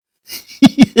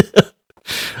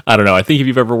I don't know. I think if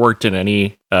you've ever worked in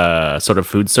any sort of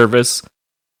food service,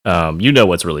 you know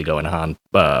what's really going on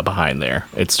behind there.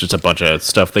 It's just a bunch of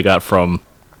stuff they got from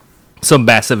some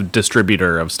massive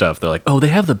distributor of stuff. They're like, oh, they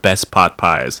have the best pot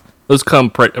pies. Those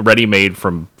come ready-made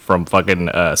from fucking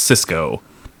Cisco.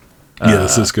 Yeah,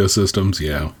 Cisco Systems,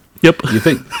 yeah. Yep. You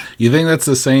think that's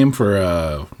the same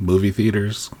for movie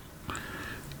theaters?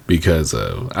 Because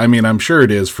I mean, I'm sure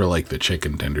it is for like the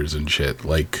chicken tenders and shit.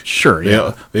 Like, sure,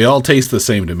 yeah. They all taste the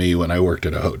same to me when I worked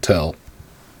at a hotel.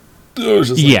 It was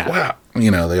just like, wow.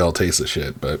 You know, they all taste the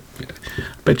shit, but I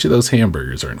bet you those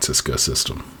hamburgers aren't Cisco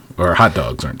System. Or hot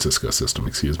dogs aren't Cisco System,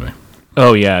 excuse me.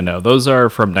 Oh, yeah, no. Those are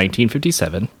from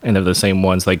 1957, and they're the same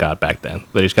ones they got back then.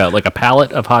 They just got like a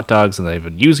pallet of hot dogs, and they've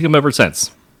been using them ever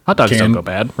since. Hot dogs don't go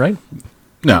bad, right?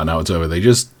 No, it's over. They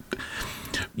just,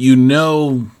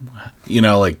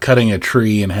 like cutting a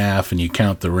tree in half and you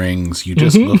count the rings. You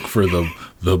just look for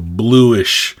the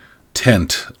bluish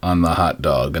tint on the hot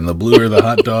dog. And the bluer the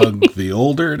hot dog, the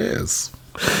older it is.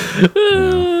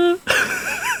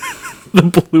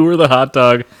 The bluer the hot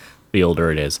dog, the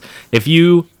older it is. If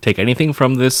you take anything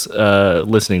from this,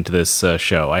 listening to this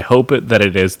show, I hope that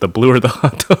it is the bluer the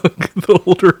hot dog, the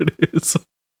older it is.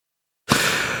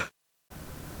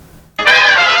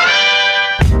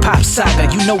 Pop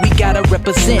Saga, you know we gotta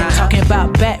represent. Talking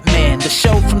about Batman, the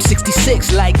show from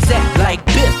 66, like that, like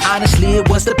Biff. Honestly, it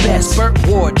was the best. Burt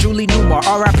Ward, Julie Newmar,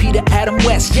 R.I.P. to Adam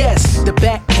West. Yes, the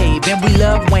Batcave, and we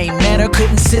love Wayne Manor,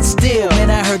 couldn't sit still. When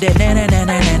I heard that na na na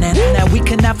na na na na, now we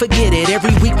could not forget it.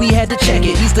 Every week we had to check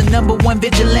it. He's the #1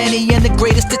 vigilante and the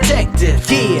greatest detective.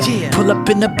 Yeah, pull up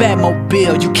in the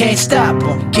Batmobile, you can't stop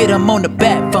him. Get him on the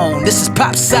bat phone. This is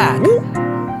Pop Saga.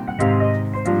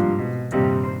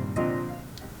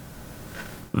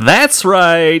 That's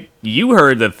right. You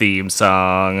heard the theme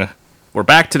song. We're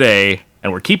back today,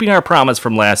 and we're keeping our promise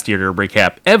from last year to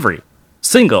recap every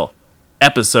single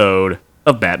episode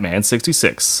of Batman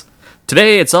 66.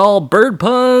 Today, it's all bird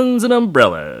puns and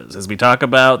umbrellas as we talk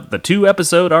about the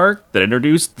 2-episode arc that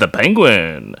introduced the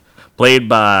Penguin, played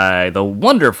by the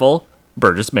wonderful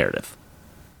Burgess Meredith.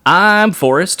 I'm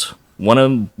Forrest,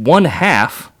 one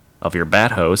half of your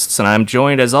Bat hosts, and I'm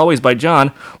joined, as always, by John,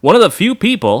 one of the few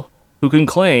people who can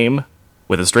claim,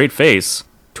 with a straight face,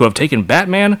 to have taken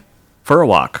Batman for a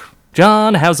walk.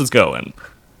 John, how's it going?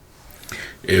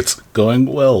 It's going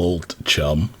well, old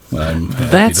chum. I'm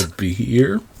happy to be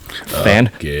here.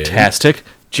 Fantastic. Okay.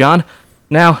 John,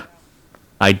 now,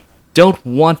 I don't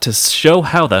want to show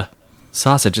how the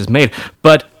sausage is made,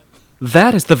 but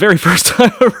that is the very first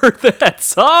time I've heard that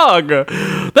song.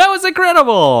 That was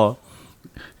incredible.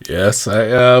 Yes,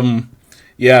 I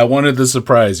wanted to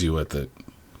surprise you with it.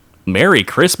 Merry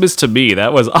Christmas to me.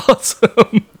 That was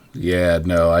awesome. Yeah,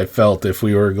 no, I felt if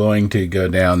we were going to go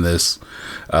down this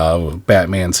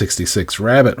Batman 66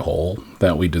 rabbit hole,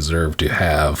 that we deserve to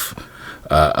have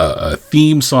a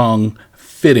theme song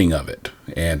fitting of it.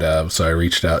 And so I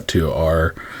reached out to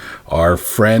our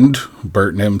friend,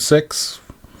 Burton M6.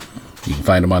 You can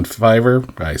find him on Fiverr.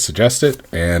 I suggest it.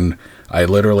 And I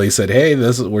literally said, hey,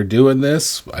 we're doing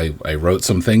this. I wrote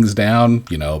some things down,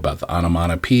 about the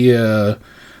onomatopoeia,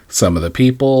 some of the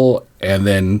people, and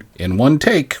then in one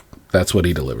take, that's what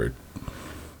he delivered.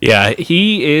 Yeah,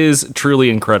 he is truly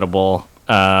incredible.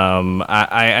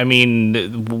 I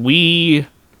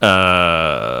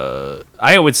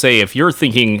would say if you're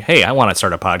thinking, hey, I want to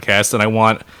start a podcast and I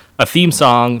want a theme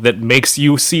song that makes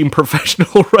you seem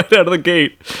professional right out of the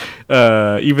gate,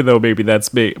 even though maybe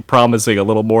that's promising a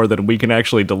little more than we can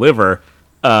actually deliver,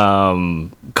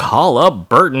 call up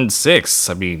Burton 6.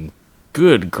 I mean,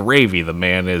 good gravy, the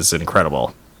man is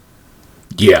incredible.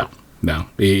 Yeah, no,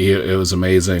 it was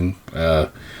amazing. I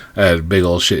had a big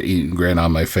old shit-eating grin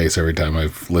on my face every time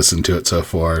I've listened to it so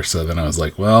far. So then I was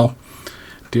like, well,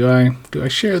 do I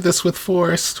share this with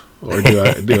Forrest, or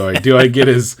do I get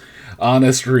his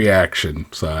honest reaction?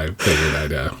 So I figured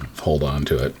I'd hold on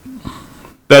to it.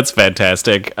 That's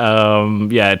fantastic.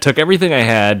 Yeah, it took everything I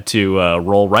had to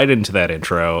roll right into that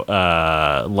intro,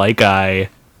 like I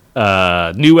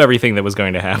knew everything that was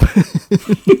going to happen.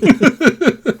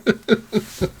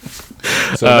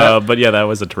 But yeah, that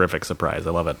was a terrific surprise.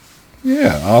 I love it.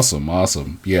 Yeah, awesome.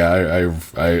 Yeah,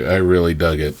 I really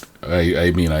dug it.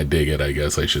 I mean, I dig it, I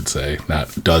guess I should say.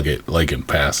 Not dug it, like in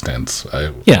past tense.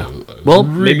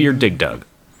 Maybe you're dig dug.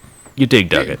 You dig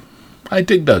dug it. I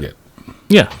dig dug it.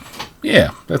 Yeah.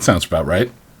 Yeah, that sounds about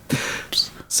right.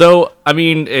 So, I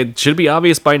mean, it should be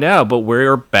obvious by now, but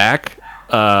we're back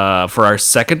for our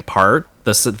second part,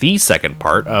 the second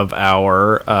part of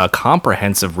our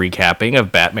comprehensive recapping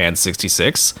of Batman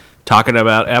 66, talking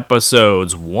about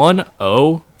episodes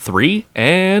 103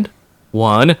 and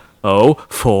 104.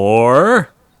 104.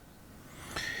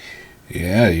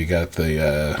 Yeah, you got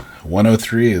the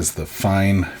 103 is the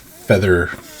fine feather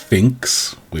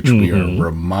finks, which we are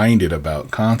reminded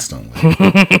about constantly.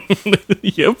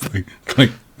 Yep.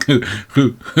 Like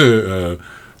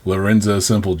Lorenzo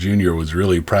Simple Jr. was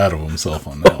really proud of himself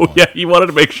on that one. Yeah, he wanted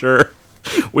to make sure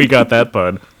we got that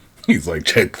pun. He's like,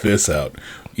 check this out.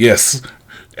 Yes,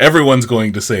 everyone's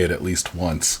going to say it at least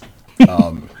once.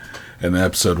 In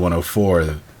episode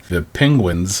 104, the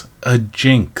penguins a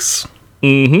jinx.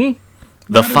 The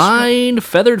fine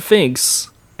feathered finks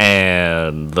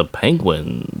and the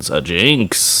penguins a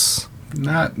jinx.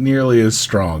 Not nearly as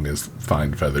strong as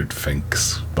fine feathered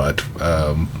finks, but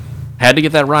Had to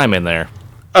get that rhyme in there.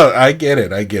 oh, I get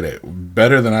it.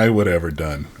 Better than I would have ever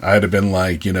done. I'd have been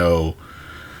like,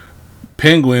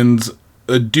 penguins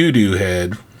a doo-doo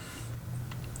head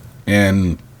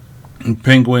and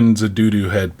penguins a doo-doo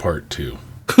head part 2.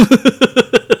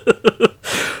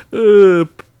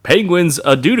 Penguin's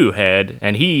a doo-doo head,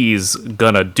 and he's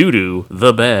gonna doo-doo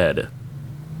the bed.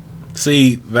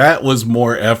 See, that was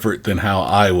more effort than how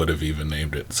I would have even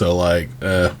named it. So, like,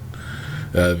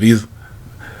 these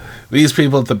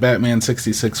people at the Batman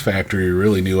 66 factory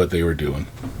really knew what they were doing.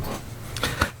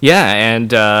 Yeah,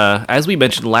 and as we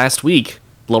mentioned last week,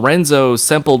 Lorenzo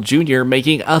Semple Jr.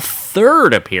 making a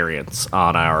third appearance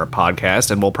on our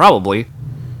podcast, and will probably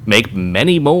make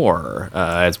many more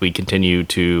as we continue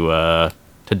to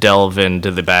delve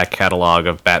into the back catalog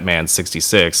of Batman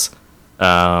 66.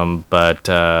 But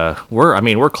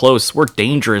we're close. We're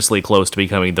dangerously close to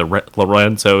becoming the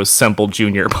Lorenzo Semple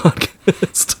Jr.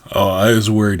 podcast. Oh, I was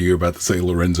worried you were about to say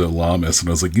Lorenzo Lamas, and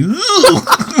I was like, ooh!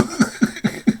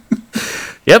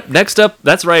 Yep, next up,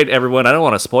 that's right, everyone. I don't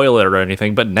want to spoil it or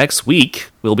anything, but next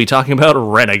week we'll be talking about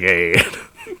Renegade.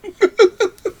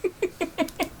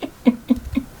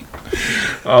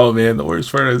 Oh man, the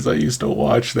worst part is I used to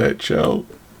watch that show.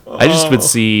 I just would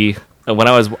see when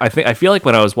I feel like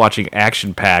when I was watching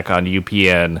Action Pack on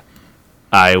UPN,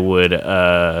 I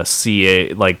would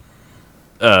see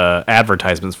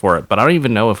advertisements for it, but I don't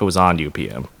even know if it was on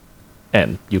UPN.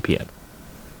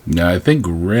 No, I think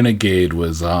Renegade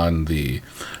was on the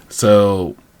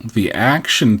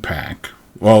Action Pack.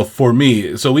 Well, for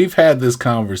me, so we've had this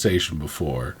conversation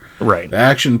before. Right. The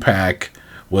Action Pack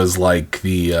was like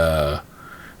the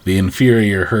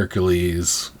inferior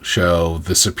Hercules show,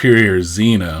 the superior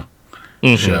Xena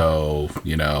show,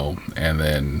 and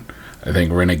then I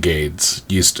think Renegades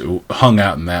hung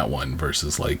out in that one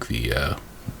versus like the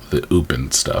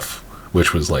Oopin stuff,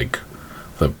 which was like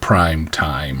the prime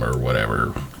time or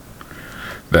whatever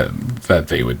that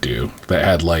they would do. That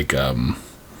had like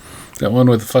that one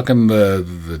with fucking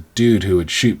the dude who would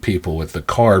shoot people with the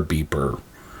car beeper.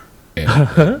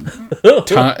 And,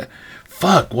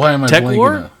 fuck, why am I Tech blanking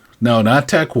War? out? No, not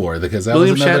Tech War, because that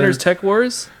William was another... Shatner's Tech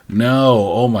Wars?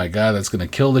 No, oh my god, that's gonna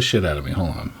kill the shit out of me.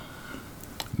 Hold on.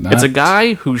 It's a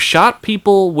guy who shot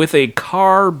people with a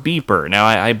car beeper. Now,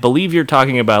 I believe you're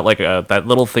talking about like that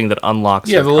little thing that unlocks.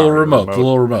 Yeah, your the little car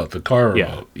remote, the car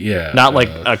remote. Yeah, not like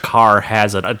a car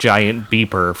has a giant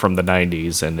beeper from the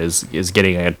 90s and is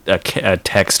getting a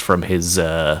text from his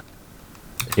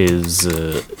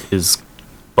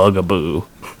bugaboo.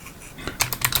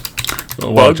 Oh,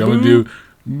 watch, I'm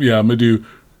gonna do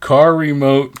car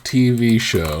remote TV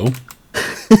show.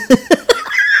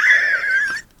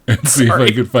 And see if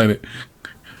I can find it.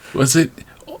 Was it?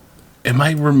 Am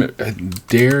I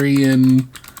Darian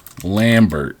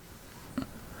Lambert?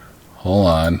 Hold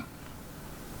on.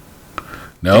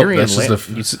 Nope, that's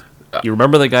just you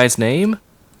remember the guy's name?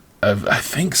 I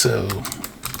think so.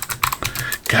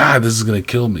 God, this is gonna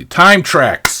kill me. Time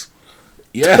Tracks.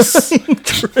 Yes.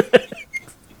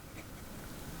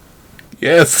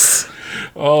 Yes.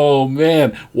 Oh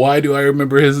man, why do I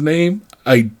remember his name?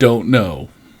 I don't know.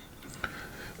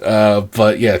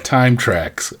 But yeah, Time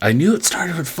Tracks. I knew it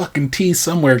started with fucking T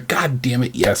somewhere. God damn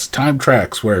it. Yes, Time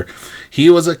Tracks, where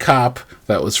he was a cop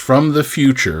that was from the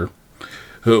future,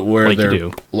 where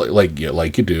like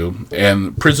you do,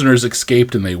 and prisoners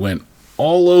escaped and they went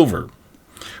all over.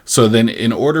 So then,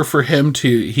 in order for him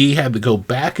he had to go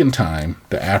back in time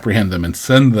to apprehend them and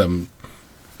send them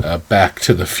back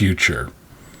to the future.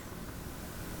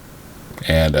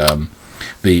 And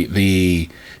the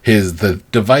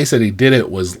device that he did it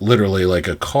was literally like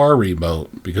a car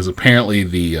remote, because apparently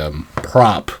the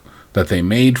prop that they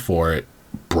made for it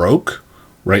broke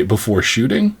right before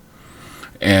shooting,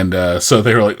 and so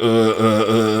they were like,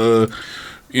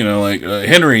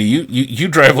 Henry, you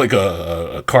drive like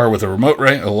a car with a remote,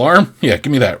 right? Alarm? Yeah,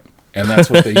 give me that. And that's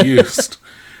what they used.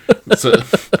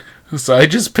 So I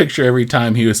just picture every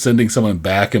time he was sending someone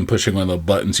back and pushing one of the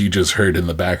buttons you just heard in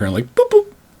the background, like boop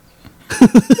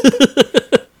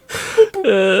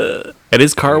boop. And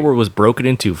his car was broken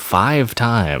into 5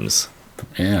 times.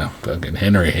 Yeah, fucking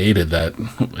Henry hated that.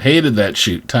 Hated that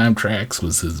shoot. Time Trax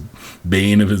was his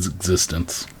bane of his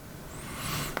existence.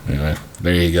 Anyway,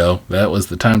 there you go. That was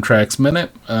the Time Trax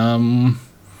Minute.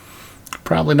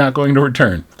 Probably not going to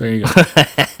return. There you go.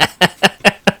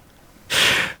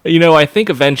 You know, I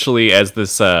think eventually, as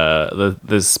this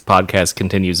this podcast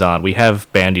continues on, we have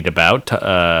bandied about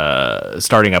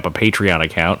starting up a Patreon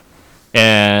account.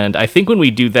 And I think when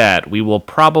we do that, we will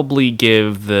probably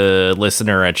give the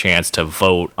listener a chance to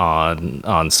vote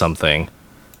on something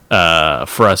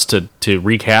for us to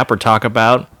recap or talk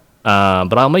about.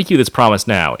 But I'll make you this promise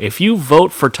now. If you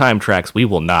vote for Time Trax, we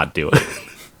will not do it.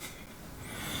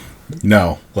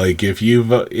 No, like if you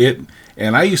vote it,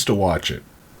 and I used to watch it,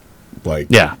 like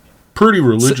Yeah. pretty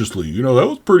religiously. You know,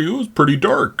 it was pretty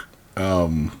dark.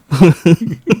 And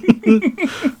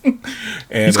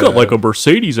He's got like a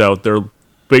Mercedes out there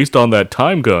based on that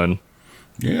time gun.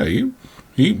 yeah, he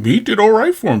did all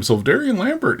right for himself. Darian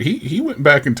Lambert, he went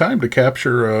back in time to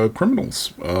capture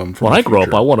criminals. From When the I grow up,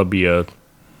 future. I want to be a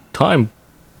time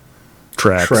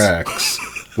Trax.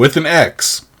 Trax with an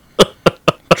X.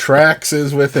 Trax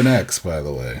is with an X, by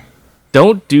the way.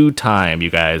 Don't do time, you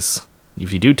guys.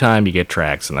 If you do time, you get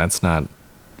Trax, and that's not...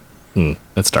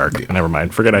 that's dark. Yeah. Never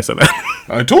mind. Forget I said that.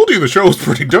 I told you the show was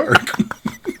pretty dark.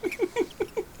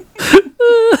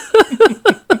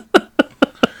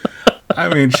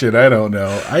 I mean, shit, I don't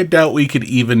know. I doubt we could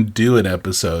even do an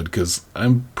episode, because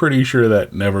I'm pretty sure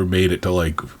that never made it to,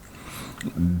 like,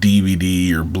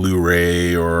 DVD or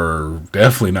Blu-ray, or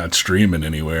definitely not streaming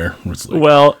anywhere. It's like,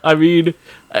 Well, I mean,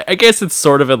 I guess it's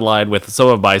sort of in line with some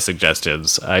of my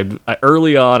suggestions. I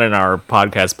early on in our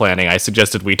podcast planning, I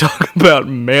suggested we talk about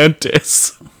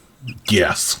Mantis.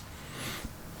 yes.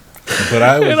 But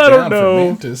I was And I down don't know. for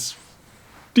Mantis.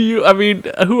 Do you, I mean,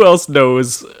 who else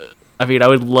knows? I mean, I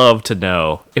would love to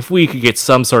know if we could get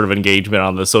some sort of engagement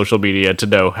on the social media to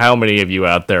know how many of you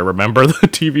out there remember the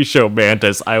TV show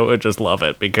Mantis. I would just love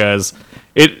it because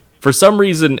it, for some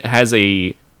reason,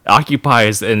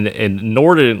 occupies an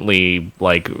inordinately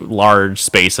like large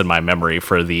space in my memory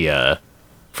for the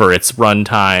for its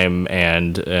runtime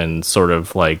and sort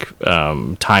of like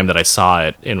time that I saw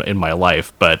it in my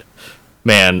life. But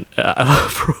man,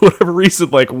 for whatever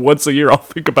reason, like once a year, I'll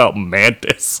think about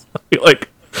Mantis. like.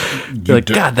 You're like,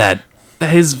 God, that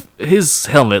his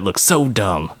helmet looks so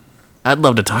dumb. I'd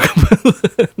love to talk about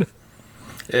it.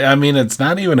 I mean, it's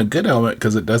not even a good helmet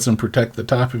because it doesn't protect the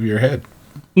top of your head.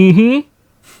 Mm-hmm.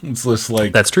 It's just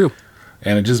like... That's true.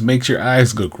 And it just makes your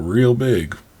eyes look real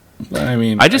big. I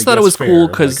mean... I just thought it guess was fair, cool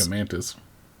 'cause- like a mantis.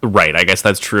 Right, I guess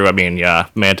that's true. I mean, yeah,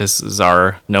 mantises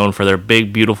are known for their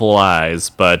big, beautiful eyes,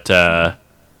 but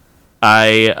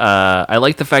I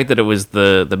like the fact that it was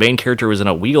the main character was in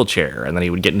a wheelchair, and then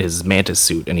he would get in his mantis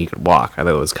suit and he could walk. I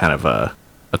thought it was kind of a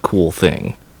cool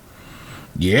thing.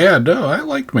 Yeah, no, I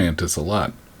liked Mantis a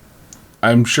lot.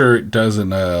 I'm sure it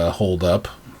doesn't hold up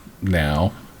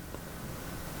now.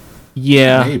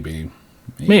 Yeah, Maybe.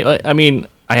 I mean,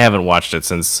 I haven't watched it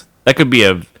since. That could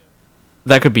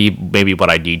be maybe what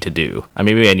I need to do.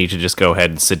 Maybe I need to just go ahead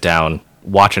and sit down,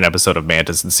 watch an episode of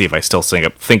Mantis, and see if I still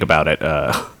think about it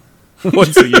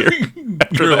once a year.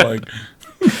 You're like...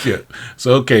 Shit.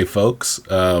 So, okay, folks.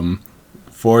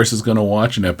 Forrest is going to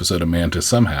watch an episode of Mantis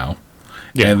somehow.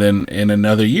 Yeah. And then in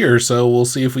another year or so, we'll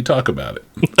see if we talk about it.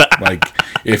 Like,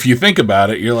 if you think about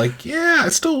it, you're like, yeah, I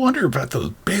still wonder about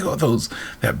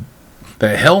that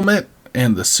helmet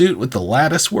and the suit with the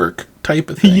lattice work type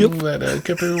of thing that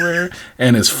kept everywhere,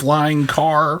 and his flying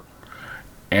car.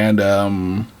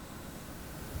 And,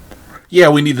 yeah,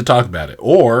 we need to talk about it.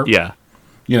 Or, Yeah.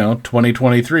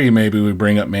 2023, maybe we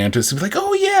bring up Mantis and be like,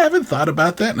 oh, yeah, I haven't thought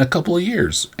about that in a couple of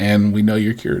years. And we know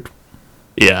you're cured.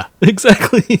 Yeah,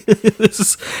 exactly.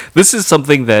 This is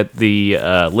something that the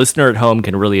listener at home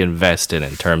can really invest in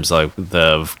terms of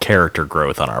the character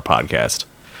growth on our podcast.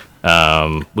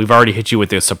 We've already hit you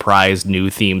with a surprise new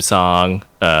theme song.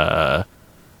 What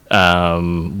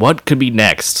could be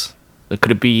next?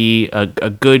 Could it be a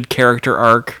good character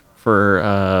arc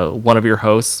for one of your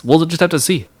hosts? We'll just have to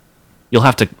see. You'll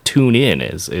have to tune in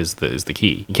is the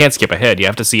key. You can't skip ahead. You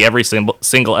have to see every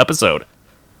single episode.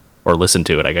 Or listen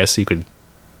to it, I guess. You could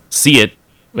see it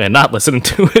and not listen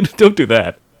to it. Don't do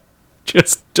that.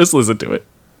 Just listen to it.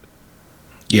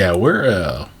 Yeah, we're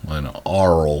an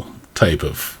oral type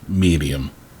of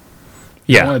medium.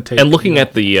 Yeah, wanna take- and looking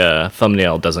at the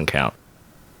thumbnail doesn't count.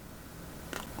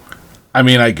 I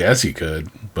mean, I guess you could,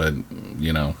 but,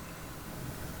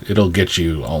 it'll get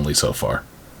you only so far.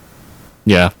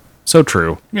 Yeah, so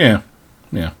true. Yeah.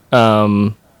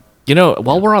 You know,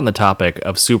 while we're on the topic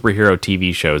of superhero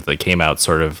TV shows that came out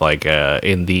sort of like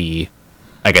in the,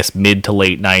 I guess, mid to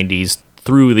late 90s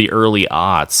through the early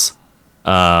aughts,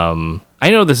 I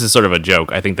know this is sort of a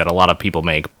joke I think that a lot of people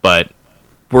make, but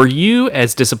were you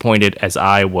as disappointed as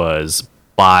I was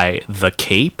by The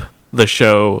Cape, the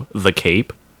show The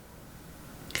Cape?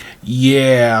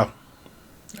 Yeah.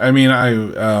 I mean,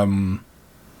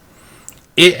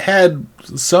 it had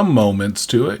some moments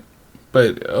to it,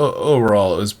 but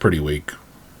overall it was pretty weak.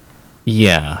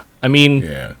 Yeah. I mean,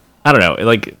 Yeah. I don't know,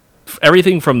 like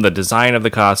everything from the design of the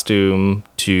costume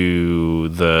to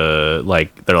the,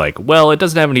 like, they're like, well, it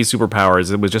doesn't have any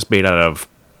superpowers. It was just made out of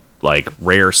like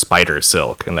rare spider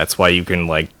silk, and that's why you can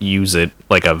like use it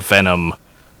like a venom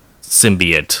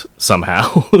symbiote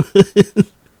somehow.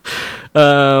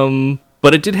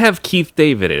 But it did have Keith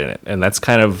David in it, and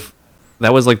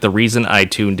that was like the reason I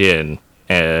tuned in.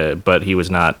 But he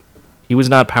was not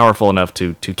powerful enough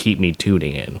to keep me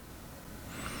tuning in.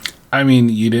 I mean,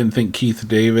 you didn't think Keith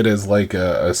David as like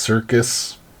a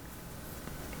circus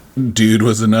dude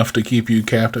was enough to keep you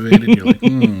captivated? You're like,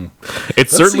 It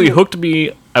certainly hooked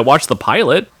me. I watched the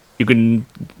pilot. You can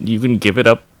give it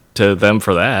up to them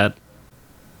for that.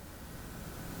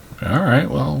 All right,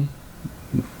 well,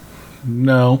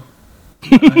 no.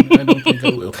 I don't think I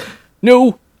will.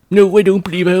 No, I don't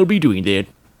believe I'll be doing that.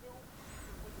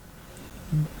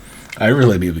 I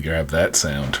really need to grab that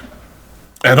sound.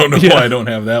 I don't know why I don't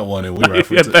have that one, and we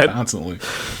reference it constantly.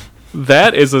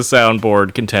 That is a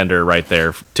soundboard contender right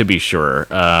there, to be sure.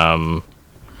 After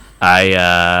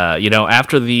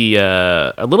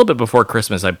a little bit before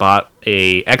Christmas, I bought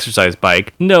a exercise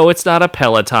bike. No, it's not a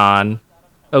Peloton.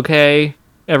 Okay,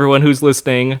 everyone who's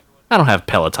listening, I don't have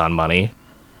Peloton money.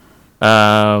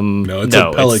 No, it's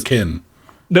a Pelican.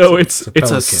 It's a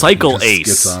Pelican. Cycle Just Ace.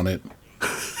 gets on it.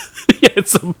 Yeah,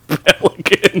 it's a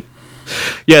Pelican.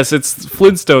 Yes, it's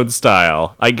Flintstone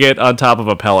style. I get on top of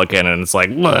a Pelican and it's like,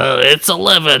 it's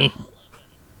 11.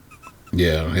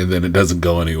 Yeah, and then it doesn't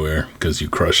go anywhere because you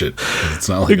crush it. It's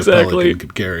not like Exactly. a Pelican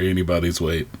could carry anybody's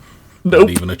weight. Nope. Not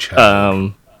even a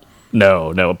child.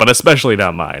 No, but especially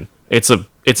not mine. It's a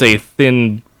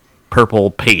thin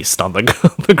purple paste on the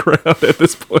ground at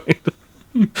this point.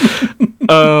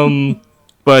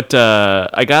 But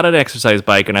I got an exercise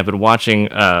bike, and I've been watching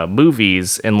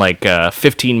movies in like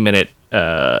 15-minute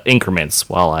increments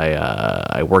while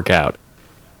I work out.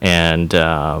 And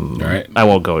right. I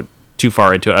won't go too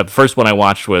far into it. The first one I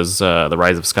watched was The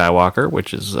Rise of Skywalker,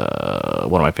 which is one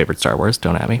of my favorite Star Wars.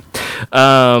 Don't at me.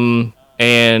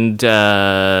 And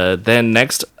then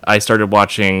next, I started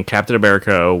watching Captain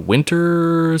America: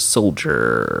 Winter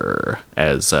Soldier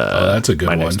as that's a good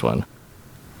my one. next one.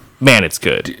 Man, it's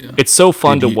good. It's so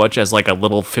fun to watch as like a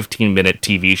little 15-minute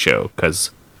TV show because,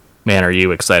 man, are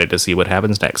you excited to see what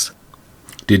happens next?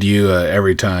 Did you,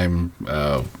 every time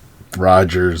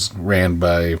Rogers ran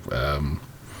by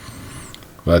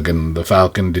fucking the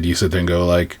Falcon, did you sit there and go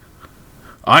like,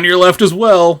 on your left as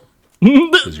well?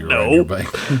 'Cause you were on your bike.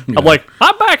 I'm like,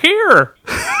 I'm back here.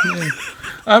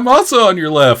 I'm also on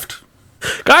your left.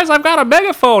 Guys, I've got a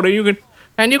megaphone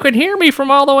and you can hear me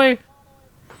from all the way.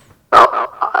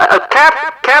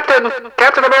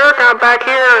 Captain America, I'm back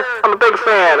here. I'm a big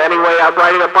fan. Anyway, I'm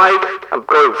riding a bike. I'm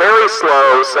going very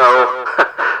slow, so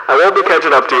I won't be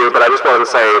catching up to you, but I just wanted to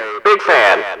say, big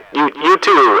fan. You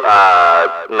too,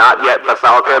 not yet the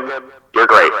Falcon. You're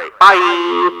great.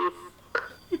 Bye!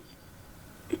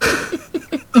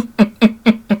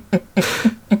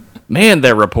 Man,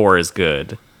 their rapport is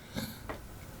good.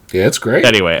 Yeah, it's great.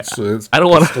 Anyway, I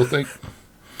don't want to still think.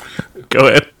 Go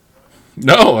ahead.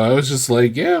 No, I was just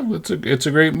like, yeah, it's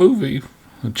a great movie.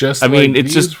 Just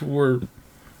these were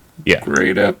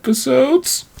great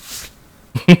episodes.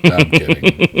 No, I'm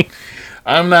kidding.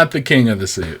 I'm not the king of the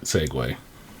segue.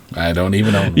 I don't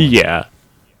even own one. Yeah.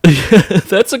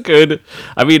 That's a good.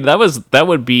 I mean, that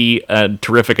would be a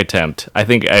terrific attempt. I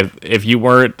think if you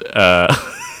weren't,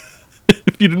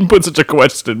 if you didn't put such a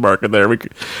question mark in there, we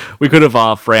could have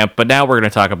off ramp. But now we're going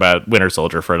to talk about Winter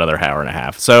Soldier for another hour and a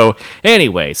half. So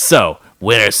anyway,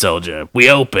 Winter Soldier.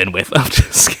 We open with. I'm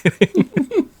just kidding.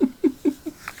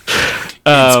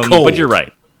 It's cold. But you're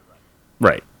right.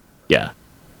 Right. Yeah.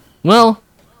 Well,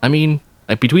 I mean,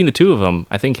 between the two of them,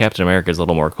 I think Captain America is a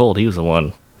little more cold. He was the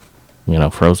one,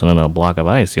 frozen in a block of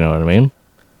ice. You know what I mean?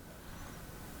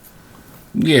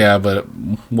 Yeah, but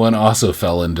one also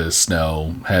fell into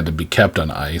snow, had to be kept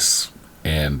on ice,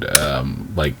 and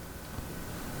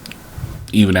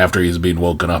even after he's being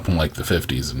woken up in like the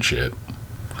 50s and shit.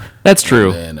 That's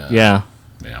true. And then, yeah.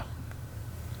 Yeah.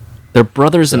 They're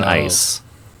brothers in ice.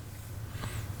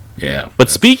 Yeah. But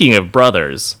speaking of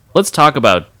brothers, let's talk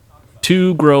about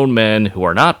two grown men who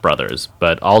are not brothers,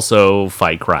 but also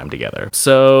fight crime together.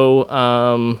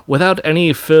 So, without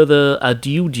any further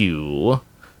ado,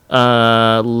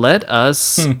 let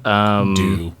us...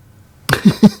 Do.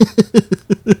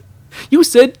 You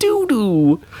said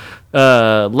doo-doo!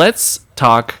 Let's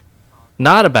talk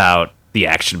not about the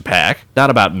action pack, not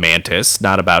about Mantis,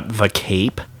 not about the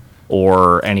Cape,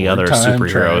 or any other Time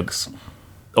superhero. Tracks.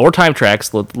 Or Time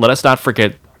Tracks. Let us not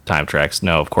forget Time Tracks.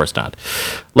 No, of course not.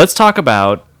 Let's talk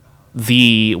about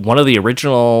one of the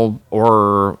original,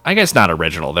 or I guess not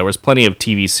original. There was plenty of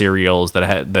TV serials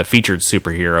that featured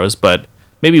superheroes, but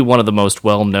maybe one of the most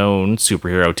well-known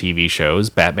superhero TV shows,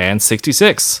 Batman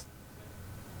 66.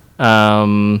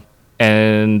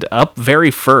 And up very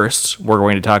first, we're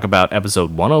going to talk about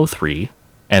episode 103,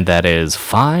 and that is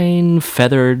Fine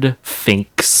Feathered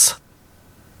Finks.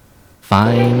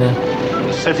 Fine.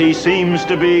 The city seems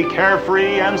to be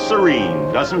carefree and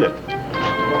serene, doesn't it?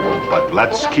 But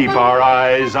let's keep our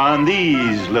eyes on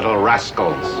these little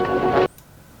rascals.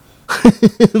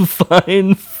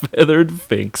 Fine Feathered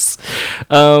Finks.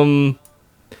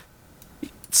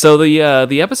 So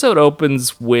the episode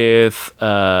opens with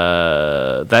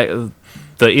the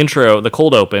intro, the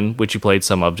cold open, which you played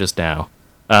some of just now,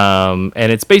 and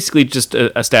it's basically just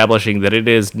establishing that it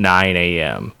is 9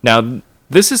 a.m. Now,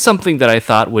 this is something that I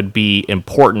thought would be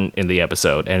important in the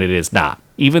episode, and it is not.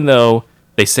 Even though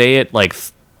they say it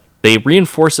they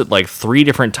reinforce it like 3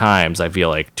 different times. I feel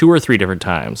like 2 or 3 different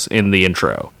times in the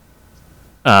intro.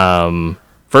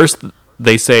 First,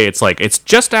 they say it's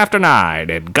just after 9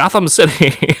 in Gotham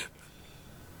City.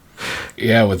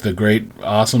 Yeah, with the great,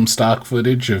 awesome stock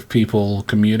footage of people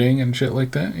commuting and shit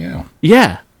like that. Yeah.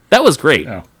 Yeah, that was great.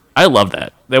 Yeah. I love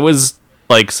that. There was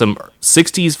like some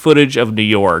 60s footage of New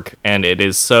York, and it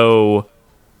is so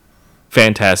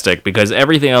fantastic because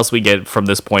everything else we get from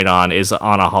this point on is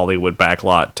on a Hollywood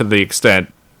backlot to the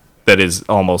extent that is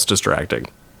almost distracting.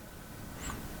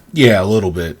 Yeah, a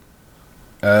little bit.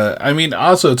 I mean,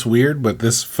 also it's weird, but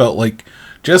this felt like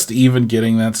just even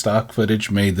getting that stock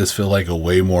footage made this feel like a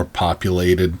way more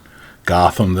populated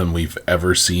Gotham than we've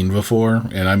ever seen before.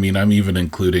 And I mean, I'm even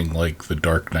including like the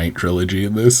Dark Knight trilogy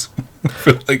in this. I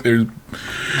feel like there's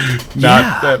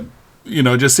not that,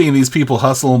 just seeing these people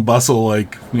hustle and bustle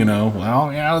like,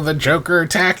 the Joker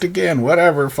attacked again,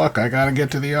 whatever, fuck, I gotta get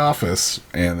to the office.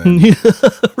 And then,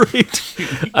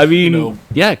 right. I mean,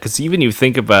 yeah, because even you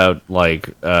think about like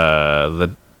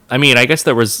I guess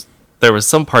there was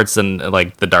some parts in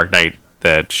like the Dark Knight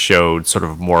that showed sort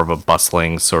of more of a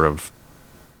bustling sort of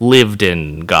lived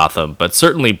in Gotham, but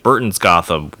certainly Burton's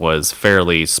Gotham was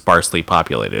fairly sparsely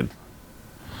populated.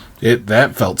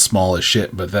 That felt small as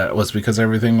shit, but that was because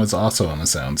everything was also on a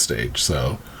soundstage.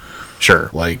 So,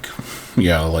 sure, like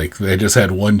they just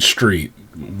had one street,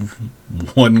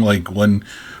 one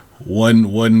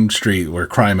street where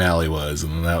Crime Alley was,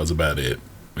 and that was about it.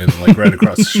 And like right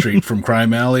across the street from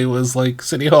Crime Alley was like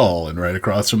City Hall, and right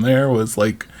across from there was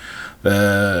like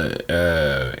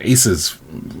the Aces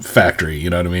factory.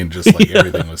 You know what I mean? Just like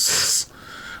everything was.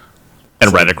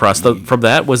 And right across from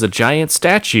that was a giant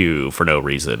statue for no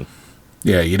reason.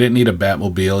 Yeah, you didn't need a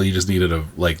Batmobile. You just needed a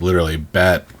literally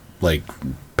bat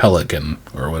Pelican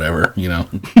or whatever.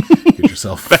 Get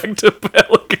yourself back to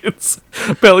Pelicans.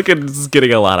 Pelicans is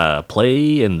getting a lot of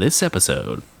play in this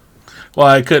episode. Well,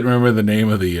 I couldn't remember the name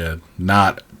of the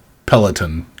not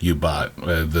Peloton you bought.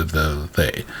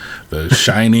 The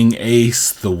Shining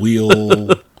Ace, the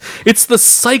wheel. It's the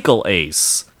Cycle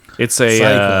Ace. It's a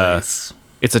Cycle Ace.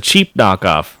 It's a cheap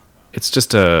knockoff. It's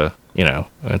just like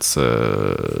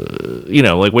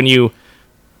when you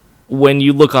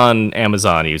look on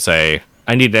Amazon, you say,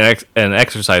 I need an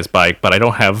exercise bike, but I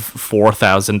don't have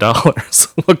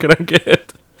 $4,000. What can I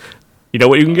get? You know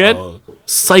what you can get?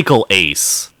 Cycle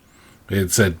Ace.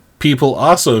 It said people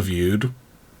also viewed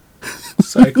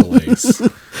Cycle Ace.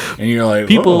 And you're like,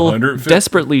 people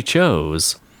desperately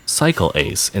chose Cycle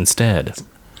Ace instead.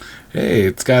 Hey,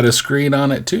 it's got a screen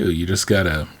on it too. You just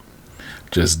gotta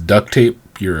duct tape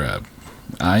your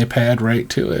iPad right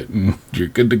to it, and you're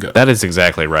good to go. That is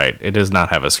exactly right. It does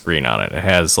not have a screen on it. It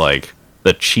has like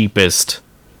the cheapest,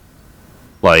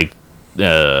 time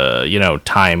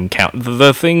count.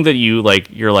 The thing that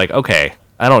you're like, okay,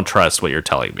 I don't trust what you're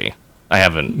telling me. I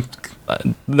haven't.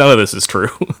 None of this is true.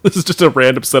 This is just a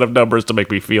random set of numbers to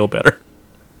make me feel better.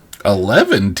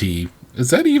 11T. Is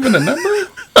that even a number?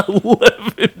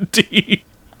 11D.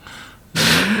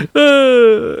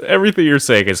 Everything you're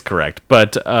saying is correct,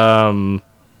 but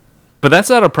that's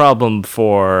not a problem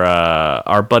for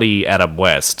our buddy Adam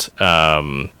West,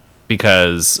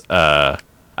 because I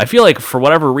feel like for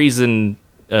whatever reason,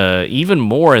 even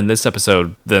more in this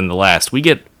episode than the last, we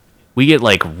get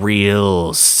like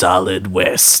real solid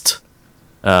West.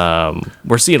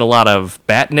 We're seeing a lot of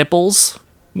bat nipples.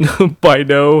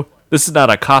 This is not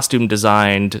a costume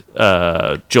designed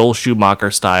Joel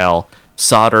Schumacher style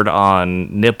soldered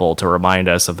on nipple to remind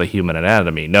us of the human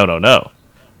anatomy. No.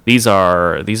 These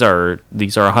are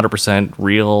 100%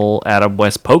 real Adam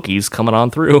West pokies coming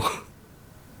on through.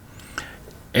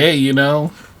 Hey,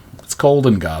 it's cold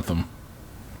in Gotham.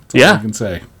 That's all I can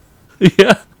say.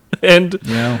 Yeah. And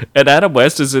Adam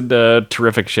West is in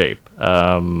terrific shape.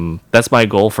 That's my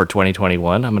goal for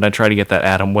 2021. I'm going to try to get that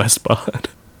Adam West bod.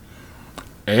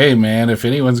 Hey, man, if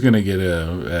anyone's going to get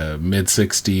a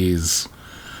mid-60s,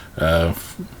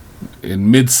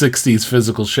 in mid-60s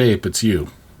physical shape, it's you.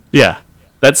 Yeah.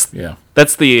 That's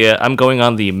the, I'm going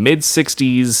on the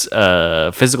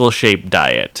mid-60s physical shape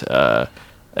diet.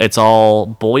 It's all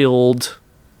boiled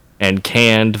and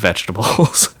canned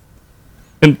vegetables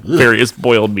and various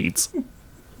boiled meats.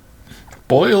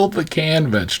 Boil the canned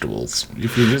vegetables.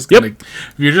 If you're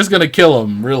just gonna kill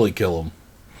them, really kill them.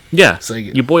 Yeah,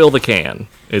 you boil the can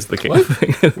is the can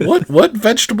thing. What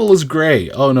vegetable is gray?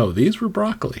 Oh no, these were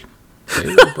broccoli.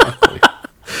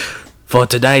 For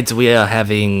tonight we are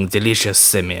having delicious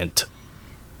cement.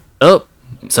 Oh,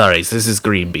 sorry, this is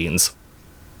green beans.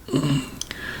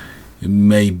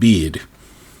 My beard.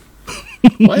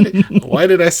 Why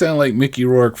did I sound like Mickey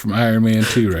Rourke from Iron Man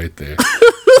 2 right there?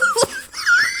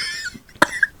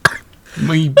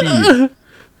 My beard.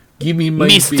 Give me my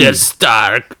Mr. beard.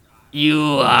 Stark, you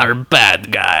are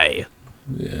bad guy.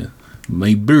 Yeah.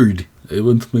 My bird. I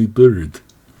want my bird.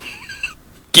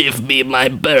 Give me my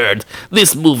bird.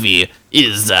 This movie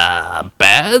is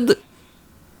bad?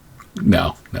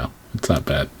 No, it's not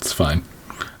bad. It's fine.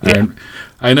 Yeah.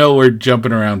 I know we're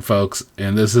jumping around, folks,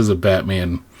 and this is a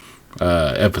Batman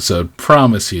episode,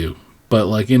 promise you. But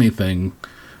like anything,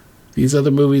 these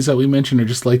other movies that we mentioned are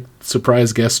just like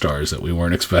surprise guest stars that we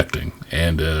weren't expecting.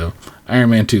 And Iron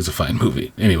Man 2 is a fine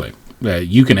movie. Anyway,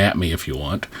 you can at me if you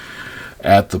want.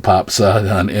 At the Pop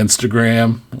Saga on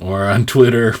Instagram or on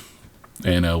Twitter.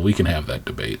 And we can have that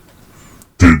debate.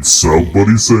 Did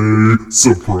somebody say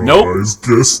surprise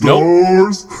guest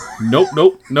stars? Nope.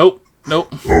 Oh.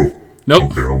 Nope.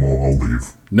 Okay, I'll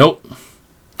leave. Nope.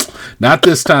 Not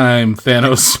this time,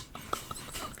 Thanos.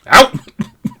 Out!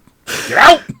 Get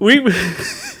out!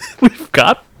 We've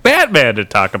got Batman to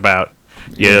talk about.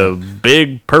 You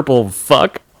big purple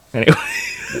fuck. Anyway.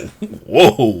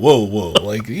 Whoa.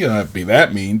 Like, you don't have to be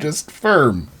that mean, just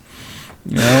firm.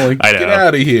 Get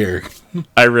out of here.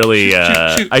 I really,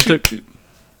 I took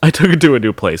it to a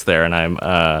new place there, and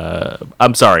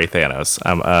I'm sorry, Thanos.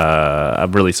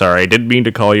 I'm really sorry. I didn't mean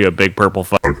to call you a big purple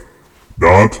fuck.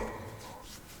 Not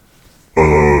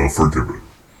forgive it.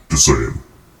 Just saying.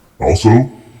 Also,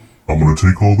 I'm gonna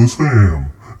take all this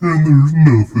ham, and there's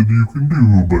nothing you can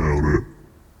do about it.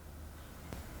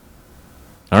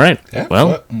 All right. Yeah,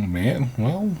 well, I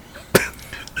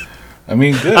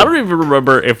mean, good. I don't even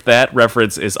remember if that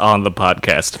reference is on the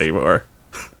podcast anymore.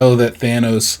 Oh, that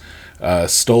Thanos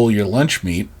stole your lunch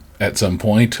meat at some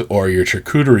point, or your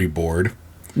charcuterie board.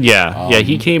 Yeah,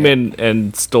 he came in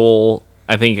and stole,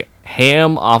 I think,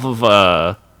 ham off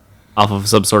of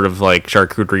some sort of like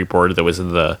charcuterie board that was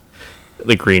in the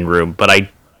green room. But I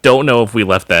don't know if we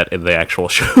left that in the actual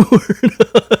show or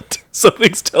not.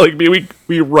 Something's telling me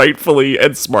we rightfully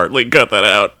and smartly cut that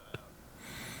out.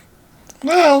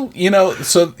 Well,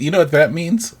 so you know what that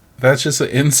means? That's just an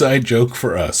inside joke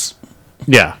for us.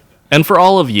 Yeah. And for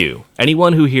all of you,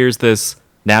 anyone who hears this,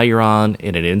 now you're on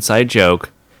in an inside joke,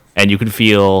 and you can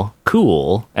feel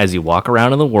cool as you walk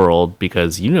around in the world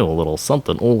because you know a little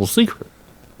secret.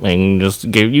 And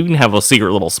you can have a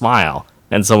secret little smile.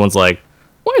 And someone's like,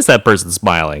 why is that person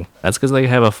smiling? That's because they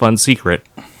have a fun secret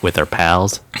with their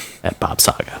pals at Pop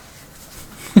Saga.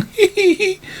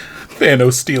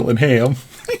 Thanos stealing ham.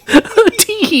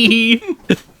 Tee.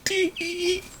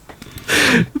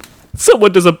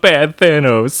 Someone does a bad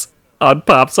Thanos on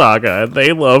Pop Saga, and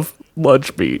they love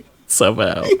lunch meat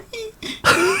somehow.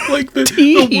 Like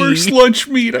the worst lunch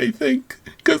meat, I think.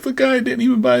 Because the guy didn't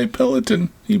even buy a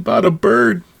Peloton. He bought a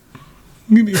bird.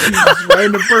 He was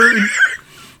riding a bird.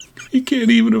 He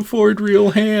can't even afford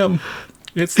real ham.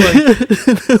 It's like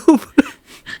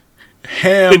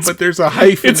ham, but there's a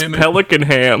hyphen in it. It's pelican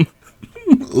ham.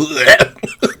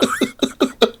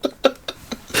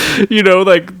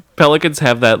 Like pelicans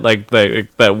have that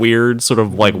that weird sort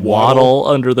of like waddle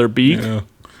under their beak. Yeah.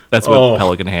 That's what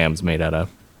pelican ham's made out of.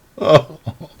 Oh.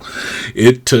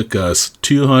 It took us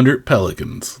 200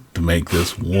 pelicans to make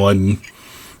this one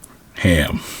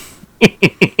ham.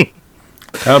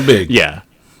 How big? Yeah.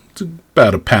 It's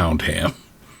about a pound ham.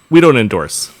 We don't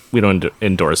endorse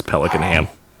pelican ham.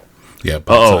 Yeah.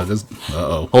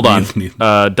 Uh-oh. Hold on.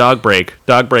 Dog break.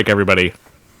 Dog break, everybody.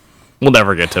 We'll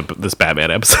never get to this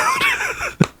Batman episode.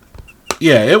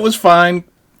 Yeah, it was fine.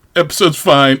 Episode's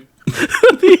fine.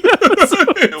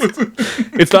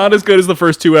 It's not as good as the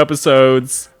first 2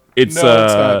 episodes. It's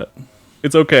not.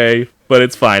 It's okay, but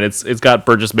it's fine. It's got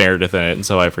Burgess Meredith in it, and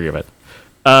so I forgive it.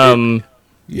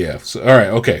 Yeah. So, all right.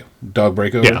 Okay. Dog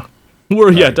break over.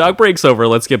 Yeah. Dog break's over.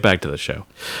 Let's get back to the show.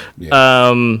 Yeah.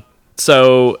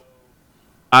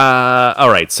 All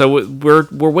right. So we're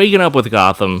waking up with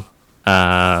Gotham.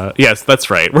 Yes, that's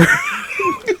right.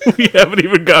 We haven't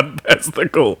even gotten past the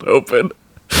cold open.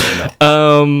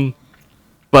 No.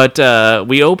 But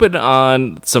we open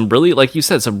on some really, like you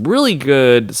said, some really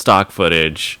good stock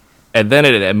footage, and then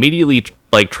it immediately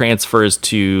transfers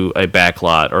to a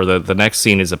backlot, or the next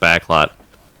scene is a backlot.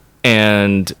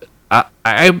 And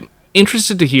I'm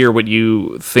interested to hear what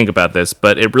you think about this,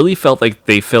 but it really felt like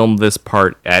they filmed this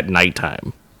part at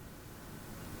nighttime.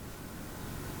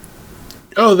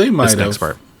 Oh, they might This have. next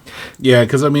part. Yeah,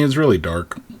 because I mean it's really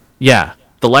dark. Yeah,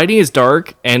 the lighting is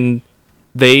dark, and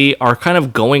they are kind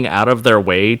of going out of their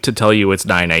way to tell you it's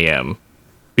 9 a.m.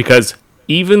 Because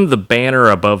even the banner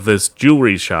above this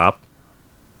jewelry shop,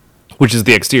 which is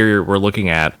the exterior we're looking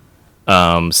at,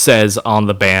 says on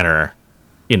the banner,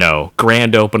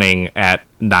 grand opening at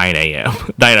 9 a.m.,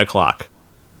 9 o'clock.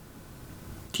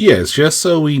 Yes, just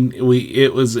so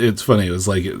it's funny. It was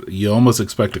like you almost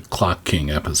expect a Clock King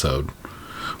episode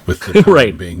with the time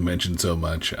Right. being mentioned so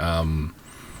much.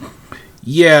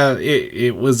 Yeah,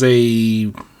 it was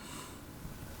I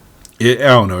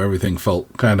don't know, everything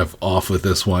felt kind of off with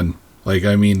this one. Like,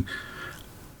 I mean,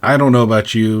 I don't know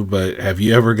about you, but have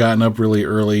you ever gotten up really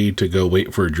early to go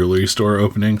wait for a jewelry store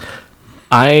opening?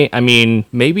 I mean,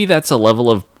 maybe that's a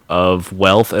level of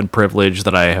wealth and privilege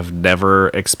that I have never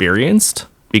experienced,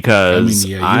 because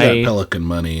you got Pelican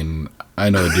money, and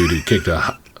I know a dude who kicked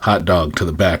a hot dog to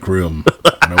the back room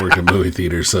when I worked in movie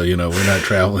theaters, so, we're not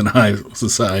traveling high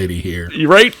society here.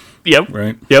 Right? Yep.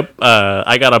 Right? Yep.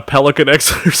 I got a Pelican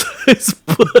exercise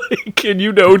bike,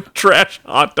 and trash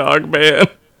hot dog man.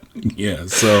 Yeah,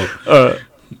 so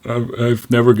I've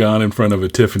never gone in front of a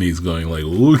Tiffany's going like,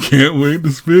 "Ooh, can't wait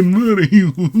to spend money."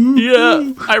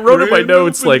 Yeah, I wrote in my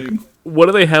notes, opening. what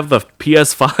do they have the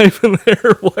PS5 in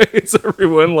there? Why is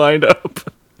everyone lined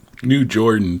up? New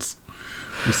Jordans.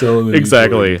 You're selling the new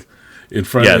Exactly. Jordans in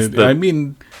front of I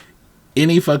mean,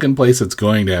 any fucking place that's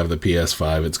going to have the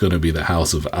PS5, it's going to be the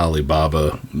house of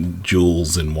Alibaba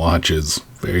jewels and watches.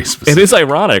 Very specific. It is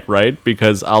ironic, right?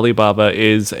 Because Alibaba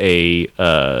is a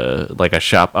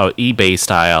shop, eBay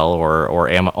style or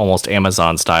almost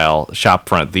Amazon style shop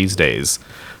front these days.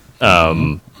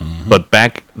 But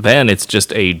back then, it's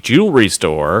just a jewelry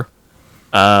store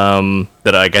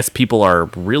that I guess people are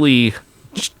really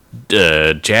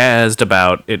jazzed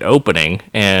about it opening.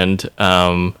 And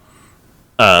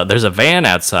there's a van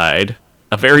outside,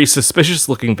 a very suspicious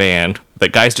looking van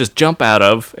that guys just jump out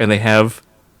of, and they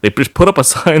just put up a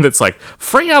sign that's like,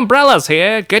 "Free umbrellas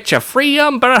here, get your free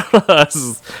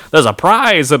umbrellas. There's a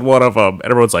prize in one of them."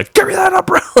 And everyone's like, "Give me that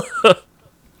umbrella."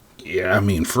 Yeah, I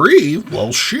mean, free?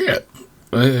 Well, shit.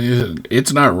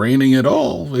 It's not raining at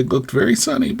all. It looked very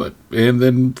sunny, and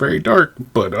then very dark.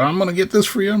 But I'm going to get this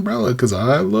free umbrella because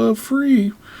I love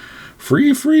free.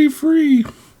 Free, free, free.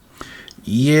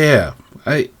 Yeah.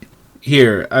 I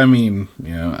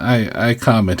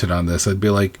commented on this. I'd be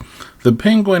like, the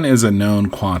Penguin is a known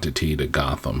quantity to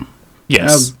Gotham.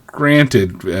 Yes. Now,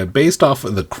 granted, based off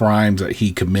of the crimes that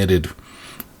he committed,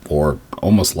 or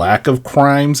almost lack of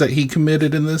crimes that he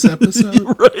committed in this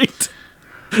episode. Right.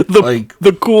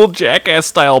 The cool jackass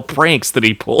style pranks that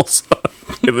he pulls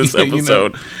in this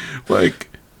episode.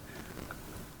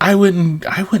 I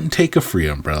wouldn't take a free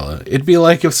umbrella. It'd be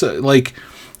like if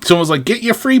someone's like, "Get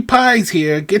your free pies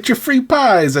here, get your free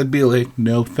pies." I'd be like,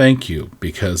 "No, thank you,"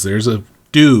 because there's a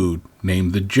dude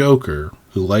named the Joker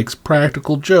who likes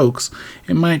practical jokes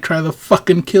and might try to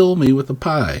fucking kill me with a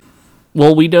pie.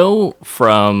 Well, we know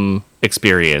from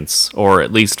experience, or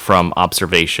at least from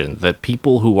observation, that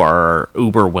people who are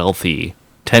uber wealthy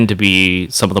tend to be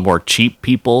some of the more cheap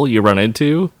people you run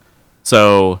into.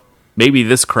 So maybe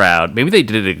this crowd, maybe they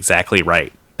did it exactly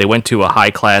right. They went to a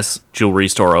high-class jewelry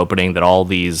store opening that all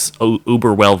these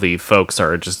uber wealthy folks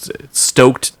are just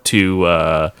stoked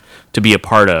to be a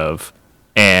part of,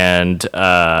 and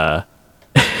and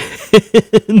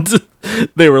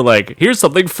they were like, "Here's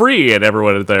something free," and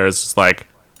everyone there is just like,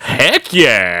 "Heck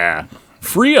yeah,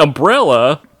 free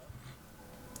umbrella."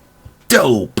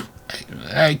 Dope.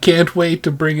 I can't wait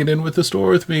to bring it in with the store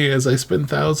with me as I spend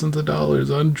thousands of dollars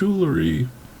on jewelry.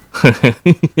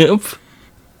 Yep.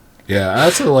 Yeah, I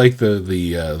also like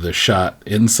the shot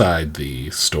inside the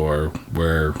store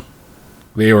where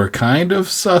they were kind of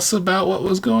sus about what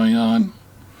was going on,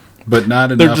 but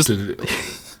not enough to,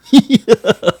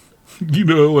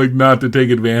 like not to take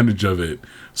advantage of it.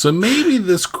 So maybe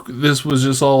this was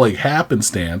just all like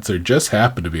happenstance. There just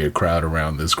happened to be a crowd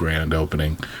around this grand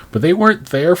opening, but they weren't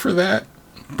there for that.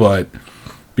 But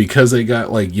because they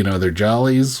got like their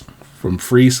jollies from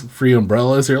free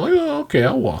umbrellas, they're like, oh, okay,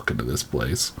 I'll walk into this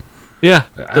place. Yeah,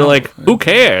 they're like, who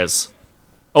cares?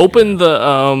 Open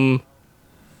the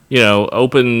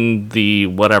open the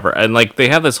whatever, and like they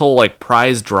have this whole like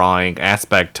prize drawing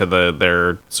aspect to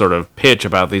their sort of pitch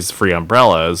about these free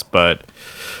umbrellas, but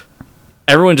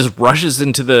everyone just rushes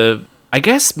into the. I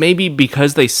guess maybe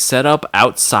because they set up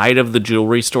outside of the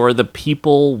jewelry store, the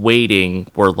people waiting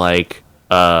were like,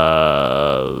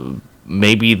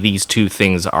 maybe these two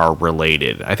things are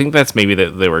related. I think that's maybe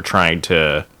that they were trying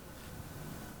to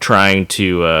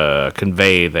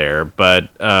convey there, but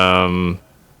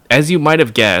as you might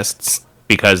have guessed,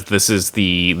 because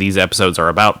these episodes are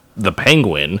about the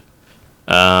Penguin,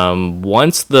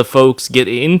 once the folks get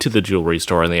into the jewelry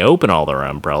store and they open all their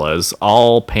umbrellas,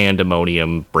 all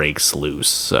pandemonium breaks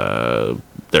loose.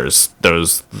 There's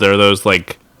those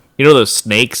like, those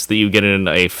snakes that you get in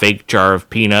a fake jar of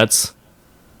peanuts?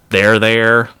 They're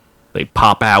there. They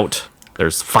pop out.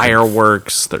 There's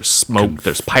fireworks, there's smoke,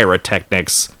 there's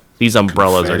pyrotechnics. These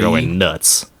umbrellas Confetti. are going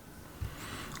nuts.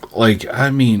 Like,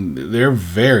 I mean, they're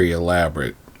very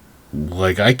elaborate.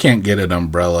 Like, I can't get an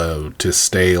umbrella to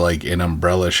stay, like, in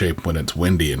umbrella shape when it's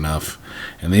windy enough.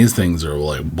 And these things are,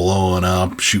 like, blowing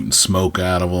up, shooting smoke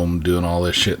out of them, doing all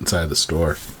this shit inside the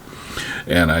store.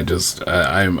 And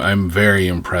I'm very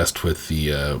impressed with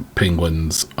the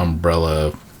Penguin's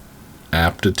umbrella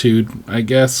aptitude, I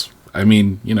guess. I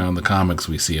mean, in the comics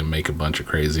we see him make a bunch of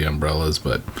crazy umbrellas,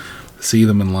 but to see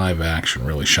them in live action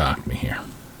really shocked me here.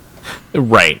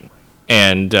 Right.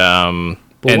 And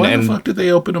But why the fuck did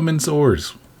they open them in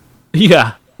stores?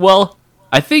 Yeah. Well,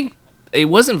 I think it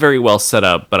wasn't very well set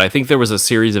up, but I think there was a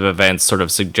series of events sort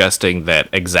of suggesting that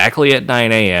exactly at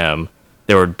 9 a.m.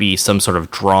 there would be some sort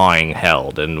of drawing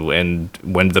held, and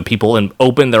when the people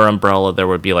opened their umbrella, there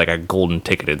would be like a golden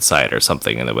ticket inside or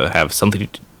something, and it would have something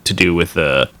to do with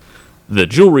the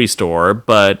jewelry store.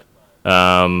 But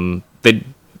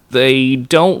they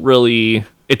don't really.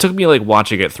 It took me like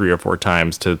watching it 3 or 4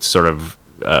 times to sort of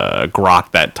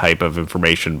grok that type of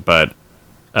information, but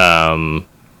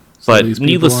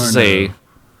needless to say,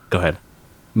 go ahead.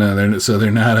 No,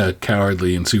 they're not a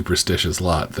cowardly and superstitious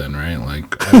lot then, right?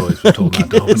 Like, I've always been told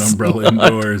not to open an umbrella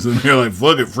indoors, and they're like,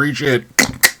 fuck it, free shit.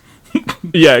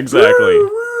 Yeah, exactly.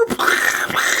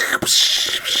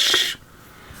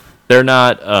 They're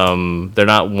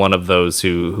not one of those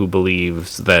who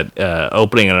believes that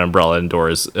opening an umbrella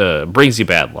indoors brings you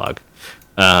bad luck,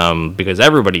 because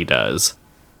everybody does.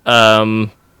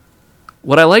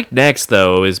 What I like next,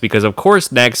 though, is because, of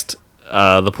course, next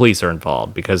the police are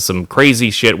involved, because some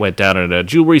crazy shit went down in a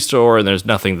jewelry store, and there's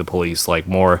nothing the police like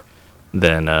more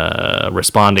than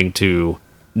responding to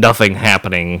nothing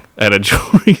happening at a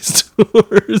jewelry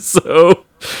store. So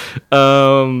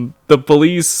the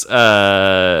police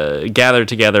gather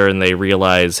together and they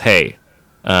realize, hey,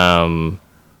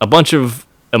 a bunch of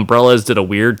umbrellas did a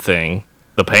weird thing.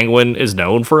 The Penguin is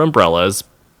known for umbrellas,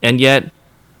 and yet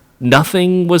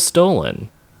nothing was stolen.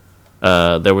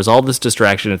 There was all this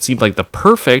distraction. It seemed like the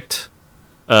perfect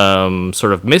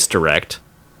sort of misdirect,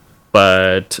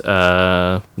 but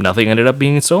nothing ended up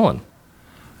being stolen.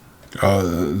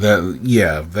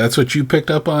 That's what you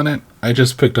picked up on it. I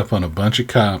just picked up on a bunch of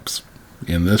cops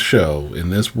in this show, in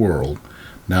this world,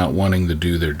 not wanting to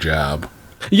do their job.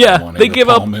 Yeah, they give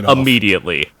up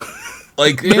immediately.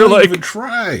 Like, they don't even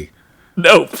try.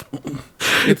 Nope.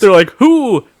 They're like,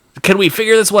 who? Can we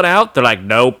figure this one out? They're like,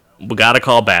 nope, we gotta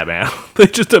call Batman. They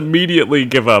just immediately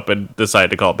give up and decide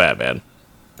to call Batman.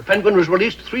 The Penguin was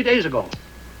released 3 days ago.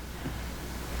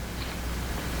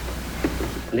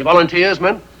 Any volunteers,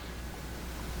 men?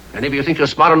 Any of you think you're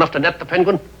smart enough to net the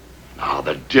Penguin? Oh,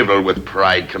 the devil with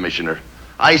pride, Commissioner.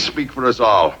 I speak for us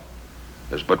all.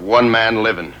 There's but one man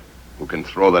living who can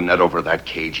throw the net over that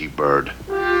cagey bird.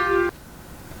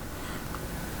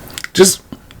 Just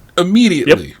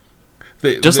immediately.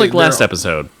 Yep. Just like last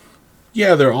episode.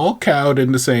 Yeah, they're all cowed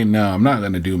into saying, no, I'm not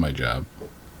going to do my job.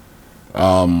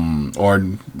 Or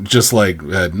just like,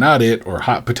 not it, or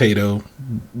hot potato,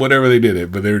 whatever they did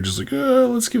it. But they were just like,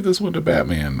 let's give this one to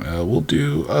Batman. We'll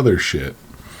do other shit.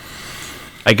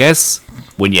 I guess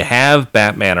when you have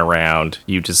Batman around,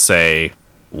 you just say,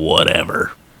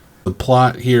 whatever. The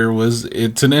plot here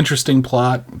it's an interesting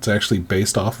plot. It's actually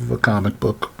based off of a comic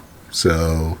book.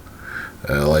 So,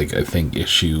 I think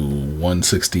issue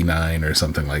 169 or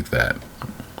something like that,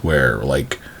 where,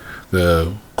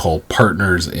 called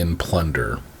Partners in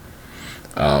Plunder.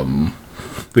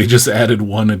 They just added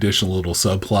one additional little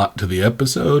subplot to the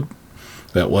episode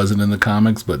that wasn't in the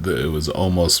comics, but it was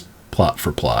almost plot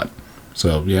for plot.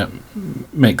 So, yeah,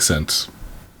 makes sense.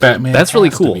 Batman That's really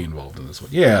cool. To be involved in this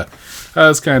one. Yeah,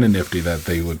 it's kind of nifty that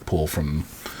they would pull from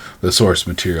the source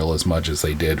material as much as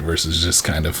they did versus just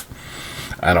kind of,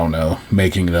 I don't know,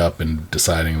 making it up and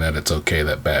deciding that it's okay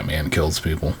that Batman kills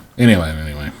people.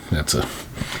 Anyway, that's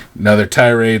another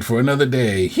tirade for another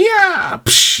day. Yeah!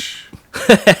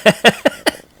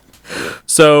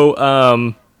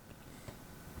 So,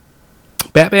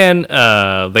 Batman,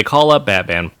 they call up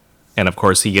Batman, and of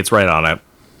course he gets right on it.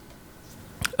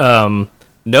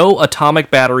 No atomic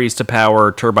batteries to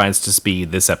power, turbines to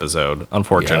speed this episode,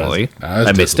 unfortunately. Yeah, I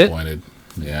was missed disappointed.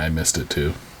 Yeah, I missed it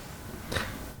too.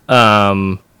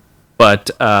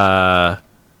 But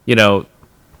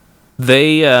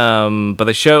they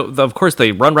show, of course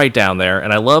they run right down there,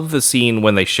 and I love the scene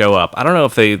when they show up. I don't know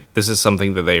if this is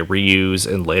something that they reuse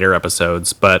in later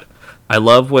episodes, but I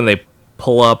love when they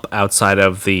pull up outside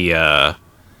of the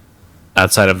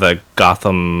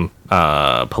Gotham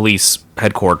police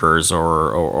headquarters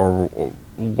or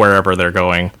wherever they're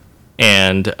going,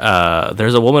 and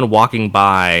there's a woman walking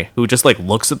by who just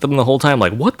looks at them the whole time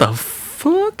like, what the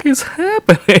fuck is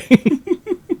happening?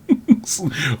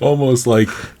 Almost like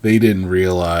they didn't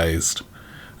realize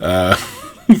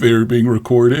they were being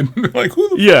recorded. Like,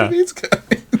 who the fuck are these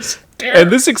guys?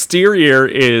 And this exterior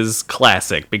is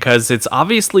classic because it's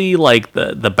obviously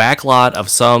the back lot of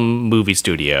some movie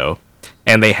studio,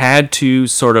 and they had to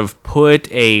sort of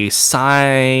put a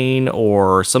sign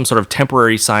or some sort of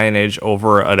temporary signage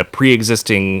over a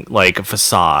pre-existing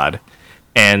facade.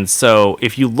 And so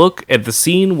if you look at the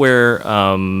scene where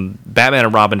Batman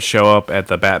and Robin show up at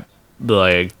the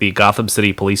Gotham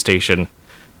City police station,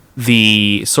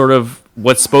 the sort of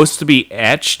what's supposed to be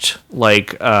etched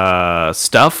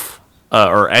stuff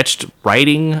or etched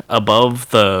writing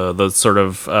above the sort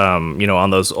of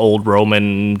on those old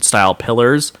Roman style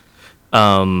pillars,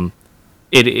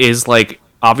 it is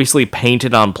obviously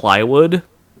painted on plywood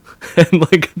and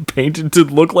painted to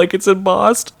look like it's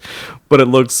embossed, but it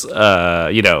looks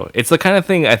it's the kind of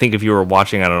thing I think if you were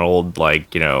watching on an old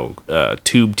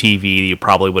tube TV you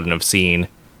probably wouldn't have seen,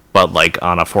 but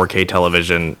on a 4K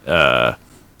television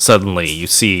suddenly you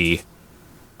see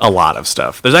a lot of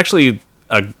stuff. There's actually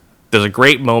there's a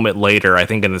great moment later, I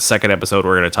think in the second episode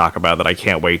we're going to talk about, that I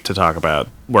can't wait to talk about,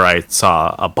 where I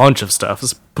saw a bunch of stuff.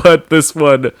 But this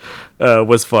one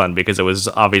was fun because it was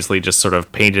obviously just sort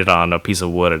of painted on a piece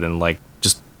of wood and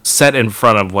just set in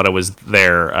front of what it was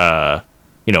there,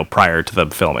 prior to the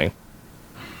filming.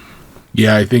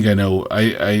 Yeah, I think I know.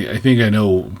 I think I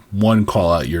know one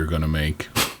call out you're going to make.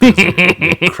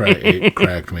 It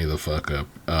cracked me the fuck up.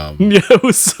 Yeah, it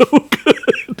was so good.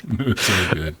 It was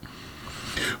so good.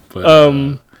 But,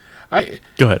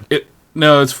 go ahead.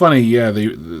 It's funny. Yeah,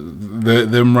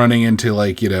 them running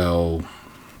into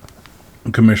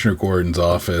Commissioner Gordon's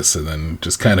office and then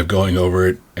just kind of going over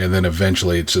it, and then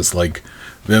eventually it's just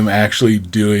them actually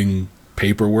doing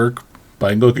paperwork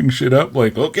by looking shit up.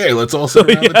 Okay, let's all sit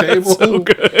around the table. So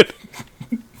good.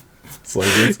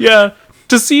 Yeah,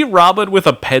 to see Robin with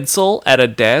a pencil at a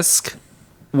desk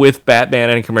with Batman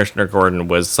and Commissioner Gordon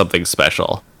was something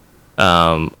special.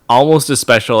 Almost as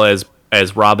special as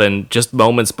Robin just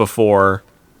moments before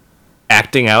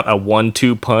acting out a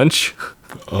 1-2 punch.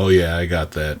 Oh yeah, I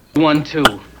got that.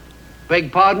 1-2.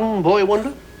 Beg pardon, boy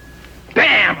wonder?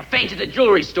 Bam! A feint at the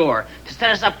jewelry store to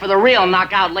set us up for the real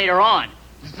knockout later on.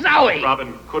 Zowie!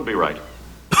 Robin could be right.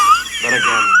 Then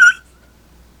again,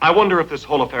 I wonder if this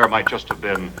whole affair might just have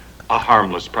been a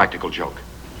harmless practical joke.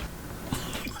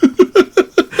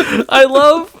 I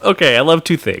love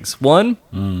two things. One,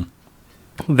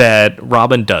 that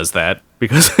Robin does that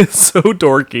because it's so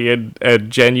dorky and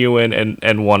genuine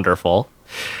and wonderful.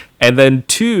 And then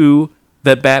two,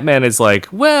 that Batman is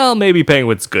well, maybe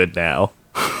Penguin's good now.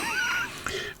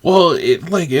 Well,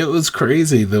 it was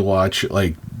crazy to watch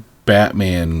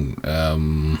Batman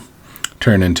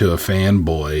turn into a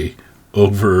fanboy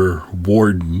over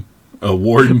Warden.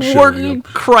 Warden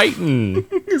Crichton.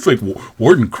 He's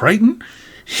Warden Crichton?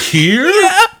 Here?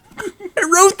 Yeah, I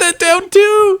wrote that down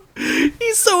too.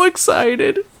 He's so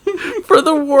excited for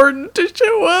the Warden to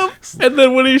show up. And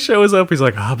then when he shows up, he's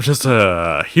I'm just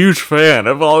a huge fan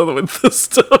of all of the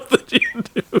stuff that you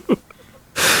do.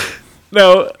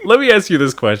 Now, let me ask you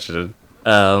this question.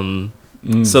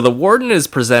 So the warden is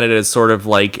presented as sort of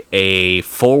like a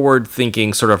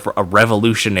forward-thinking, sort of a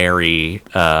revolutionary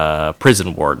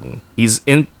prison warden. He's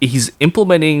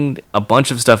implementing a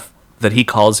bunch of stuff that he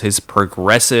calls his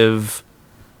progressive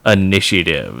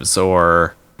initiatives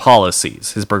or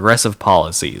policies, his progressive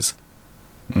policies.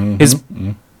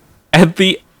 At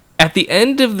the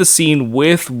end of the scene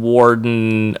with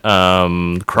Warden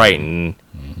Crichton,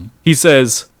 he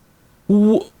says,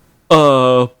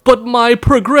 but my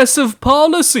progressive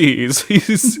policies. He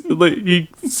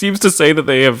seems to say that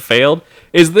they have failed.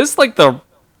 Is this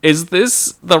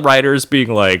the writers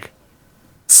being like,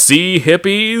 see,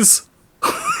 hippies?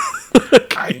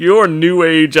 Your new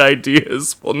age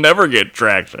ideas will never get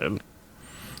traction.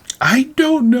 I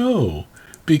don't know.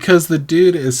 Because the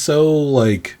dude is so,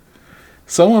 like...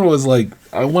 Someone was like,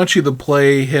 I want you to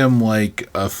play him like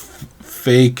a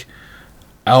fake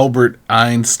Albert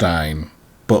Einstein,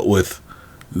 but with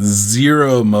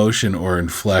zero emotion or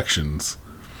inflections.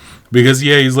 Because,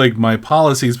 yeah, he's like, my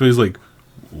policies, but he's like,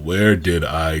 where did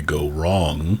I go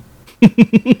wrong?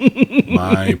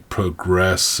 My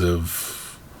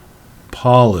progressive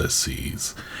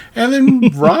policies. And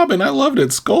then Robin, I loved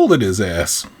it, scolded his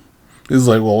ass. He's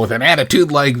like, well, with an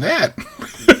attitude like that.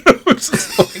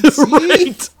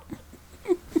 Right.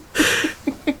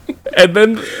 And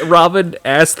then Robin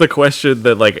asked the question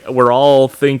that, like, we're all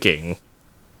thinking,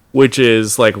 which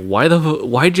is like,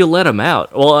 why'd you let him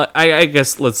out? Well, I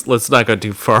guess let's not go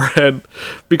too far ahead,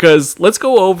 because let's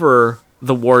go over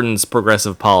the warden's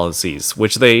progressive policies,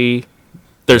 which there's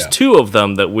two of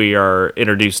them that we are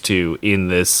introduced to in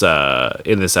this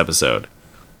episode.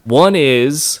 One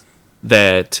is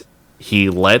that he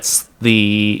lets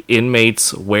the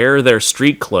inmates wear their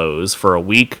street clothes for a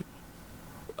week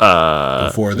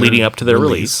leading up to their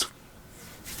release.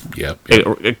 Yep.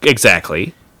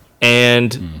 Exactly.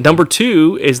 And number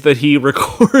two is that he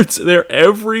records their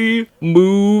every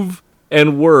move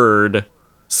and word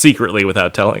secretly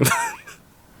without telling them.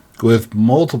 With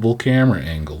multiple camera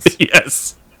angles.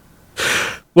 Yes.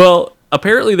 Well,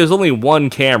 apparently there's only one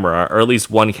camera, or at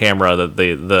least one camera that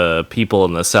the people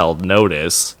in the cell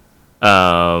notice.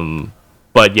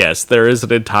 But yes, there is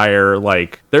an entire,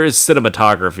 there is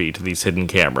cinematography to these hidden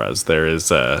cameras. There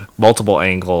is multiple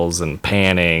angles and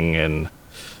panning and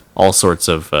all sorts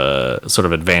of sort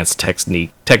of advanced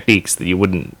techniques that you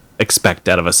wouldn't expect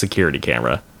out of a security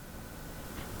camera.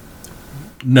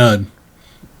 None.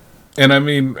 And I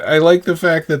mean, I like the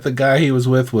fact that the guy he was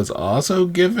with was also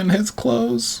given his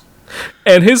clothes.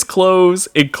 And his clothes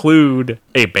include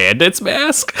a bandit's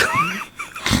mask.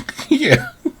 Yeah.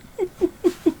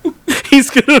 He's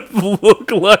gonna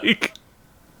look like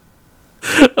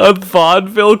a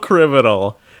vaudeville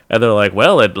criminal. And they're like,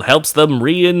 well, it helps them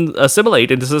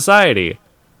assimilate into society.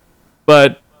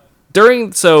 But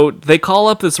so they call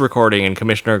up this recording in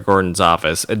Commissioner Gordon's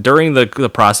office, and during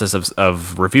the process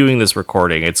of reviewing this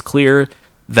recording, it's clear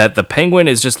that the Penguin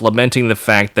is just lamenting the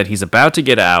fact that he's about to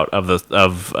get out of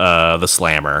the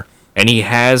slammer, and he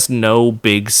has no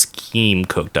big scheme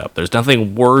cooked up. There's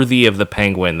nothing worthy of the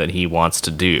Penguin that he wants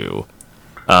to do.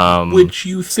 Which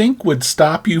you think would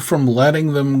stop you from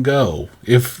letting them go.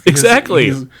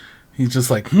 Exactly. He's just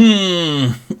like,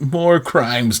 more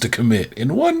crimes to commit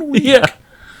in 1 week. Yeah.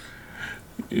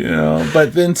 You know,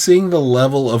 but then seeing the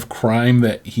level of crime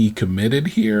that he committed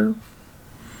here,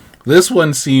 this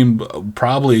one seemed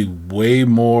probably way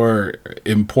more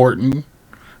important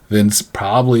than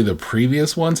probably the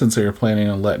previous one, since they were planning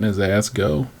on letting his ass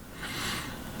go.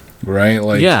 Right?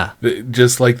 Like, yeah.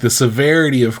 Just like the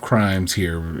severity of crimes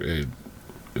here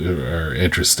are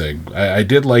interesting. I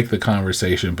did like the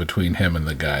conversation between him and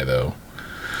the guy, though,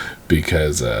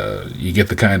 because you get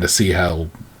to kind of see how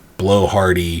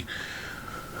blowhardy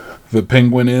the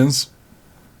Penguin is.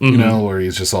 You know, where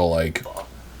he's just all like,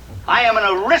 I am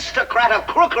an aristocrat of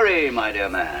crookery, my dear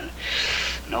man.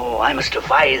 No, I must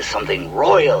devise something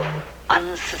royal,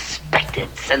 unsuspected,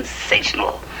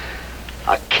 sensational.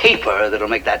 A caper that'll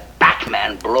make that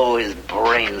Batman blow his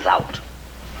brains out.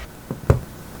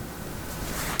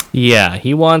 Yeah,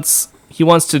 he wants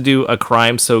to do a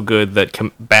crime so good that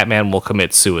Batman will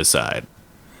commit suicide.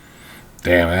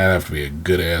 Damn, that'd have to be a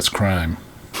good-ass crime.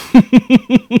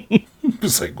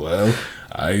 It's like, well,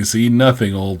 I see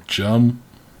nothing, old chum.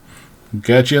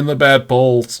 Catch you in the bat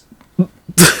poles.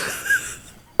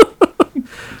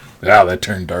 That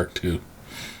turned dark, too.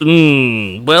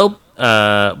 Well,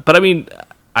 but I mean,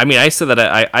 I said that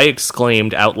I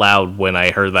exclaimed out loud when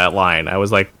I heard that line. I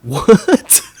was like,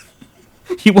 what?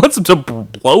 He wants him to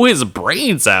blow his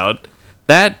brains out.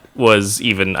 That was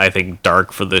even, I think,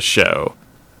 dark for this show.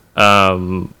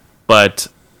 But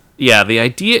the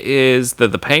idea is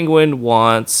that the Penguin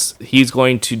he's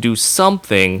going to do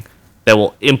something that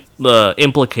will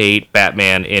implicate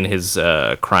Batman in his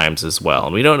crimes as well.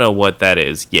 And we don't know what that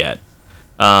is yet.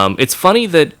 It's funny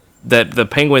that the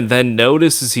Penguin then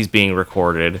notices he's being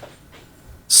recorded,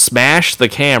 smash the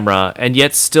camera, and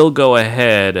yet still go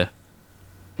ahead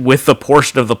with the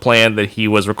portion of the plan that he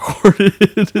was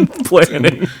recorded and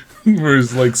planning.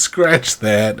 Whereas, like, scratch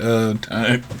that.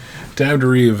 Time to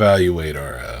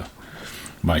reevaluate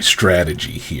my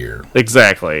strategy here.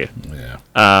 Exactly. Yeah.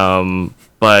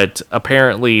 But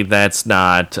apparently that's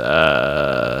not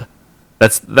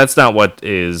that's not what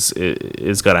is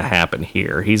going to happen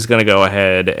here. He's going to go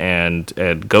ahead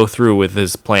and go through with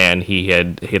his plan he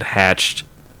had hatched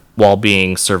while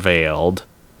being surveilled.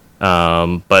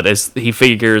 But as he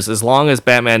figures, as long as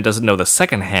Batman doesn't know the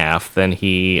second half, then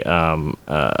he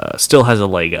still has a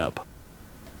leg up.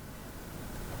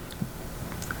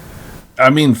 I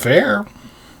mean, fair.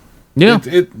 Yeah,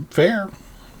 fair.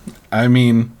 I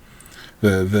mean,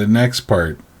 the next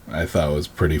part I thought was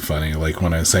pretty funny. Like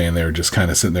when I was saying they were just kind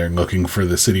of sitting there looking for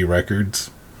the city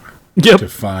records to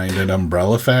find an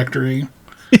umbrella factory.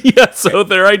 Yeah. So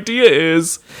their idea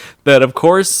is that, of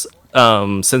course,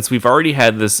 since we've already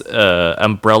had this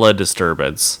umbrella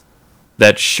disturbance,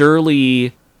 that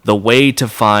surely the way to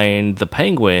find the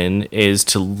Penguin is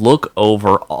to look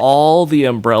over all the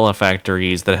umbrella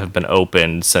factories that have been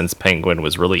opened since Penguin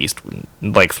was released,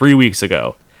 like 3 weeks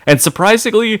ago. And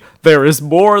surprisingly, there is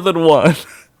more than one.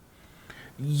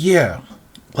 Yeah.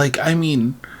 Like, I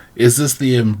mean, is this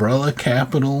the umbrella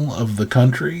capital of the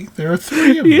country? There are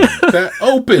 3 of them that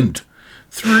opened.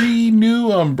 3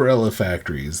 new umbrella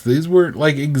factories. These were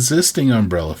like existing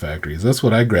umbrella factories. That's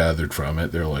what I gathered from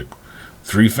it. They're like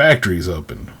 3 factories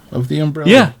opened of the umbrella.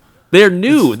 Yeah, they're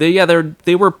new.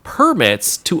 They were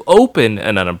permits to open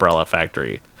an umbrella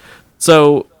factory.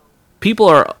 So people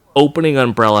are opening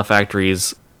umbrella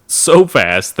factories so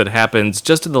fast that happens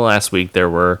just in the last week. There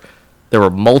were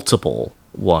multiple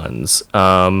ones.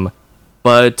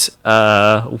 But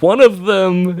one of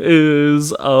them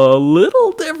is a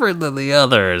little different than the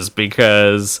others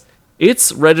because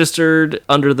it's registered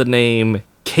under the name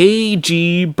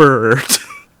KG Bird.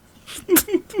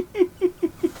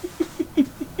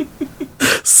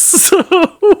 So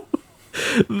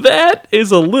that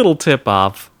is a little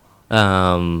tip-off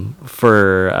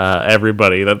for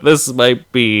everybody that this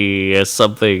might be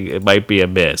something. It might be a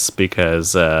miss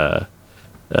because KG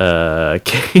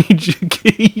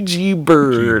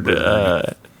Bird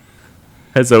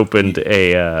has opened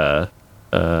a.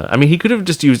 I mean, he could have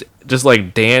just used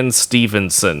like Dan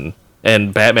Stevenson,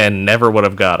 and Batman never would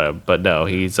have got him. But no,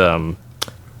 he's gonna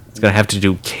have to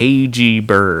do KG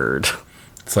Bird.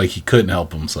 It's like he couldn't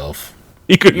help himself.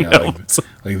 He couldn't help himself.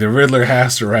 Like the Riddler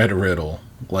has to write a riddle.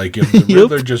 Like if the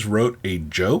Riddler just wrote a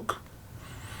joke,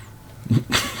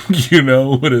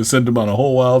 would have sent him on a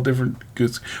whole wild different,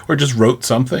 or just wrote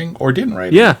something, or didn't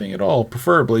write anything at all.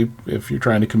 Preferably if you're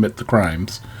trying to commit the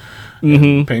crimes.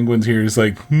 Mm-hmm. Penguin's here is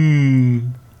like,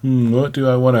 what do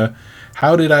I want to?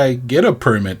 How did I get a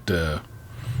permit to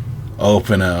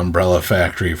open an umbrella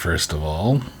factory? First of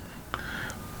all,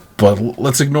 but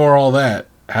let's ignore all that.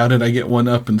 How did I get one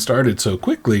up and started so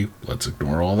quickly? Let's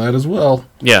ignore all that as well.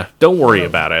 Yeah, don't worry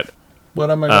about it. What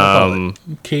am I going to call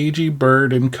it? KG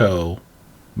Bird & Co.,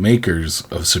 makers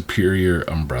of superior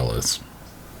umbrellas.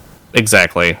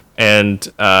 Exactly. And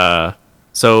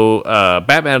so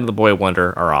Batman and the Boy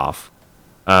Wonder are off.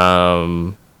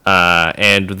 And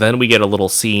then we get a little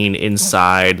scene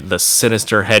inside the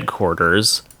sinister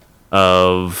headquarters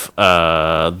of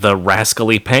the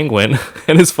rascally Penguin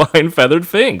and his fine feathered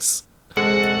Finks.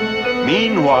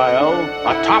 Meanwhile,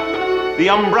 atop the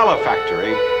umbrella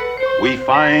factory, we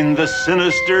find the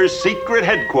sinister secret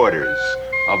headquarters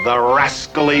of the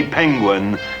rascally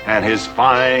Penguin and his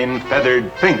fine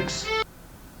feathered Finks.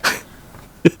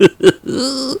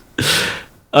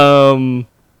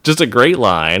 Just a great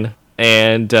line.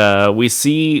 And we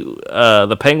see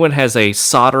the Penguin has a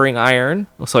soldering iron,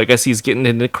 so I guess he's getting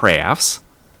into crafts.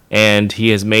 And he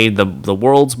has made the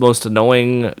world's most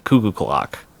annoying cuckoo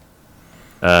clock.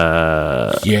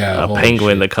 A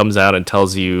penguin that comes out and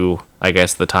tells you, I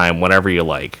guess, the time whenever you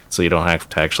like, so you don't have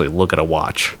to actually look at a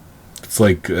watch. It's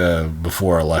like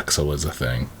before Alexa was a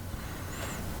thing.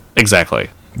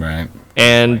 Exactly. Right.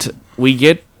 And we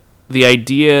get the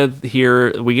idea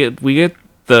here. We get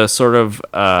the sort of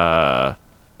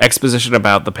exposition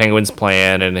about the Penguin's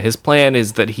plan, and his plan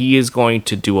is that he is going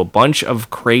to do a bunch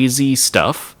of crazy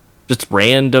stuff, just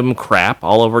random crap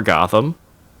all over Gotham.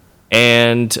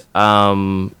 And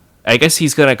I guess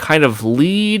he's going to kind of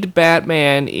lead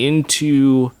Batman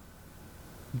into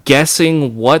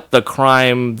guessing what the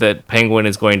crime that Penguin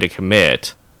is going to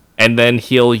commit, and then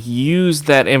he'll use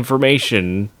that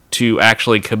information to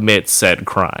actually commit said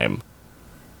crime.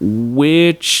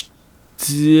 Which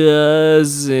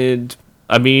doesn't...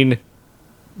 I mean,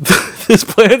 this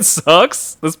plan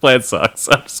sucks. This plan sucks.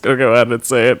 I'm just going to go ahead and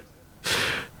say it.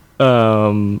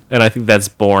 And I think that's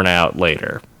borne out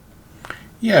later.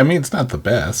 Yeah, I mean, it's not the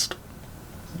best.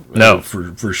 No.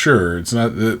 For sure. It's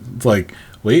not... It's like,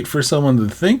 wait for someone to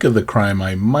think of the crime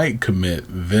I might commit,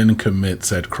 then commit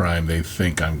said crime they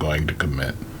think I'm going to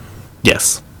commit.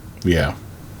 Yes. Yeah.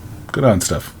 Good on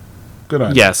stuff. Good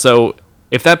on. Yeah, so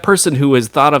if that person who has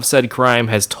thought of said crime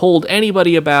has told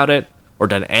anybody about it, or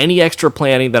done any extra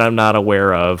planning that I'm not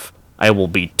aware of, I will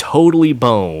be totally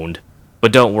boned.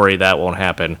 But don't worry, that won't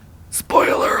happen.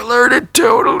 Spoiler alert, it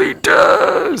totally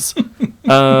does! We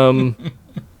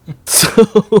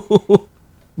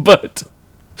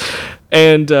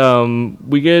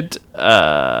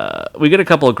get a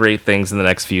couple of great things in the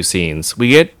next few scenes. We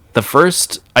get the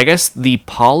first, I guess, the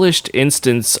polished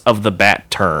instance of the bat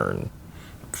turn.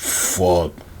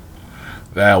 Fuck.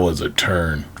 That was a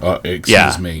turn.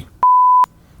 Excuse me.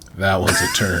 That was a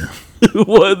turn.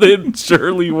 Well, it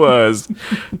surely was.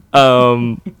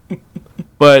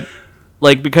 But,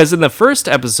 like, because in the first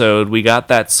episode, we got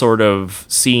that sort of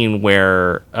scene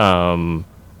where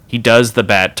he does the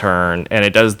bat turn, and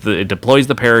it deploys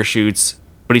the parachutes,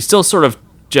 but he still sort of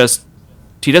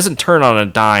he doesn't turn on a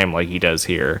dime like he does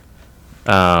here.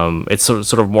 It's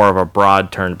sort of more of a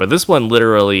broad turn, but this one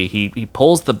literally he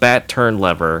pulls the bat turn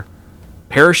lever,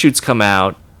 parachutes come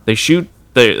out, they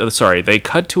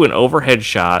cut to an overhead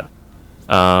shot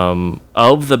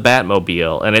of the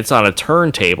Batmobile, and it's on a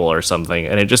turntable or something,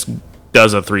 and it just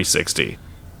does a 360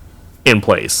 in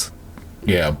place.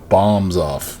 Yeah, bombs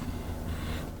off.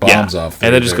 Off,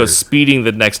 and then just goes speeding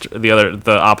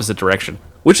the opposite direction,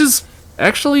 which is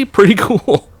actually pretty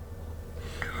cool.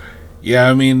 Yeah,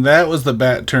 I mean, that was the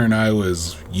bat turn I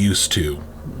was used to.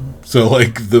 So,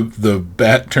 like, the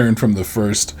bat turn from the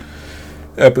first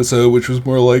episode, which was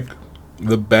more like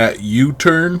the bat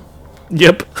U-turn.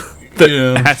 Yep.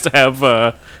 Has to have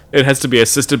it has to be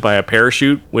assisted by a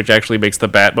parachute, which actually makes the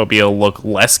Batmobile look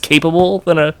less capable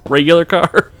than a regular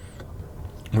car.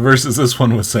 Versus this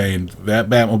one was saying that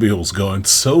Batmobile's going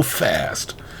so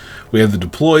fast. We had to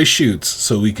deploy chutes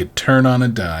so we could turn on a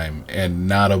dime and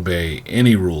not obey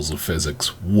any rules of physics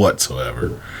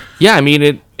whatsoever. Yeah, I mean,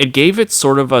 it gave it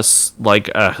sort of a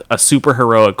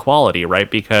superheroic quality, right?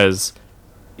 Because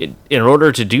in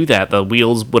order to do that, the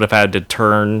wheels would have had to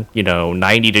turn,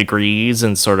 90 degrees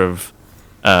and sort of,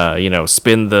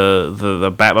 spin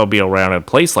the Batmobile around in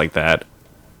place like that.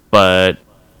 But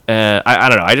I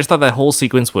don't know. I just thought that whole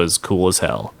sequence was cool as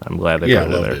hell. I'm glad they brought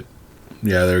it in there.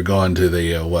 Yeah, they're going to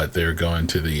the They're going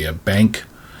to the bank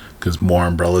because more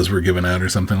umbrellas were given out or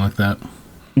something like that.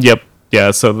 Yep.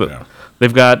 Yeah. So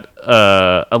they've got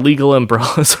illegal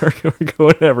umbrellas are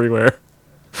going everywhere.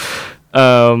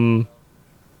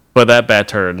 But that bat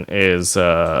turn is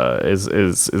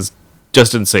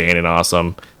just insane and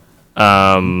awesome.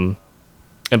 And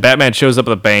Batman shows up at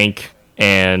the bank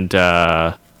and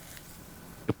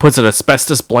puts an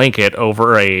asbestos blanket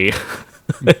over a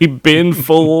bin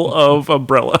full of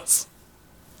umbrellas.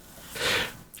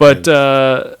 But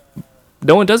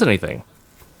no one does anything.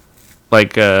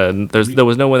 Like, there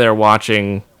was no one there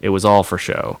watching. It was all for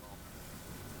show.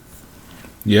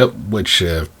 Yep, which,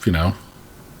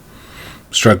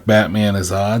 struck Batman as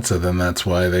odd, so then that's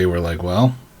why they were like,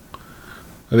 well,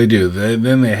 what do they do?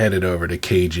 Then they headed over to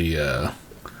cagey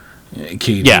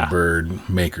bird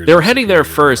makers. They were heading there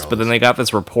first, but then they got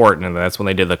this report, and that's when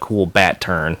they did the cool bat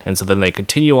turn. And so then they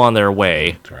continue on their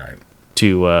way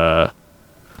to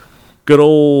good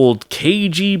old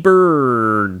cagey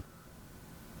bird.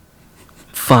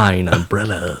 Fine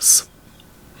umbrellas.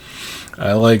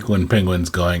 I like when Penguin's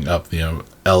going up the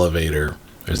elevator.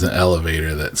 There's an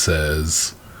elevator that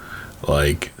says,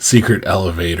 like, secret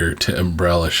elevator to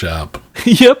umbrella shop.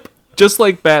 Yep. Just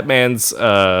like Batman's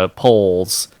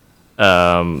poles,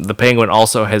 the Penguin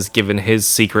also has given his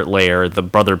secret lair the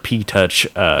Brother P-Touch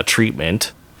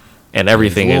treatment. And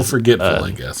everything is forgetful,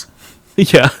 I guess.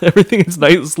 Yeah, everything is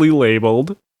nicely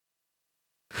labeled.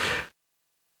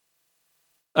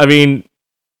 I mean,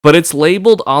 but it's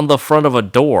labeled on the front of a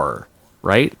door,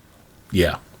 right?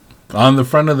 Yeah. On the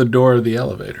front of the door of the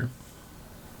elevator.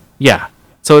 Yeah.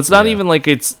 So it's not even like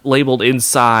it's labeled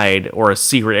inside or a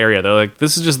secret area. They're like,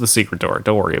 this is just the secret door.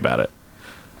 Don't worry about it.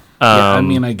 I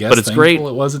mean, I guess but it's great.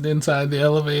 It wasn't inside the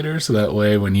elevator, so that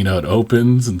way when, it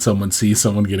opens and someone sees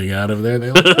someone getting out of there,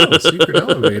 they're like, oh, secret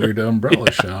elevator to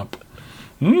umbrella shop.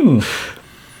 But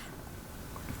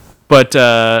But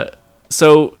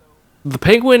so the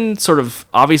Penguin sort of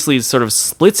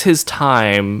splits his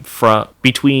time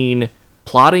between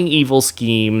plotting evil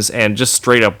schemes and just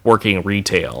straight up working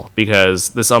retail,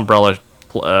 because this Umbrella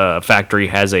factory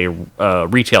has a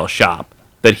retail shop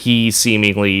that he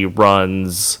seemingly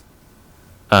runs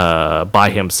by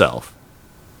himself.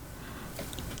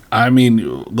 I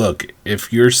mean, look,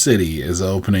 if your city is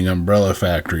opening umbrella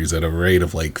factories at a rate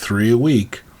of like 3 a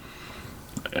week,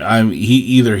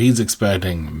 he's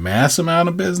expecting mass amount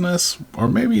of business, or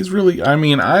maybe he's really, I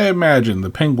mean, I imagine the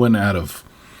Penguin, out of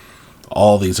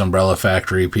all these umbrella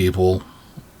factory people,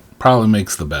 probably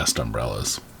makes the best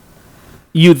umbrellas.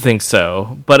 You'd think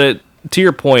so, but to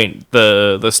your point,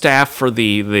 the staff for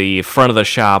the front of the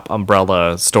shop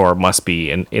umbrella store must be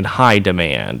in high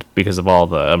demand because of all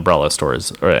the umbrella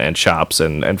stores and shops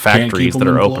and factories that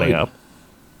are opening up.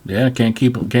 Yeah, can't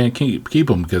keep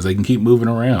them because they can keep moving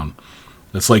around.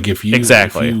 It's like if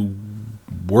you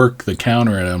work the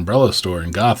counter at an umbrella store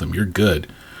in Gotham, you're good,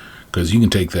 because you can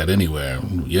take that anywhere.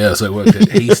 Yes, I worked at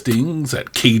Hastings,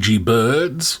 at KG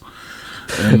Birds,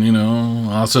 and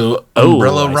also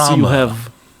Umbrella Rama. So you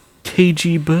have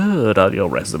KG Bird on your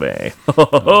resume.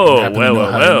 Oh,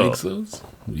 well.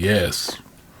 Yes.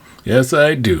 Yes,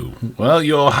 I do. Well,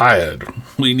 you're hired.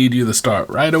 We need you to start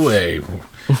right away.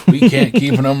 We can't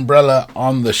keep an umbrella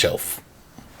on the shelf.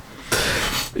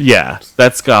 Yeah,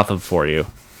 that's Gotham for you.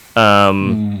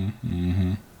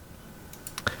 Mm-hmm.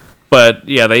 But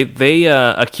yeah, they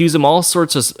accuse him all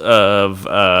sorts of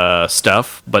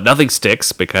stuff, but nothing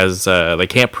sticks because they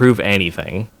can't prove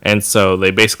anything, and so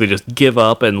they basically just give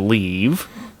up and leave.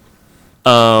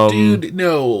 Dude,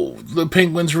 no, the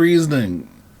Penguin's reasoning.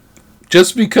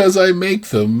 Just because I make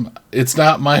them, it's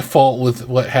not my fault with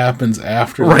what happens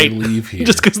after they leave here.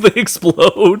 Just because they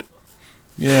explode.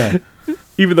 Yeah.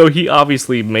 Even though he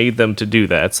obviously made them to do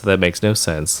that, so that makes no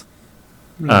sense.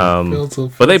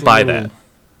 But they buy that.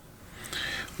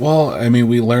 Well, I mean,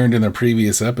 we learned in the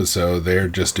previous episode they're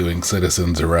just doing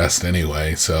citizen's arrest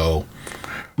anyway, so...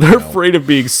 They're afraid of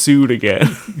being sued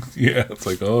again. Yeah, it's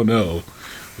like, oh no,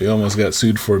 we almost got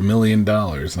sued for $1 million, and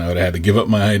I would have had to give up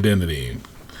my identity.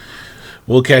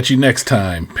 We'll catch you next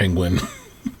time, Penguin.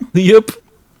 Yep.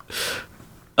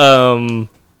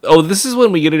 This is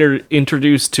when we get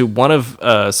introduced to one of...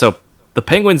 so, the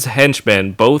Penguin's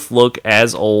henchmen both look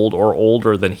as old or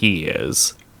older than he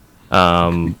is.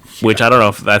 Which I don't know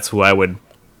if that's who I would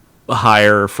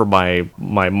hire for my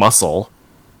muscle.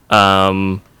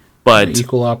 But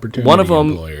equal opportunity one of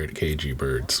them, employer at KG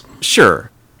Birds.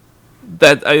 Sure.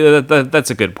 That's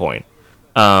a good point.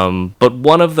 But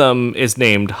one of them is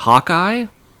named Hawkeye.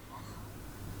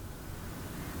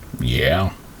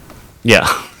 Yeah. Yeah.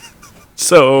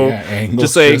 So,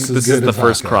 just saying, this is the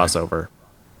first Hawkeye. crossover.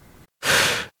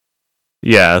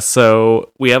 Yeah,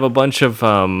 so we have a bunch of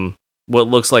what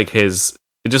looks like his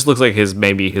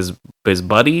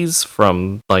buddies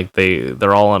from, like,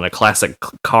 they're all in a classic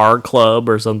car club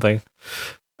or something.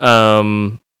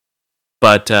 Yeah,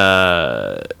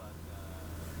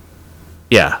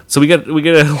 so we get a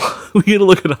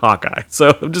look at Hawkeye.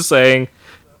 So I'm just saying,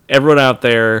 everyone out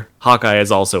there, Hawkeye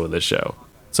is also in this show.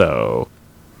 So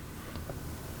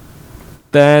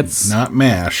that's not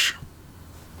MASH.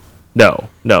 No.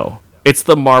 It's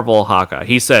the Marvel Hawkeye.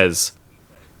 He says,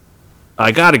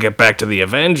 I gotta get back to the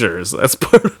Avengers. That's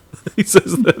part of, he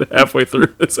says that halfway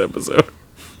through this episode.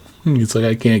 It's like,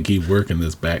 I can't keep working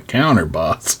this back counter,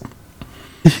 boss.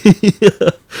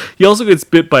 He also gets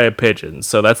bit by a pigeon,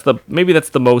 so maybe that's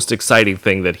the most exciting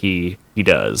thing that he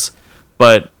does.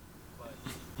 But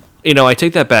I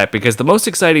take that back, because the most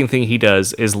exciting thing he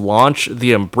does is launch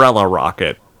the Umbrella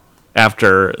rocket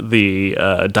after the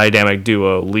dynamic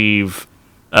duo leave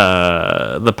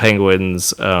the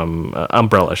Penguin's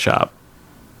umbrella shop.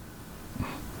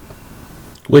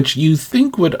 Which you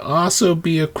think would also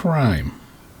be a crime.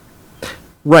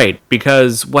 Right,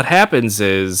 because what happens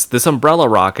is this umbrella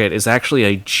rocket is actually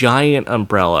a giant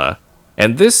umbrella,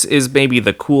 and this is maybe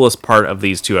the coolest part of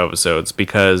these two episodes,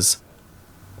 because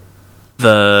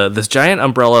this giant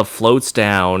umbrella floats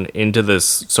down into this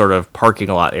sort of parking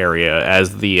lot area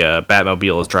as the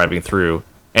Batmobile is driving through,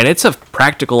 and it's a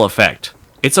practical effect.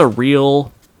 It's a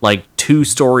real, like,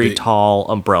 2-story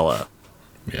tall umbrella.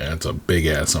 Yeah, it's a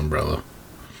big-ass umbrella.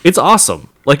 It's awesome.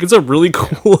 Like, it's a really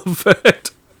cool effect.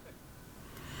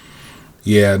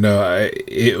 Yeah, no,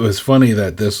 it was funny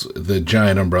that the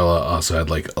giant umbrella also had,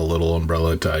 like, a little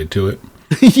umbrella tied to it.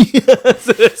 Yes,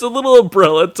 it's a little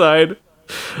umbrella tied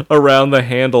around the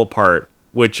handle part,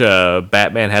 which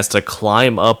Batman has to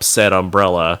climb up said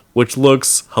umbrella, which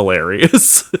looks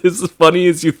hilarious. As funny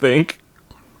as you think.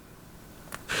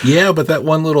 Yeah, but that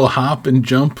one little hop and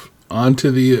jump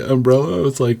onto the umbrella. It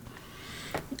was like,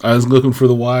 I was looking for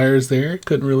the wires there,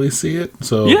 couldn't really see it.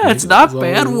 So yeah, it's not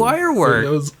bad wire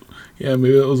work.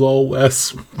 Maybe it was all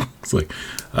Wes. It's like,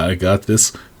 I got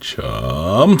this,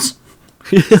 chums.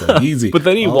 It's like, easy. But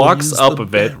then he walks up a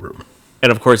bit.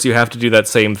 And of course, you have to do that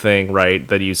same thing, right?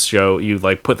 That you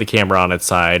like put the camera on its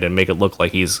side and make it look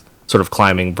like he's sort of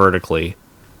climbing vertically.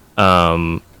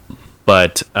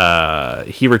 But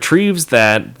he retrieves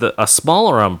a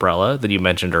smaller umbrella that you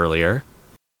mentioned earlier,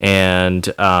 and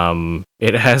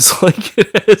it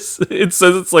says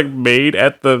it's like made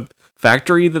at the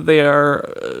factory that they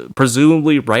are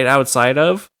presumably right outside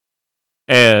of.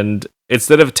 And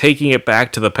instead of taking it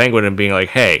back to the Penguin and being like,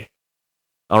 "Hey,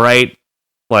 all right."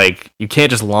 Like, you can't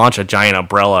just launch a giant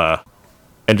umbrella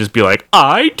and just be like,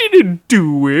 I didn't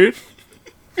do it.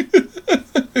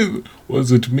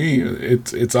 Wasn't me.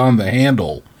 It's on the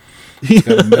handle. It's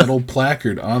got a metal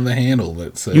placard on the handle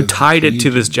that says... You tied it to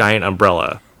this giant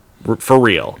umbrella. For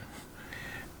real.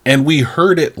 And we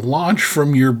heard it launch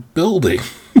from your building.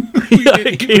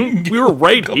 We were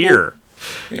right here.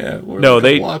 Yeah, we're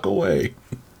a block away.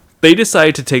 They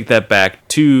decide to take that back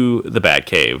to the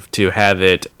Batcave to have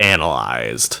it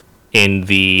analyzed in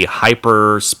the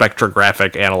hyper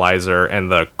spectrographic analyzer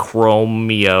and the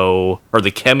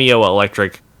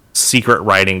chemioelectric secret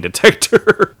writing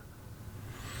detector.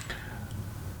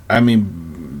 I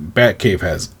mean, Batcave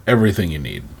has everything you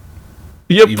need.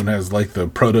 Yep. It even has like the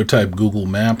prototype Google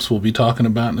Maps we'll be talking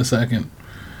about in a second.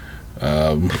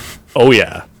 Oh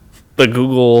yeah, the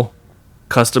Google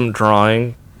custom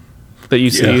drawing that you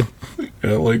see.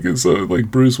 Yeah, like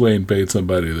Bruce Wayne paid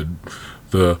somebody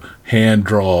to hand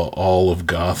draw all of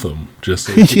Gotham just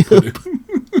so he could put it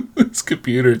in this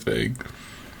computer thing.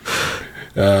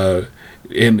 I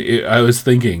was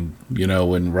thinking,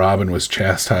 when Robin was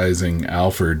chastising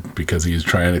Alfred because he was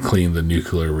trying to clean the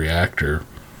nuclear reactor,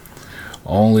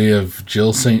 only if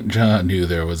Jill St. John knew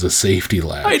there was a safety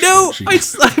latch. I know.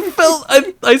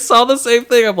 I saw the same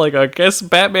thing. I'm like, I guess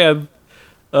Batman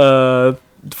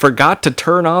forgot to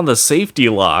turn on the safety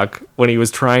lock when he was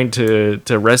trying to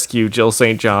rescue Jill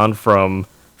St. John from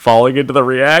falling into the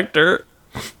reactor.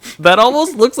 That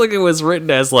almost looks like it was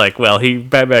written as like, well,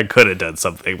 Batman could have done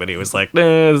something, but he was like,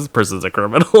 nah, this person's a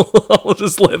criminal. I'll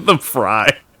just let them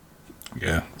fry.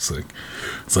 Yeah, it's like,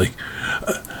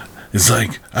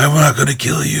 I'm not gonna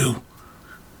kill you,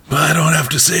 but I don't have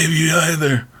to save you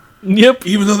either. Yep.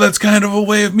 Even though that's kind of a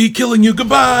way of me killing you.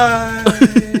 Goodbye.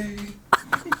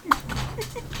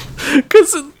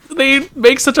 Because they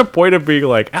make such a point of being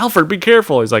like, Alfred, be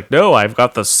careful. He's like, no, I've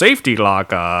got the safety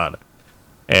lock on.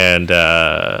 And,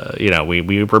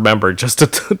 we remember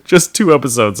just 2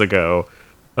 episodes ago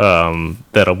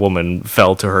that a woman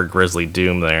fell to her grisly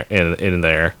doom there in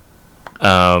there.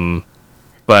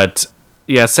 But,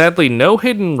 yeah, sadly, no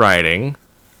hidden writing.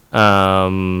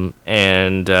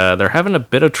 And they're having a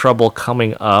bit of trouble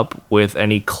coming up with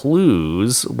any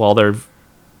clues while they've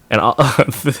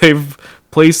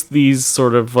placed these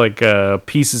sort of like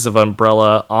pieces of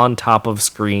umbrella on top of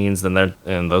screens, and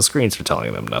those screens are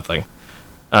telling them nothing.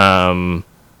 So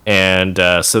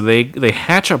they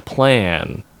hatch a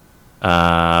plan.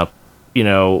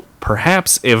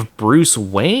 Perhaps if Bruce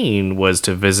Wayne was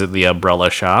to visit the umbrella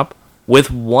shop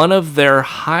with one of their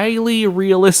highly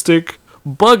realistic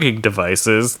bugging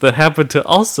devices that happen to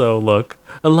also look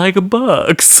like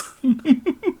bugs.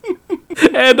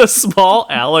 And a small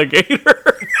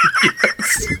alligator.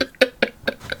 Yes.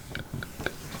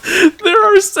 There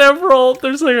are several.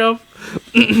 There's like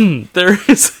there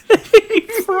is a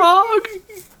frog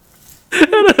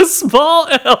and a small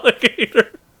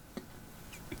alligator.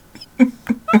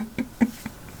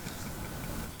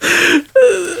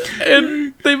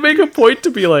 And they make a point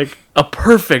to be like a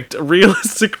perfect,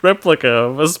 realistic replica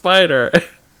of a spider.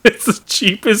 It's the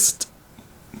cheapest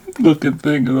looking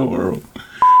thing in the world.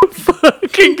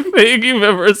 Fucking thing you've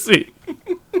ever seen.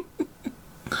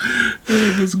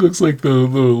 This looks like the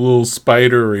little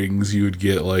spider rings you would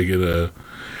get like in a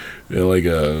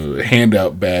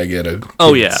handout bag at a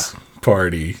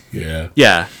party.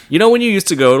 Yeah. You know when you used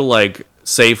to go to like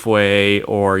Safeway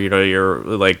or your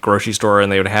like grocery store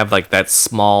and they would have like that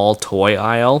small toy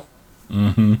aisle?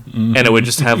 And it would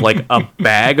just have like a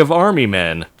bag of army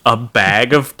men, a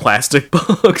bag of plastic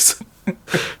bugs.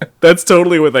 That's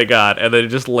totally what they got, and they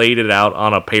just laid it out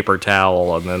on a paper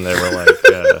towel, and then they were like,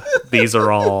 these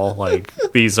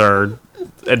are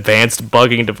advanced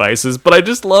bugging devices. But I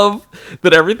just love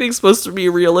that everything's supposed to be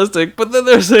realistic, but then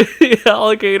there's an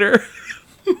alligator.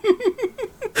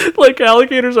 Like,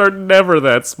 alligators are never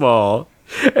that small.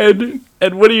 And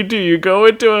what do? You go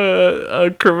into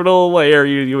a criminal lair,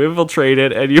 you infiltrate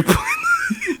it, and you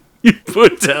You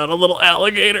put down a little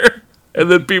alligator, and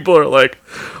then people are like,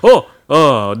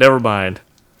 oh, never mind.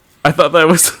 I thought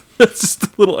that's just a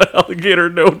little alligator.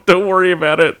 No, don't worry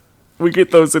about it. We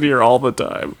get those in here all the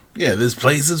time. Yeah, this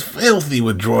place is filthy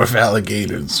with dwarf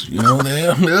alligators. You know,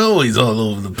 they're always all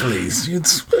over the place.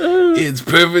 It's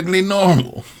perfectly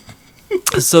normal.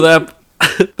 So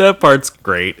that part's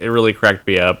great. It really cracked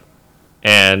me up.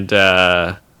 And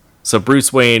so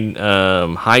Bruce Wayne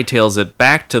hightails it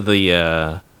back to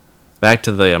the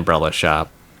umbrella shop,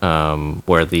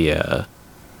 where the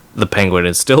Penguin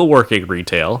is still working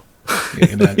retail.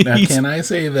 Now, can I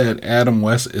say that Adam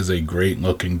West is a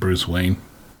great-looking Bruce Wayne?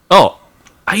 Oh,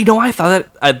 I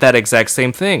thought that exact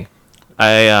same thing.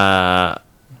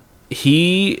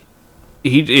 He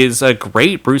is a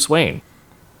great Bruce Wayne.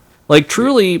 Like,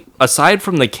 truly, aside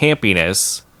from the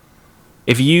campiness,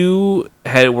 if you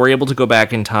were able to go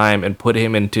back in time and put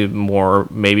him into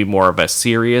maybe more of a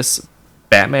serious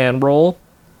Batman role,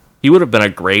 he would have been a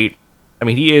great... I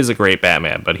mean, he is a great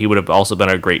Batman, but he would have also been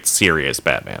a great serious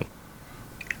Batman.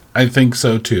 I think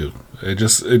so too.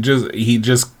 He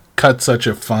just cut such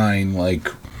a fine, like,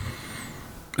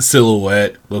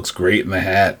 silhouette. Looks great in the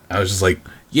hat. I was just like,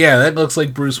 yeah, that looks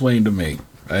like Bruce Wayne to me.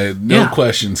 No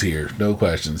questions here. No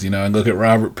questions. You know, I look at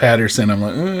Robert Pattinson. I'm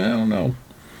like, I don't know.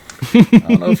 I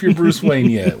don't know if you're Bruce Wayne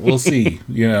yet. We'll see.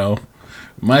 You know,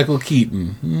 Michael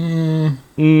Keaton.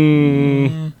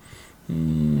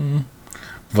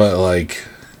 But like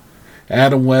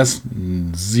Adam West,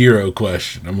 zero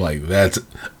question. I'm like, that's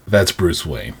Bruce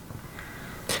Wayne.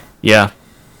 Yeah,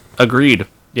 agreed.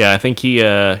 Yeah, I think he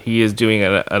is doing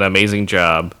an amazing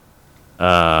job.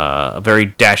 A very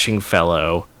dashing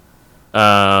fellow.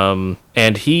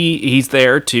 And he's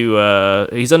there to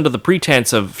he's under the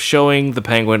pretense of showing the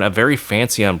Penguin a very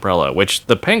fancy umbrella, which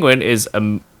the Penguin is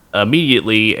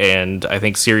immediately and I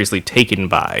think seriously taken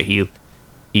by.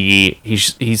 He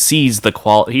sees the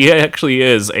quality. He actually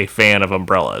is a fan of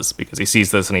umbrellas because he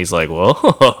sees this and he's like, whoa,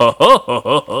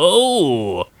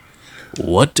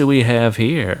 what do we have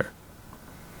here?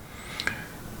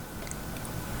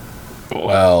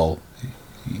 Well,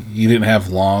 you didn't have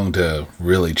long to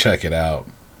really check it out.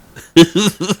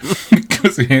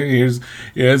 Because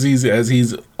as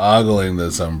he's ogling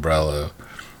this umbrella,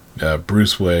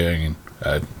 Bruce Wayne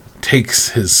takes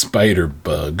his spider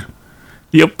bug.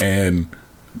 Yep. And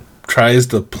tries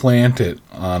to plant it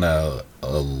on a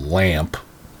lamp.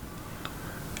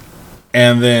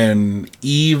 And then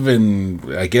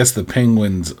even, I guess, the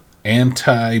Penguin's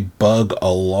anti-bug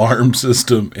alarm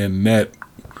system in net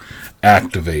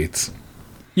activates.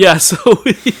 Yeah, so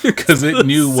because it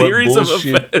knew what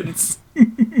bullshit,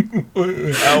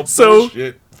 how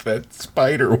bullshit that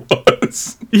spider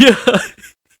was. Yeah,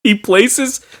 he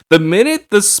places the minute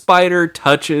the spider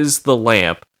touches the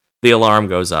lamp, the alarm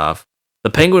goes off. The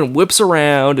Penguin whips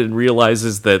around and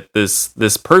realizes that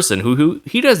this person who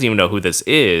he doesn't even know who this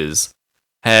is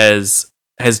has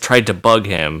tried to bug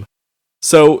him.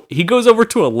 So he goes over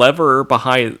to a lever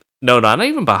behind. No, not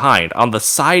even behind, on the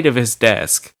side of his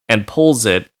desk and pulls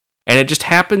it, and it just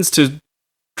happens to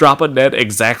drop a net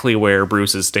exactly where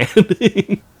Bruce is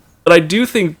standing. But I do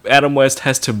think Adam West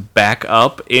has to back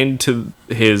up into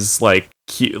his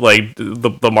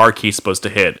the mark he's supposed to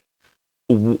hit,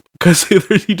 because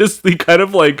he kind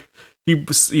of like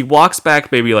he walks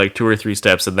back maybe like 2 or 3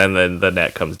 steps, and then the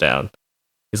net comes down.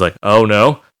 He's like, "Oh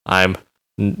no, I'm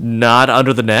not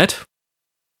under the net."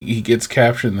 He gets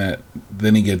captured that,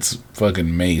 then he gets fucking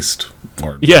maced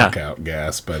or knockout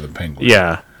gas by the Penguin.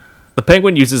 Yeah. The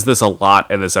Penguin uses this a lot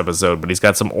in this episode, but he's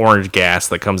got some orange gas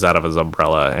that comes out of his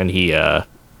umbrella, and he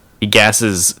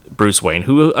gasses Bruce Wayne,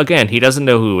 who, again, he doesn't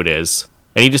know who it is.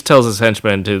 And he just tells his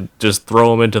henchmen to just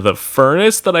throw him into the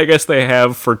furnace that I guess they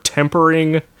have for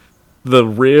tempering the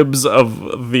ribs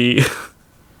of the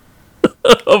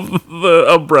of the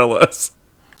umbrellas.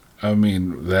 I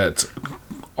mean, that's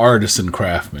artisan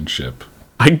craftsmanship,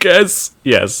 I guess.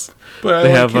 Yes, but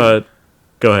they have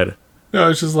go ahead. No,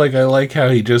 it's just like I like how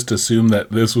he just assumed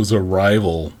that this was a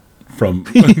rival from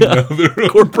another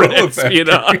corporate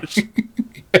espionage.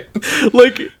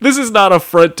 Like, this is not a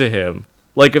front to him.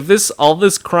 Like, if all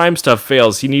this crime stuff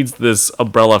fails, he needs this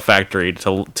umbrella factory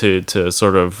to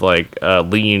sort of like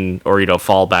lean or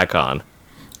fall back on.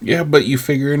 Yeah, but you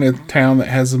figure in a town that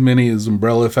has as many as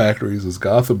umbrella factories as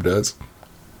Gotham does,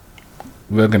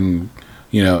 fucking,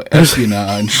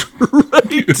 espionage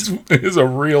is a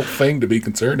real thing to be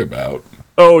concerned about.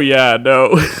 Oh yeah,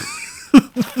 no.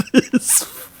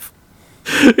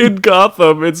 In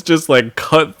Gotham, it's just like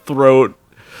cutthroat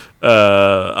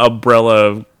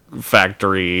umbrella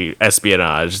factory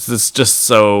espionage. It's just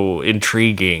so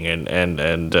intriguing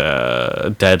and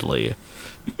deadly.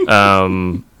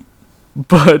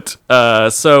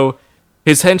 So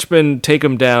his henchmen take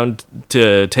him down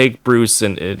to take Bruce,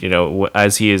 and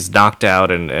as he is knocked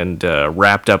out and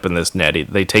wrapped up in this net,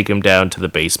 they take him down to the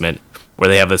basement where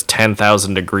they have this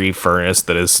 10,000 degree furnace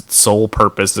that his sole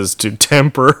purpose is to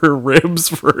temper ribs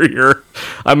for your,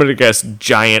 I'm gonna guess,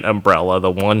 giant umbrella. The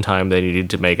one time they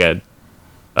needed to make a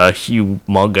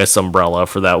humongous umbrella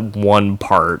for that one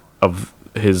part of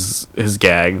his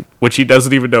gag, which he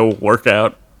doesn't even know will work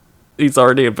out. He's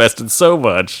already invested so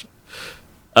much.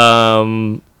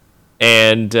 And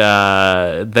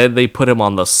then they put him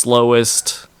on the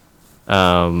slowest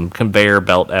conveyor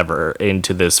belt ever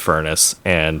into this furnace,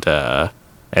 and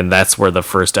that's where the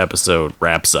first episode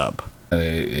wraps up.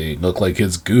 It looked like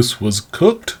his goose was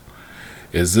cooked.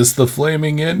 Is this the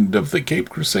flaming end of the Cape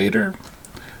Crusader?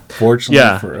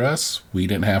 Fortunately for us, we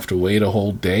didn't have to wait a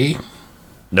whole day.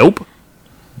 Nope.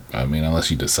 I mean,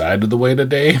 unless you decided to wait a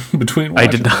day between watching.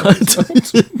 I did not.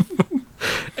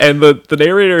 And the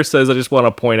narrator says, I just want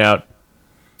to point out,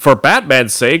 for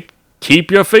Batman's sake,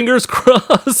 keep your fingers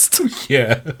crossed.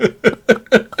 Yeah.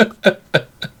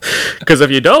 Because if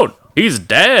you don't, he's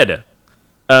dead.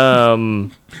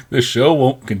 The show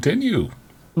won't continue.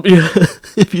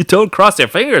 If you don't cross your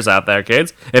fingers out there,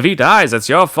 kids, if he dies, it's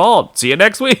your fault. See you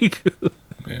next week.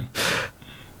 Yeah.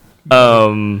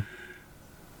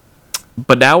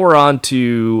 But now we're on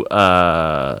to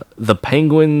the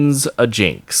Penguins a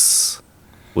Jinx,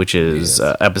 which is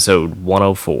episode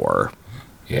 104.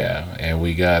 Yeah, and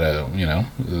we got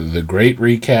the great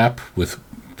recap with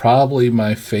probably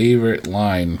my favorite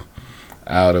line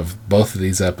out of both of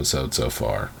these episodes so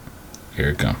far.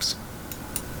 Here it comes.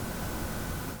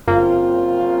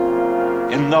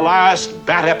 In the last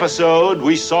Bat episode,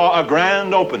 we saw a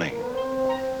grand opening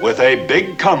with a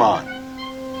big come-on.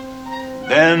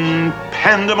 Then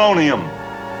pandemonium.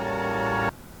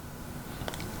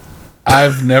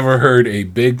 I've never heard a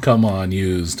big come-on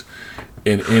used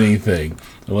in anything.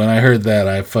 When I heard that,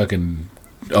 I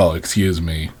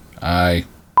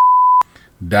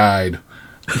died.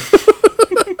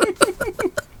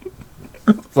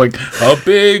 Like, a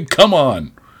big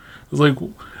come-on. I was like,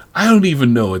 I don't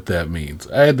even know what that means.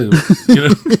 I had to,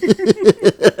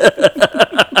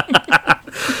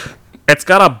 It's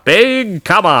got a big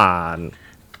come on.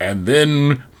 And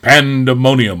then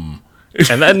pandemonium.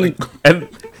 And then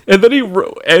and then he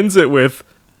ends it with,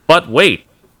 but wait,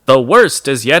 the worst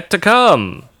is yet to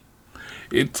come.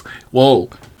 It's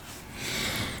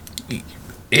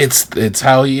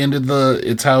how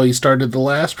he started the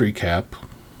last recap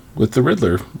with the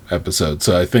Riddler episode.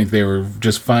 So I think they were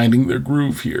just finding their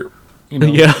groove here.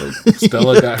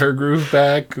 Stella got her groove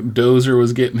back. Dozer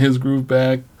was getting his groove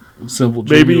back. Simple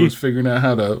Junior was figuring out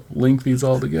how to link these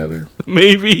all together.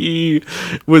 Maybe he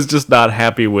was just not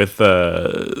happy with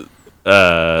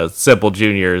Simple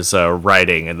Junior's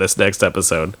writing in this next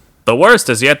episode. The worst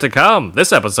is yet to come.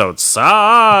 This episode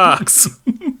sucks.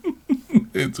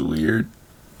 It's weird.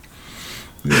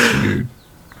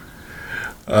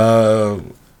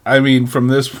 I mean, from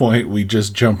this point, we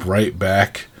just jump right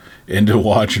back into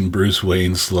watching Bruce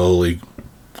Wayne slowly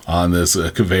on this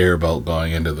conveyor belt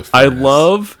going into the furnace. I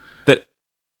love that.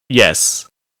 Yes.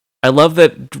 I love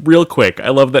that. Real quick, I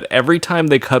love that every time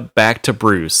they cut back to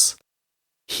Bruce,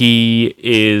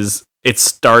 it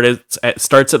starts at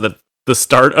the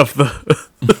start of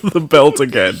the belt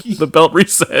again. The belt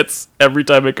resets every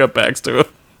time it cut back to him.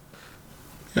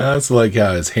 Yeah, it's like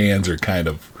how his hands are kind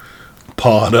of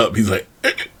pawed up. He's like,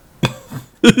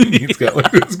 he's got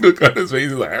like this look on his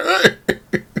face. He's like,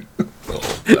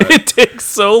 it takes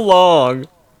so long.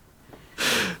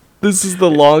 This is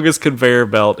the longest conveyor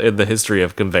belt in the history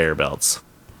of conveyor belts.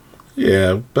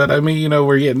 Yeah, but I mean,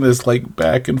 we're getting this like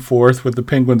back and forth with the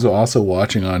Penguins also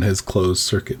watching on his closed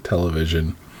circuit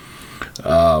television.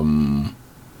 Like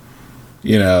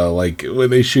when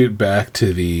they shoot back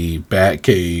to the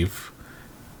Batcave,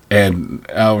 and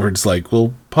Alfred's like,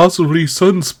 well, possibly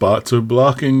sunspots are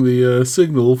blocking the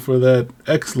signal for that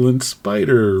excellent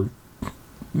spider,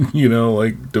 device.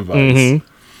 Mm-hmm.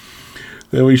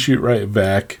 Then we shoot right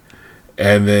back,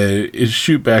 and then it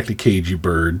shoot back to Cagey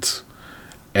Birds,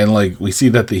 and like we see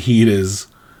that the heat is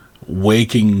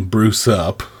waking Bruce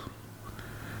up.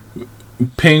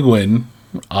 Penguin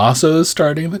also is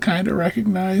starting to kind of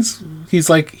recognize. He's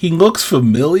like, he looks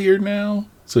familiar now,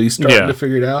 so he's starting to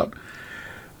figure it out.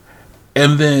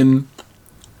 And then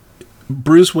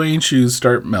Bruce Wayne's shoes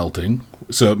start melting,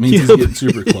 so it means he's getting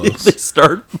super close.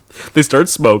 They start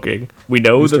smoking. We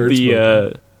know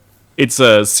that it's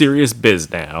a serious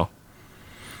biz now.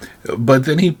 But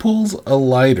then he pulls a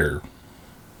lighter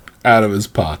out of his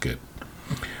pocket.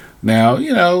 Now,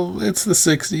 it's the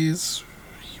 60s.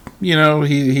 you know,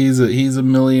 he's a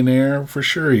millionaire for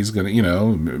sure. He's gonna, you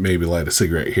know, maybe light a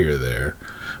cigarette here or there.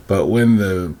 But when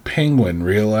the Penguin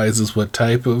realizes what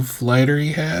type of lighter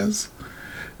he has,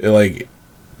 it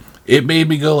made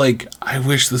me go like, I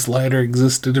wish this lighter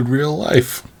existed in real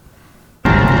life.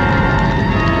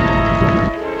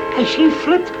 Hey, she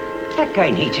flipped. That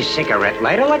guy needs a cigarette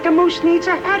lighter like a moose needs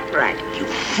a hat rack. You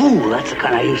fool, that's the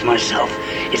kind I use myself.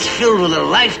 It's filled with a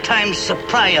lifetime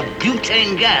supply of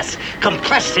butane gas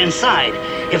compressed inside.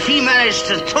 If he managed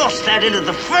to toss that into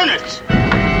the furnace...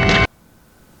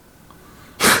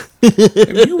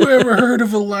 Have you ever heard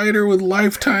of a lighter with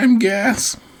lifetime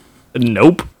gas?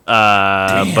 Nope.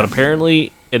 But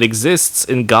apparently it exists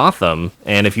in Gotham,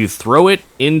 and if you throw it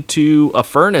into a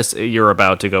furnace you're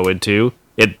about to go into,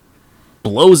 it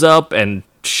blows up and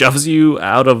shoves you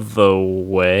out of the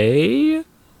way?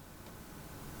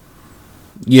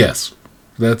 Yes.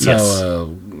 That's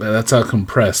how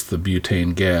compressed the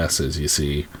butane gas is, you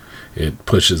see. It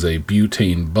pushes a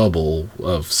butane bubble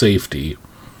of safety.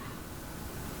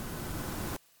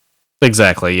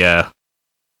 Exactly, yeah.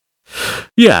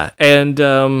 Yeah, and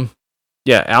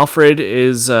Alfred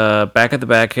is back at the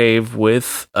Batcave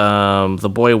with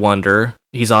the Boy Wonder.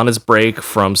 He's on his break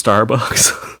from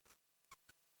Starbucks.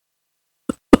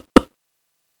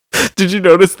 Did you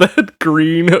notice that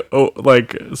green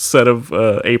set of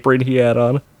apron he had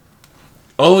on?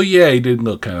 Oh yeah, he did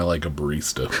look kind of like a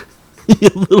barista.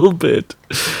 A little bit.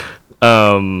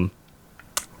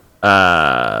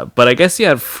 But I guess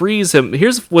it frees him.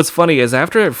 Here's what's funny is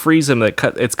after it frees him,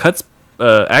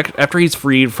 after he's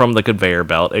freed from the conveyor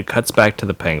belt, it cuts back to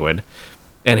the Penguin,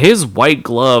 and his white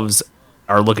gloves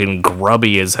are looking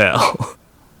grubby as hell.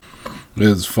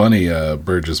 It's funny,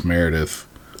 Burgess Meredith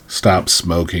stopped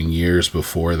smoking years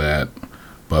before that,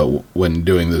 but when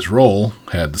doing this role,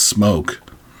 had to smoke,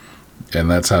 and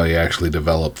that's how he actually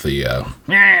developed the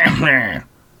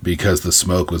because the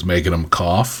smoke was making him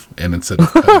cough, and instead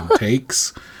of cutting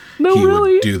takes,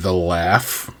 would do the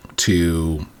laugh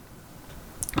to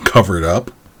cover it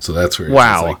up. So that's where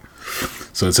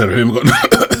so instead of him going,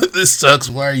 this sucks,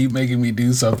 why are you making me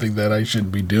do something that I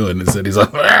shouldn't be doing? Instead he's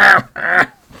like,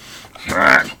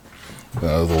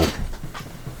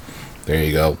 there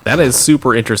you go. That is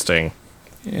super interesting.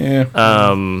 Yeah.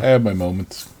 I have my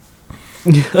moments.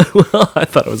 Well, I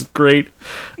thought it was great.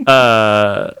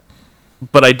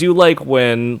 But I do like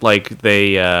when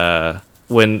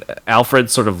when Alfred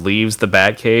sort of leaves the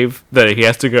Batcave, that he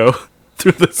has to go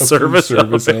through the service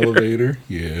elevator.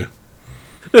 Yeah.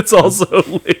 It's also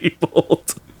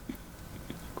labeled.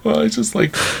 Well, it's just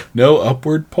like, no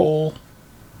upward pole.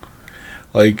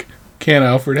 Like, can't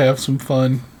Alfred have some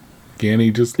fun? Can he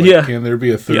just, can there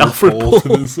be a third pole to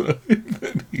the side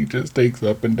that he just takes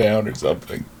up and down or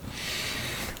something?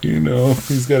 You know,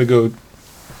 he's got to go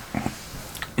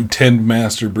tend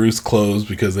Master Bruce clothes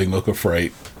because they look a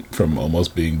fright from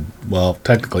almost being, well,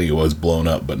 technically he was blown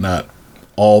up, but not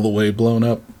all the way blown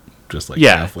up. Just like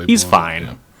halfway he's blown fine.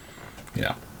 Up.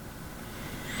 Yeah.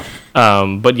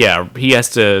 But yeah, he has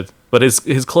to, but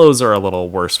his clothes are a little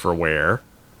worse for wear.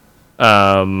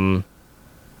 But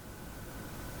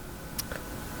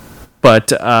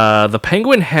the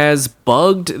Penguin has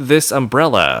bugged this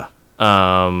umbrella.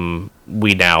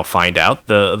 We now find out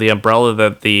the umbrella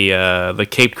that the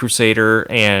Caped Crusader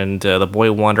and the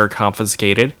Boy Wonder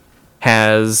confiscated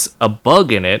has a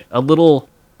bug in it. A little.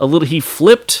 He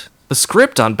flipped the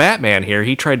script on Batman here.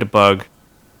 He tried to bug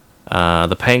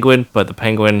the Penguin, but the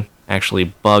Penguin actually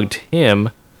bugged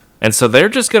him, and so they're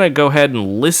just gonna go ahead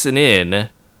and listen in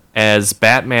as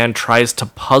Batman tries to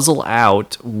puzzle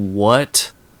out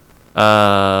what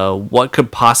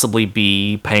could possibly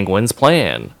be Penguin's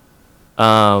plan.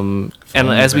 And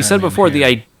as we said before, go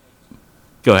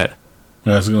ahead.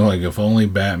 I was going like, if only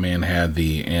Batman had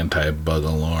the anti-bug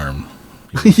alarm.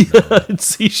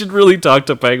 He should really talk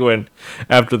to Penguin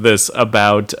after this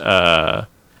about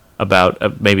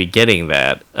maybe getting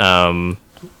that.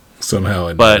 Somehow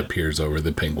it not appears over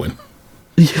the Penguin.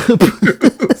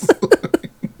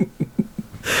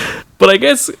 But I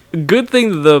guess good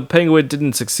thing the Penguin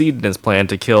didn't succeed in his plan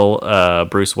to kill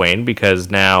Bruce Wayne,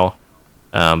 because now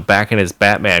back in his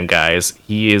Batman guise,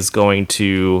 he is going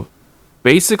to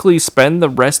basically spend the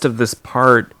rest of this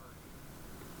part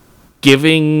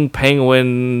giving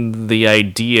Penguin the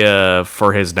idea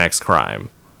for his next crime.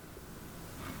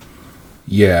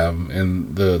 Yeah,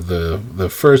 and the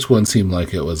first one seemed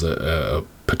like it was a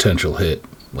potential hit,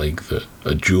 like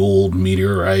a jeweled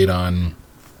meteorite on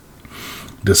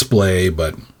display,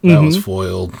 but that was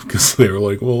foiled because they were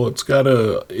like, well, it's got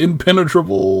a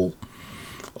impenetrable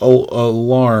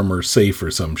alarm or safe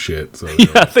or some shit. So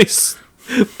they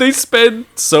They spend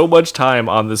so much time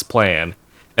on this plan,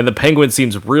 and the Penguin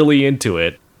seems really into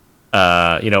it.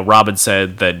 Robin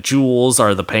said that jewels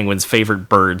are the Penguin's favorite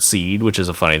bird seed, which is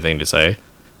a funny thing to say.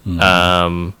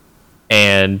 And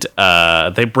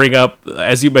they bring up,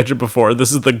 as you mentioned before,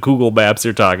 this is the Google Maps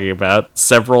you're talking about,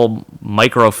 several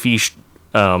microfiche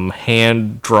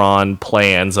hand-drawn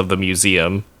plans of the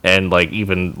museum, and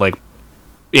even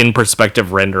in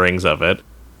perspective renderings of it.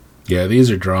 Yeah,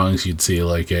 these are drawings you'd see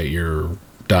like at your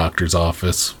doctor's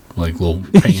office, like little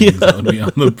paintings that would be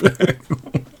on the back.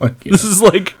 This is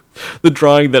like the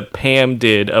drawing that Pam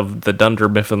did of the Dunder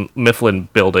Mifflin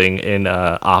building in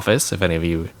Office, if any of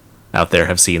you out there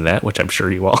have seen that, which I'm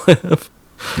sure you all have.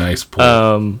 Nice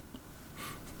pull.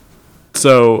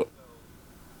 So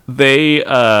they,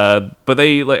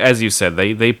 as you said,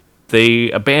 they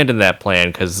abandoned that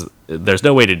plan because there's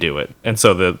no way to do it, and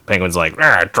so the Penguin's like,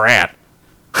 drat.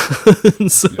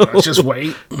 So, let's just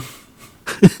wait.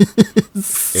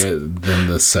 And then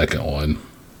the second one.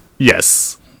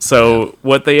 Yes. So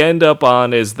what they end up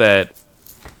on is that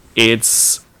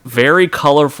it's very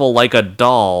colorful like a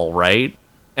doll, right?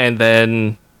 And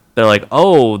then they're like,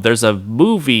 oh, there's a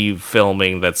movie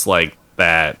filming that's like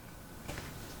that.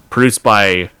 Produced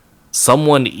by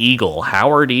someone Eagle.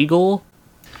 Howard Eagle?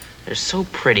 They're so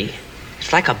pretty.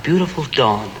 It's like a beautiful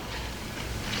dawn.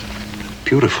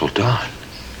 Beautiful dawn?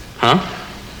 Huh?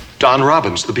 Dawn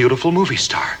Robbins, the beautiful movie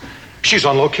star. She's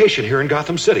on location here in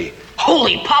Gotham City.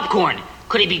 Holy popcorn!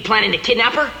 Could he be planning to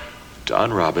kidnap her?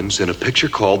 Dawn Robbins in a picture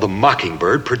called The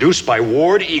Mockingbird, produced by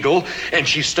Ward Eagle, and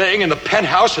she's staying in the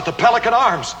penthouse at the Pelican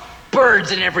Arms.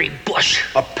 Birds in every bush.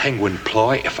 A penguin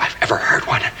ploy, if I've ever heard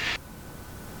one.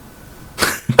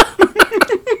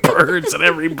 Birds in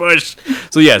every bush.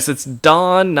 So yes, it's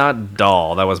Dawn, not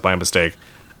Doll. That was my mistake.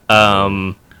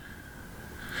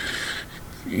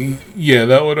 Yeah,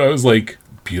 that one I was like,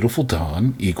 beautiful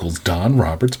dawn equals Dawn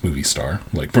Roberts movie star,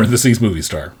 like parentheses movie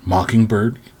star,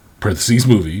 Mockingbird, parentheses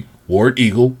movie, Ward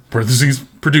Eagle, parentheses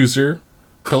producer,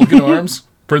 Pelican Arms,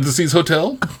 parentheses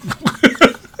hotel.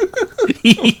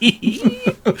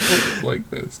 Like,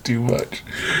 that's too much.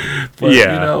 But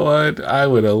yeah. You know what? I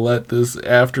would have let this,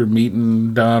 after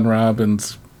meeting Dawn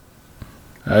Robbins,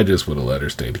 I just would have let her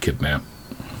stay to kidnap.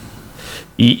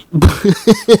 Yeah,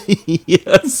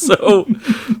 so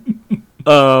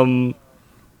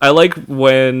I like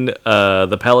when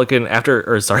the Pelican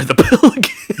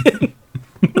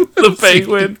the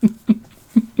Penguin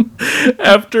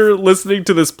after listening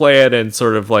to this plan and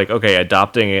sort of like, okay,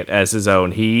 adopting it as his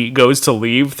own, he goes to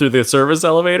leave through the service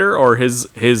elevator, or his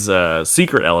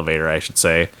secret elevator, I should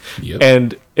say. Yep.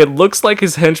 And it looks like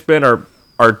his henchmen are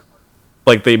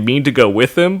like they mean to go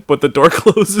with him, but the door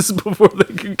closes before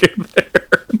they can get there.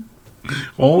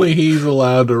 Only he's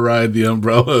allowed to ride the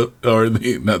umbrella, or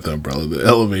the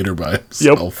elevator by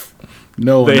himself. Yep.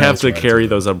 No, they have to carry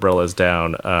those umbrellas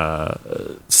down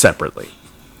separately.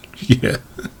 Yeah.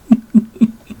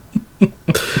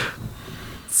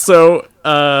 So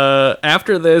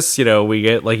after this, we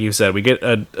get, like you said,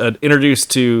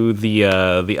 introduced to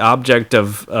the object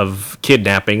of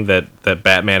kidnapping that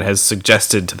Batman has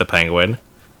suggested to the Penguin,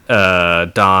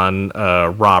 Dawn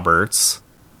Roberts.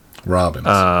 Robbins.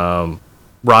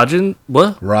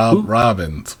 What?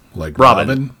 Robbins. Like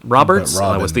Robin? Roberts?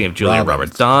 I was thinking of Julia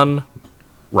Roberts. Dawn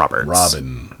Roberts.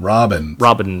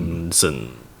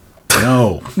 Robinson.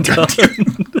 No.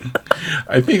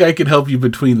 I think I could help you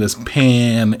between this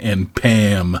Pan and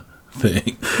Pam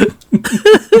thing.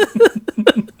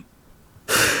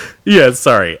 Yeah,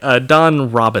 sorry.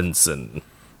 Don Robinson.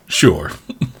 Sure.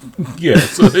 Yeah,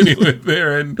 so anyway,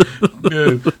 they're in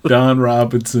Don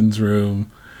Robinson's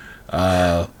room.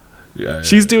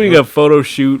 She's doing a photo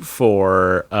shoot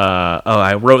for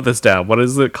I wrote this down. What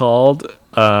is it called?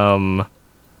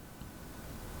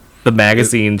 The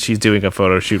magazine she's doing a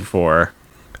photo shoot for.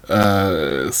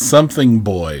 Something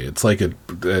Boy. It's like a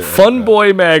Fun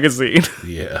Boy magazine.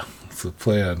 Yeah, it's a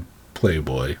play on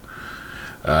Playboy.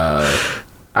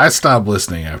 I stopped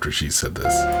listening after she said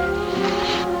this.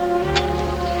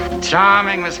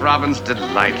 Charming, Miss Robbins,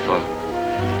 delightful.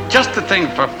 Just the thing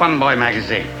for Fun Boy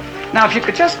magazine. Now, if you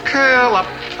could just curl up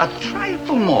a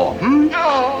trifle more,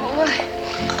 Oh,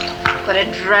 what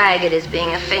a drag it is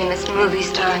being a famous movie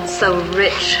star and so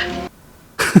rich.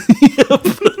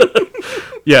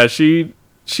 Yeah,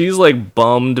 she's like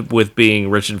bummed with being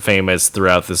rich and famous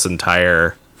throughout this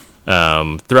entire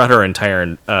throughout her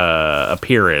entire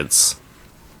appearance.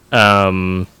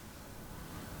 But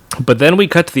then we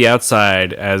cut to the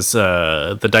outside as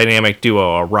the dynamic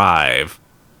duo arrive,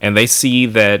 and they see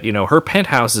that her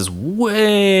penthouse is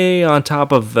way on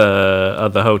top of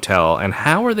the hotel. And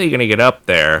how are they going to get up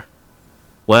there?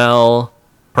 well,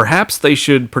 perhaps they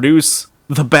should produce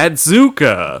the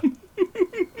Bazooka.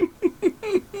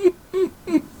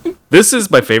 This is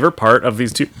my favorite part of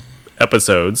these 2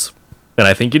 episodes, and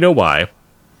I think you know why.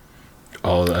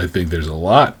 Oh, I think there's a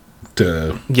lot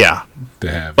to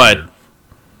have. But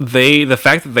the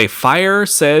fact that they fire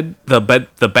said the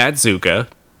Bazooka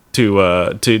to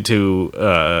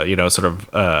sort of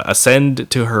ascend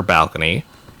to her balcony,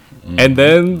 and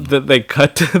then they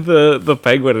cut to the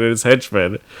Penguin and his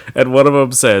henchmen, and one of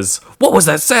them says, "What was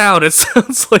that sound? It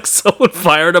sounds like someone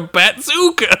fired a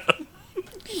Bazooka."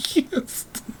 Yes.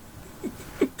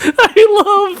 I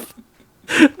love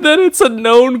that it's a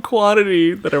known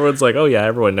quantity that everyone's like, oh yeah,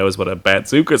 everyone knows what a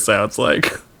Bazooka sounds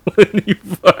like when you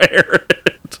fire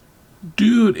it.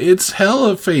 Dude, it's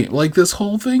hella famous. Like, this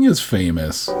whole thing is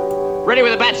famous. Ready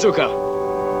with a Bazooka.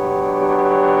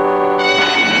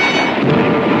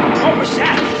 What was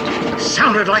that?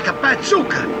 Sounded like a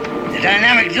bazooka. The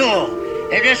dynamic duo.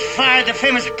 They just fired the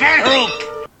famous bat rope.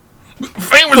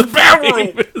 Famous bat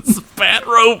rope. Famous bat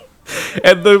rope.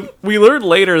 And we learn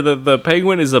later that the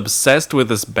Penguin is obsessed with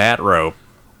this bat rope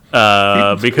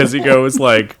because he goes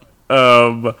like,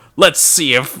 let's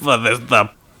see if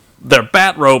their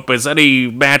bat rope is any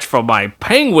match for my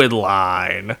Penguin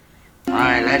line. All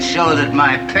right, let's show that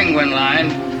my Penguin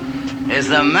line is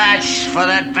the match for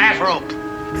that bat rope.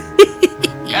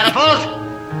 Catapult!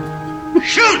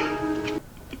 Shoot!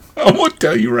 I'm gonna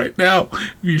tell you right now,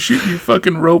 if you shoot your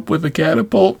fucking rope with a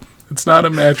catapult, it's not a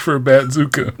match for a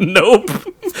bazooka. Nope.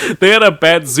 They had a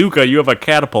bazooka, you have a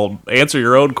catapult. Answer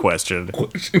your own question.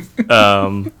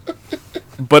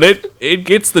 But it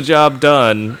gets the job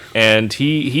done, and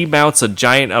he mounts a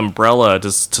giant umbrella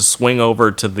to swing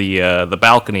over to the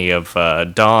balcony of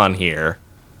Don here.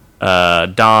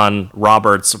 Don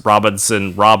Robbins,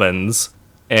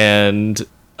 and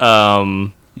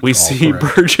we see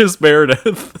Burgess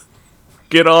Meredith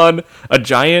get on a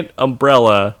giant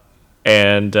umbrella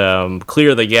and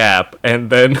clear the gap, and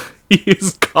then he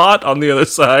is caught on the other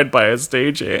side by a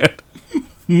stagehand.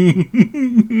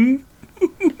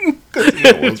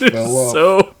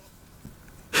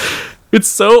 It's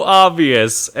so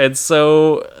obvious and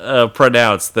so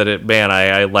pronounced that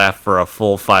I laughed for a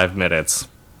full 5 minutes.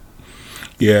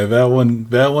 Yeah, that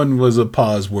one was a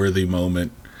pause-worthy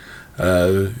moment.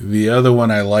 The other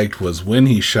one I liked was when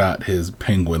he shot his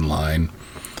Penguin line,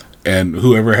 and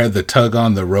whoever had the tug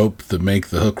on the rope to make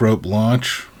the hook rope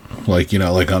launch, like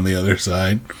on the other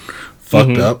side,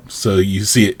 fucked up. So you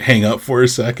see it hang up for a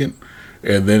second,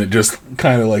 and then it just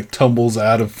kind of like tumbles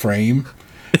out of frame.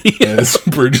 As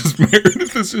Burgess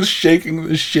Meredith is just shaking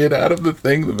the shit out of the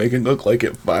thing to make it look like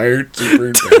it fired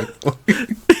super impactful.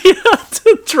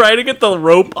 To try to get the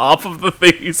rope off of the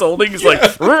thing he's holding. He's like,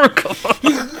 come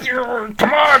on,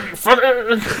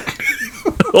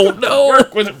 oh no,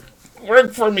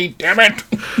 work for me, damn it.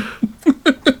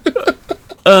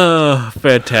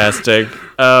 Fantastic.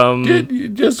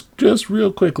 Just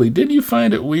real quickly, did you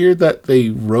find it weird that they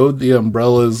rode the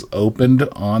umbrellas opened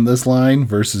on this line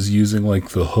versus using like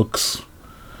the hooks?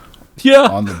 Yeah,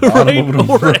 on the bottom of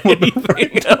or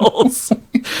anything else.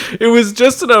 It was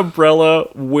just an umbrella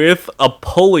with a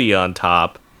pulley on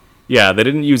top. Yeah, they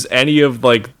didn't use any of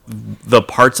like the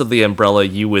parts of the umbrella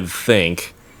you would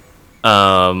think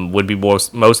would be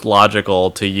most logical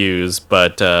to use,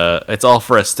 but it's all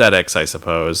for aesthetics, I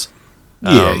suppose.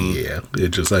 Yeah. I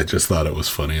just thought it was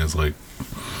funny. I was like,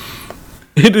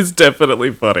 it is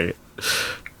definitely funny.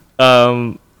 But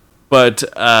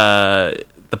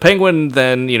the Penguin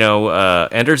then,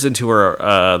 enters into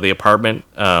her the apartment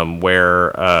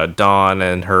where Dawn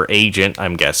and her agent,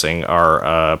 I'm guessing,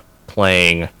 are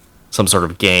playing some sort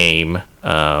of game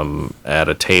at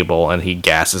a table, and he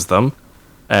gasses them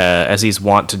as he's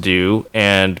wont to do.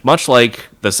 And much like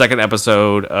the second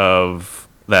episode of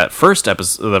that first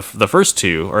episode, the first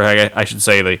two, or I should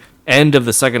say the end of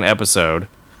the second episode,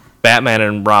 Batman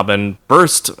and Robin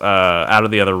burst out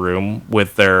of the other room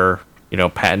with their,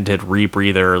 patented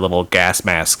rebreather little gas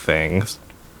mask things.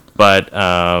 But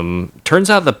turns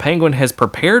out the Penguin has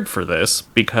prepared for this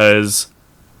because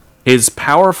his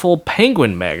powerful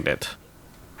penguin magnet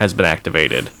has been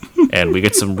activated. And we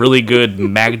get some really good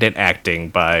magnet acting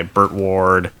by Burt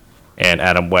Ward and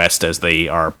Adam West as they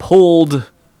are pulled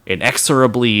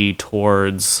inexorably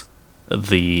towards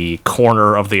the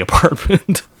corner of the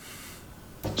apartment.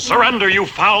 Surrender, you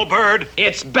foul bird!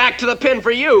 It's back to the pen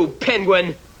for you,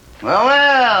 Penguin.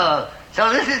 Well,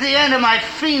 so this is the end of my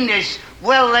fiendish,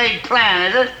 well-laid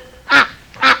plan, is it?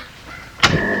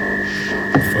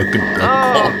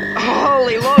 Oh,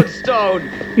 holy lodestone!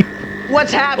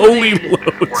 What's happening? Holy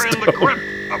lodestone. We're in the grip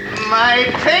of my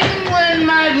penguin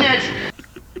magnet!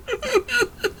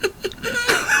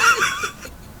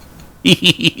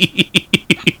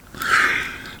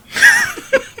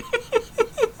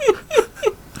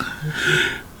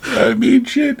 I mean,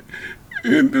 shit.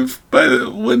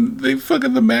 When they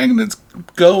fucking the magnets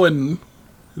go and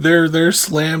they're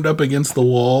slammed up against the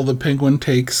wall, the Penguin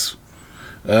takes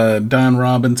Don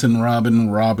Robinson,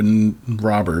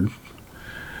 Robert,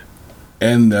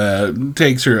 and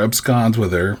takes her, absconds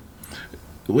with her.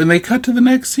 When they cut to the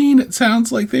next scene, it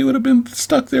sounds like they would have been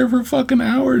stuck there for fucking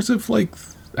hours if, like,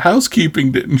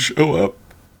 housekeeping didn't show up.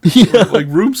 Yeah. Like,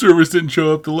 room service didn't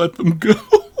show up to let them go.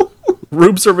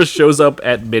 Room service shows up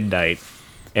at midnight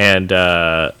and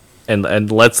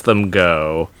lets them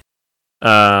go.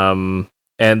 And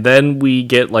then we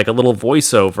get, like, a little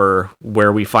voiceover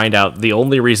where we find out the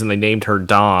only reason they named her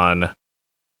Dawn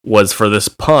was for this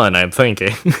pun, I'm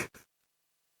thinking.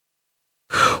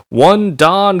 One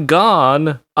dawn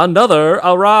gone, another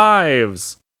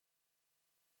arrives.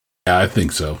 Yeah, I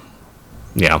think so.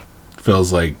 Yeah.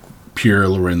 Feels like pure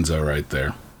Lorenzo right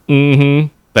there.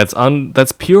 Mm-hmm.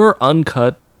 That's pure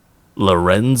uncut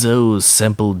Lorenzo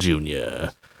Semple Jr.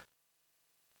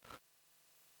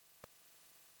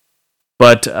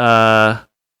 But,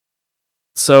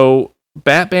 so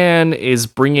Batman is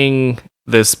bringing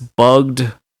this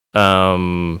bugged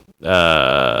umbrella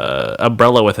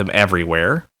with him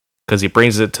everywhere because he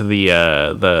brings it to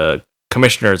the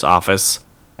commissioner's office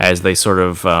as they sort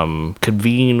of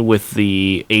convene with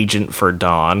the agent for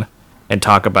Dawn and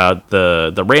talk about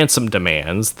the ransom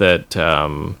demands that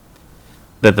the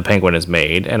Penguin has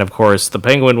made. And of course, the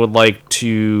Penguin would like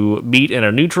to meet in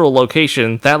a neutral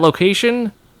location. That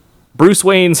location, Bruce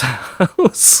Wayne's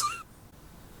house.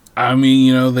 I mean,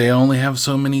 you know, they only have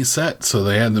so many sets, so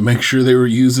they had to make sure they were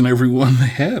using every one they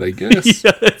had, I guess.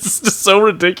 Yeah, it's just so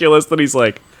ridiculous that he's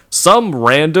like, some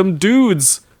random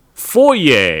dude's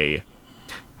foyer.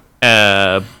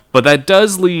 But that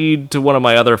does lead to one of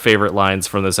my other favorite lines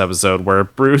from this episode where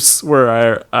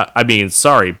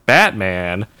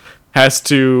Batman has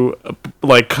to,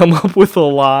 like, come up with a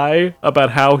lie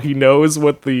about how he knows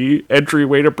what the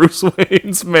entryway to Bruce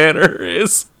Wayne's manor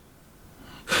is.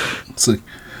 It's like,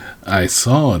 I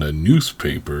saw in a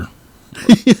newspaper.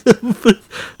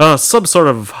 Some sort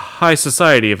of high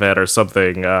society event or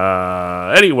something.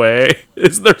 Anyway,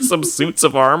 is there some suits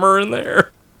of armor in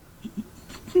there?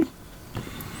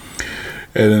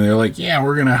 And then they're like, yeah,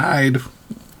 we're going to hide.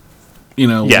 You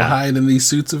know, we'll hide in these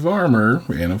suits of armor.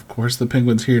 And of course, the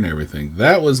Penguin's here and everything.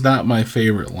 That was not my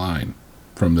favorite line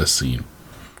from this scene.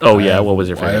 Oh, yeah. What was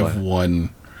your favorite line? I have one.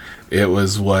 It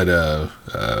was what,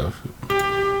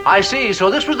 I see.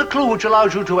 So this was the clue which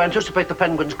allowed you to anticipate the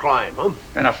Penguin's crime, huh?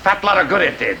 And a fat lot of good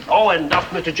it did. Oh, enough,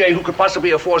 Mr. J. Who could possibly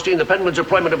have foreseen the Penguin's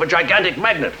employment of a gigantic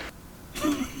magnet?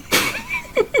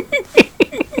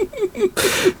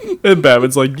 And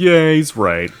Batman's like, yeah, he's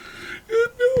right.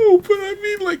 No, but I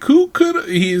mean, like, who could...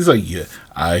 He's like, yeah,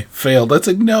 I failed. That's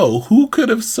like, no, who could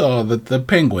have saw that the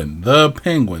Penguin,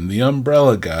 the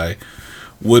umbrella guy,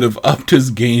 would have upped his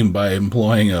game by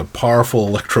employing a powerful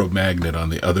electromagnet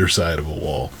on the other side of a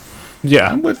wall.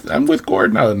 Yeah. I'm with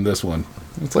Gordon on this one.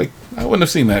 It's like, I wouldn't have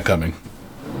seen that coming.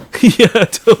 Yeah,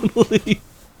 totally.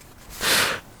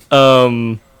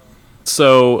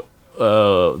 So,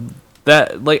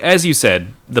 that, like, as you said,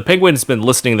 the Penguin's been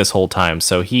listening this whole time,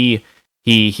 so he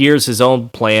hears his own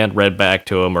plan read back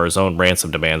to him, or his own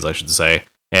ransom demands, I should say,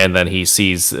 and then he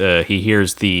hears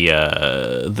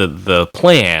the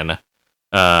plan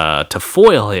to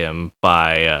foil him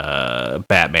by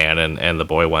Batman and the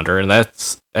Boy Wonder, and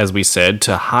that's, as we said,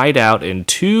 to hide out in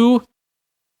 2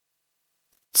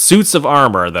 suits of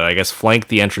armor that I guess flank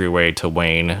the entryway to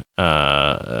Wayne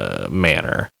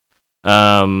Manor.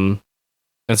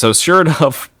 And so, sure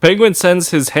enough, Penguin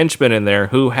sends his henchmen in there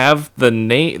who have their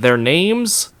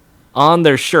names on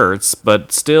their shirts,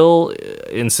 but still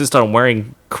insist on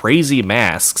wearing crazy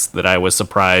masks that I was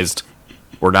surprised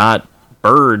were not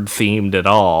bird themed at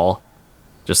all.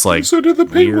 Just like, so did the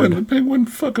Penguin. Weird. The Penguin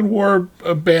fucking wore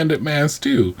a bandit mask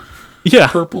too. Yeah,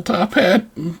 purple top hat,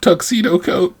 tuxedo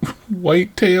coat,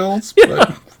 white tails. Yeah.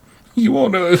 But you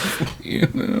won't know. You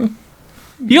know.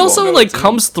 He also, like,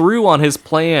 comes through on his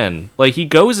plan. Like, he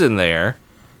goes in there,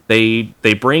 they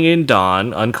bring in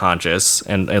Dawn unconscious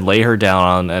and lay her down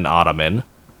on an ottoman.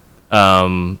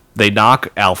 They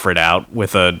knock Alfred out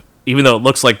with even though it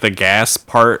looks like the gas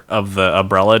part of the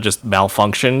umbrella just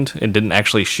malfunctioned and didn't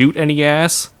actually shoot any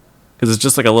gas, because it's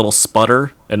just like a little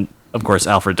sputter. And, of course,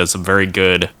 Alfred does some very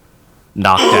good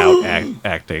knocked out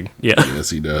acting. Yeah. Yes,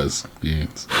 he does.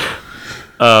 Yes.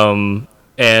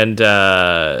 And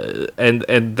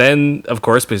then, of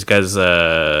course, because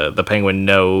the Penguin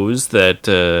knows that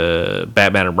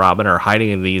Batman and Robin are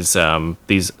hiding in these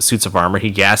suits of armor,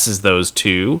 he gasses those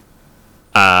too.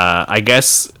 I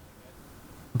guess,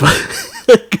 but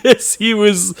I guess he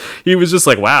was just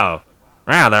like, wow,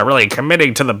 they're really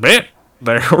committing to the bit.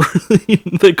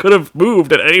 They could have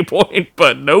moved at any point,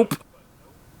 but nope.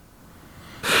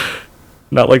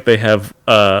 Not like they have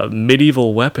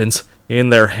medieval weapons in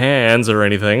their hands or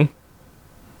anything.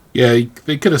 Yeah,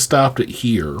 they could have stopped it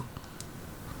here.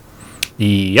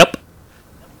 Yep.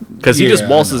 Because he just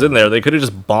waltzes in there. They could have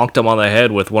just bonked him on the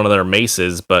head with one of their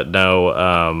maces, but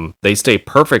no, they stay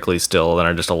perfectly still and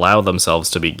are just allow themselves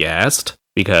to be gassed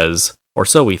because, or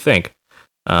so we think,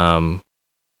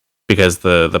 because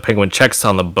the Penguin checks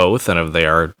on them both, and if they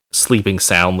are sleeping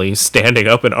soundly, standing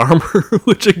up in armor,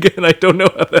 which again, I don't know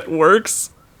how that works.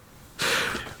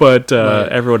 But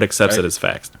everyone accepts it as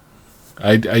facts.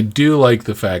 I do like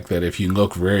the fact that if you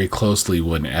look very closely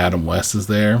when Adam West is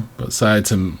there,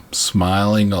 besides him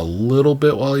smiling a little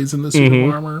bit while he's in the suit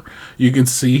of armor, you can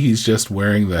see he's just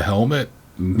wearing the helmet,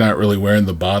 not really wearing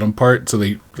the bottom part. So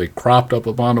they cropped up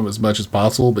upon him as much as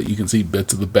possible, but you can see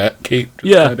bits of the bat cape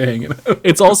kind of hanging out.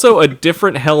 It's also a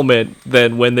different helmet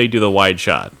than when they do the wide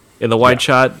shot. In the wide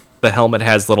shot, the helmet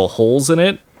has little holes in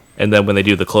it, and then when they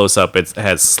do the close-up, it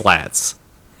has slats.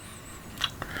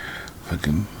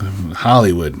 Fucking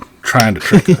Hollywood trying to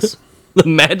trick us. The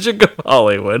magic of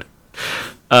Hollywood.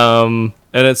 And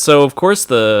it's so of course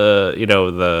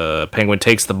the Penguin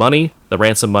takes the money, the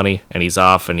ransom money, and he's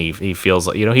off, and he feels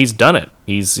like he's done it.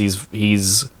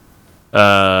 He's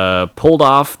pulled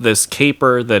off this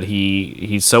caper that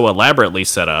he so elaborately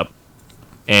set up,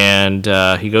 and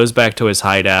he goes back to his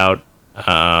hideout.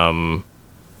 And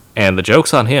the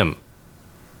joke's on him.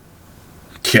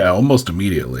 Yeah, almost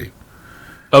immediately.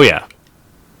 Oh yeah.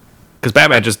 Because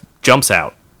Batman just jumps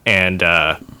out, and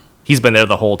he's been there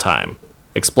the whole time.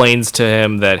 Explains to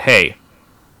him that, hey,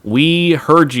 we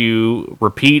heard you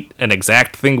repeat an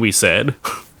exact thing we said,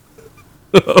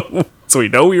 so we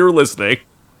know you were listening.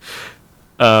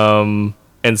 And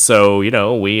so,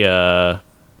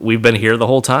 we've been here the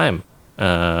whole time.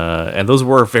 And those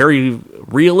were very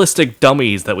realistic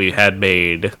dummies that we had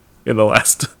made in the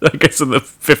last, I guess, in the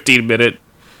 15-minute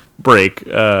break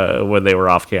when they were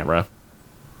off camera.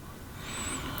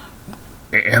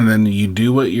 And then you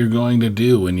do what you're going to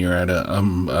do when you're at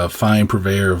a fine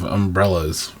purveyor of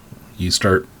umbrellas. You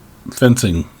start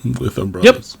fencing with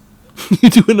umbrellas. Yep. You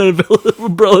do an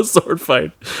umbrella sword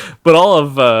fight. But all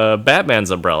of Batman's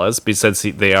umbrellas, because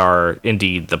they are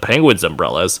indeed the Penguin's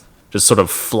umbrellas, just sort of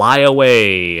fly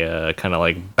away, kind of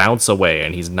like bounce away,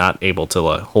 and he's not able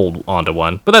to hold onto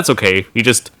one. But that's okay. He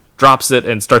just drops it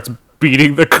and starts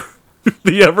beating the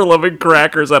ever-loving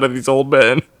crackers out of these old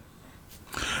men.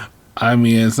 I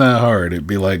mean, it's not hard. It'd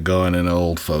be like going in an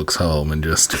old folks' home and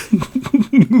just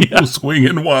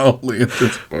swinging wildly at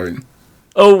this point.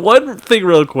 Oh, one thing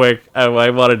real quick I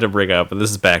wanted to bring up, and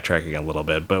this is backtracking a little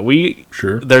bit, but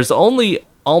there's only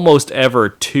almost ever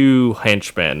two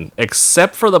henchmen,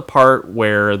 except for the part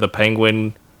where the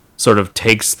Penguin sort of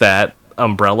takes that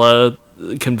umbrella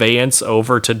conveyance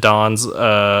over to Dawn's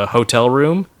hotel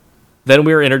room. Then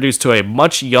we were introduced to a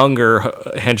much younger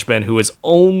henchman who is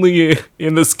only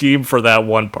in the scheme for that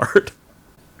one part.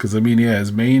 Because, I mean,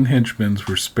 his main henchmen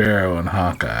were Sparrow and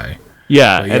Hawkeye.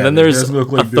 Yeah, and then there's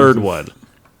a third one.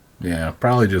 Yeah,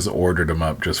 probably just ordered him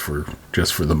up just for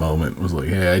the moment. It was like,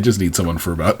 hey, I just need someone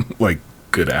for about,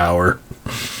 good hour.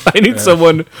 I need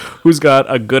someone who's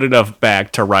got a good enough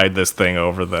back to ride this thing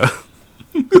over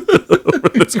over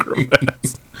this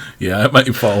crevasse. Yeah, I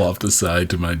might fall off the side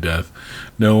to my death.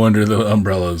 No wonder the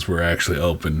umbrellas were actually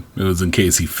open. It was in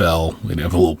case he fell. We'd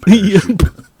have a little parachute.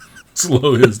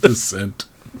 Slow his descent.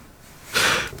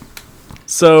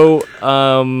 So,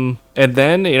 and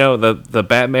then the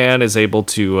Batman is able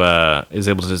to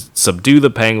subdue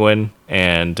the Penguin,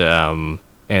 and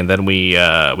then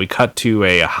we cut to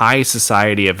a high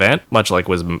society event, much like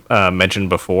was mentioned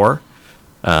before,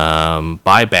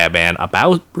 by Batman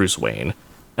about Bruce Wayne,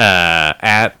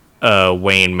 at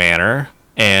Wayne Manor,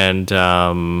 and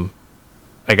I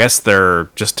guess they're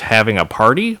just having a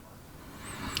party.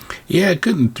 Yeah, I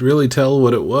couldn't really tell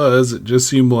what it was. It just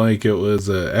seemed like it was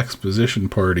an exposition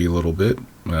party a little bit.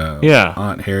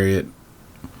 Aunt Harriet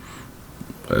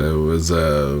was,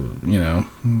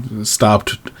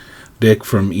 stopped Dick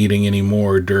from eating any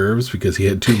more hors d'oeuvres because he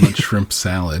had too much shrimp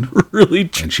salad.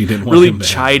 And she didn't want him to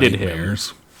chided have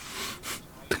nightmares.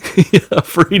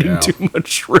 For eating too much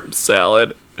shrimp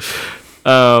salad.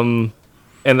 And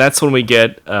that's when we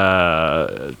get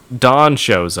Dawn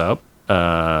shows up.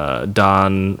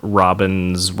 Don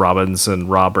Robinson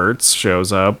Roberts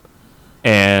shows up,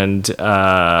 and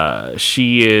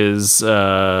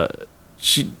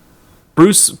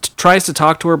Bruce tries to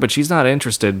talk to her, but she's not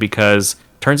interested because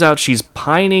turns out she's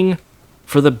pining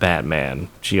for the Batman.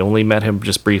 She only met him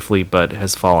just briefly, but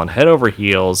has fallen head over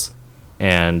heels,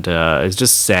 and is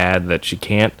just sad that she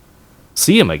can't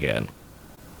see him again.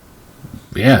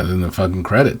 Yeah, then the fucking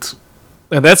credits.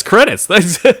 And that's credits.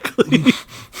 Exactly.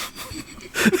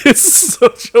 It's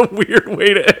such a weird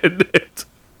way to end it.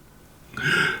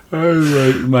 All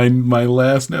right, my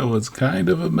last note was kind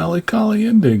of a melancholy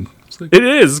ending. It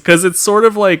is, because it's sort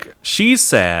of like she's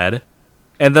sad,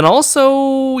 and then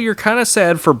also you're kind of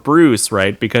sad for Bruce,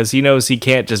 right? Because he knows he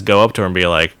can't just go up to her and be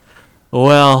like,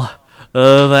 well,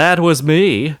 that was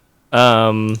me.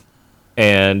 And,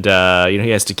 he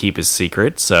has to keep his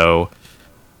secret, so,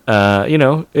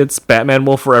 it's Batman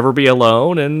will forever be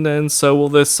alone, and so will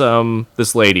this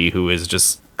lady who is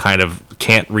just kind of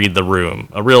can't read the room.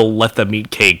 A real let them eat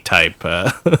cake type.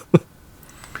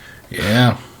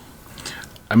 Yeah.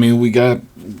 We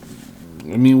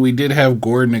did have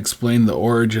Gordon explain the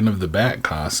origin of the Bat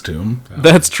costume.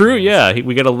 That's true, yeah.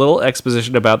 We get a little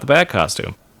exposition about the Bat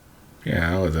costume.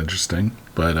 Yeah, that was interesting.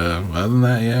 But other than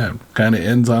that, yeah, kind of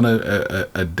ends on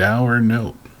a dour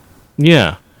note.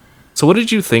 Yeah. So what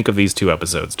did you think of these 2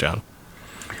 episodes, John?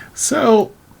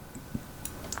 So,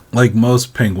 like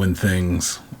most Penguin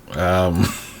things,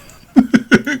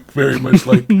 very much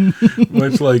like,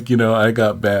 I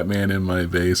got Batman in my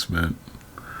basement.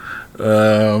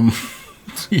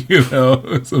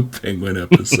 It's a Penguin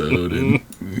episode, and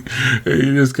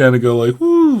you just kind of go like,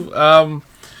 whoo.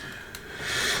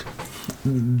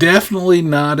 Definitely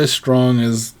not as strong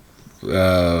as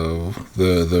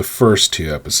the first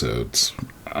 2 episodes.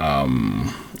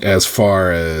 As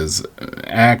far as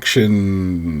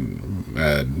action,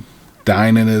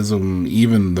 dynamism,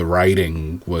 even the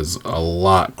writing was a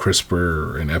lot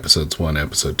crisper in episodes 1,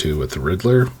 episode 2 with the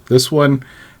Riddler. This one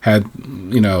had,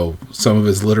 some of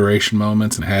his alliteration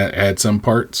moments and had some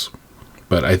parts,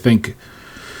 but I think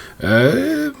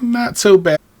not so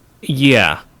bad.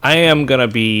 Yeah, I am gonna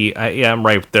be. I'm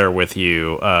right there with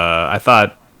you. I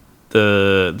thought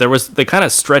they kind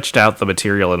of stretched out the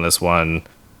material in this one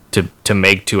to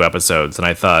make 2 episodes, and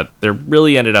I thought there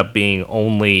really ended up being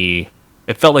only.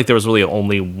 It felt like there was really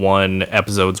only 1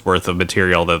 episode's worth of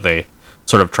material that they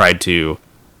sort of tried to,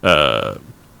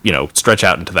 stretch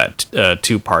out into that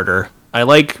 2-parter. I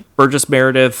like Burgess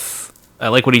Meredith. I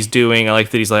like what he's doing. I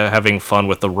like that he's having fun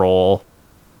with the role.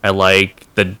 I like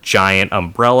the giant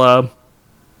umbrella.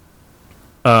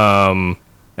 And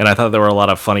I thought there were a lot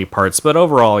of funny parts, but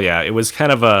overall, yeah, it was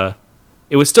kind of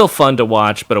it was still fun to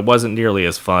watch, but it wasn't nearly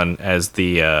as fun as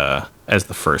the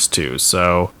first 2.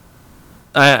 So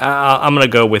I'm gonna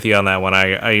go with you on that one.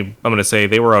 I'm gonna say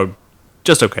they were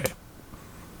just okay.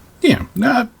 Yeah,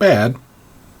 not bad,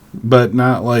 but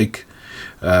not like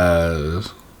the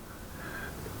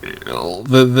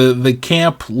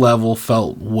camp level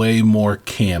felt way more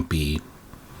campy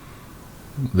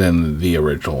than the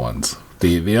original ones.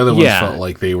 The other ones felt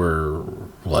like they were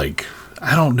like,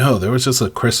 I don't know, there was just a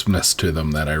crispness to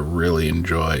them that I really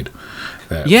enjoyed.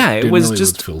 That it was really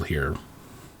just feel here.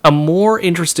 A more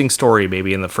interesting story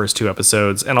maybe in the first 2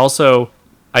 episodes, and also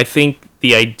I think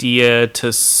the idea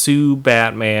to sue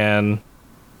Batman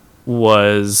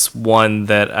was one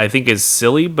that I think is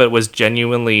silly, but was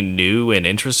genuinely new and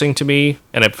interesting to me,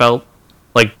 and it felt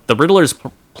like the Riddler's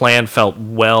plan felt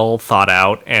well thought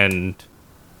out, and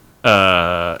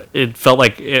it felt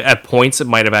like at points it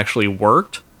might have actually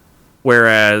worked,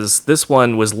 whereas this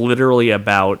one was literally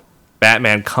about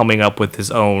Batman coming up with his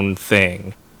own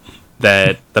thing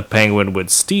that the Penguin would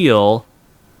steal,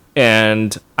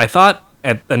 and I thought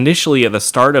initially at the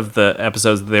start of the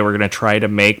episodes that they were going to try to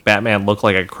make Batman look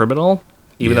like a criminal,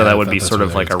 even though that would be sort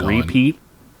of like a repeat.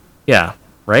 Yeah,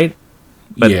 right?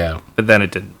 But then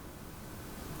it didn't.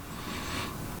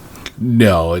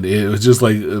 No, it was just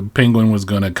like Penguin was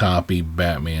going to copy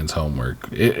Batman's homework.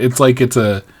 It's like it's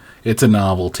a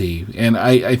novelty, and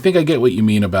I think I get what you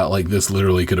mean about like this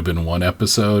literally could have been 1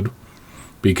 episode,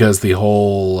 because the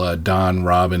whole Don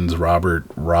Robert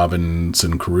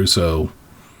Robinson Crusoe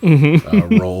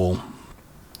role,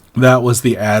 that was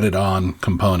the added on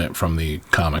component from the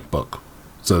comic book,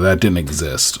 so that didn't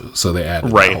exist. So they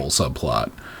added that whole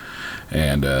subplot.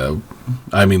 And,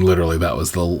 literally, that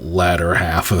was the latter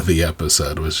half of the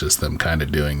episode, was just them kind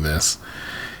of doing this.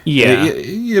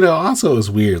 Yeah. Also it was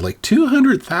weird. Like,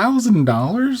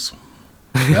 $200,000?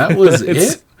 That was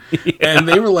it? Yeah. And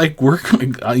they were like, we're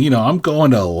going to, I'm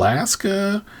going to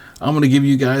Alaska. I'm going to give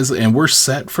you guys, and we're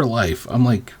set for life. I'm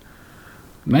like,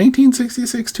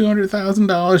 1966,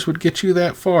 $200,000 would get you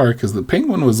that far, because the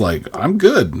Penguin was like, I'm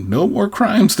good. No more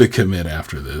crimes to commit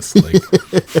after this. Like,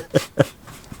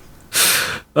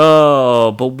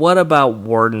 oh, but what about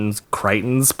Warden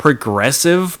Crichton's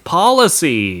progressive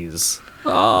policies?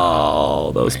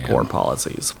 Oh, those poor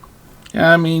policies.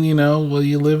 Yeah, I mean, you know, well,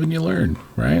 you live and you learn,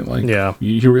 right? Like, yeah.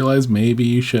 You realize maybe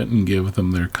you shouldn't give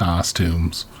them their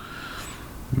costumes.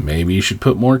 Maybe you should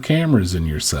put more cameras in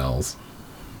your cells.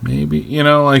 Maybe, you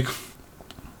know, like...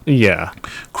 Yeah.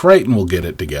 Crichton will get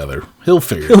it together. He'll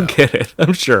figure it out. He'll get it,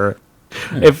 I'm sure.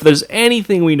 Yeah. If there's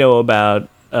anything we know about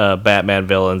Batman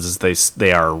villains, is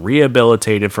they are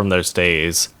rehabilitated from their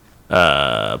stays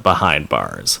behind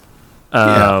bars.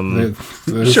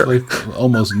 There's sure. like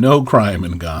almost no crime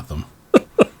in Gotham.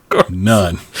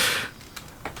 None.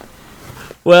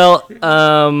 Well,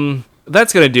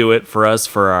 that's going to do it for us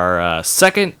for our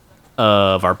second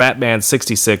of our Batman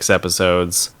 66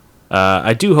 episodes.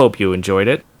 I do hope you enjoyed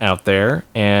it out there,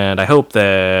 and I hope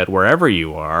that wherever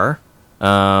you are,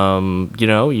 you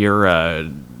know, you're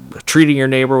treating your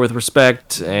neighbor with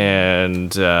respect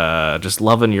and just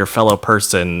loving your fellow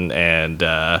person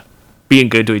and being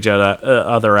good to each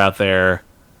other out there.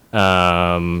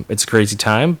 It's a crazy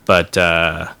time, but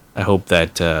I hope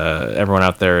that everyone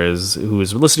out there who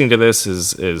is listening to this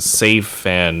is safe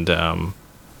and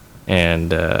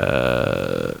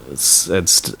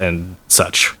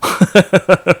such.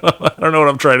 I don't know what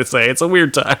I'm trying to say. It's a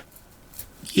weird time.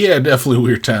 Yeah, definitely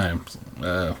weird times.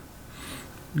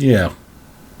 Yeah,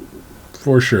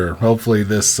 for sure. Hopefully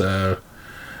these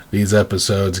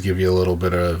episodes give you a little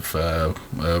bit of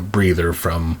a breather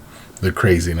from the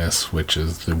craziness which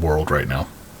is the world right now.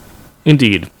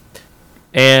 Indeed.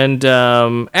 And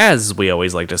as we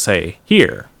always like to say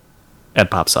here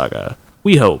at Pop Saga,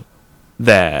 we hope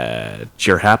that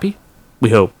you're happy. We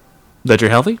hope that you're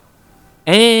healthy.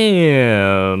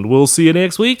 And we'll see you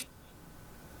next week.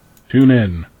 Tune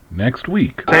in next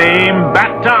week. Same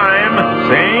bat time,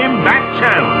 same bat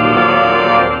channel.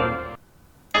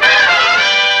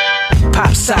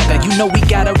 Pop Saga, you know we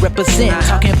gotta represent.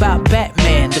 Talking about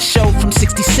Batman, the show from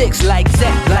 66, like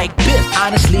Zack, like Biff.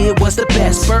 Honestly, it was the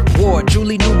best. Burt Ward,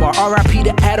 Julie Newmar, R.I.P.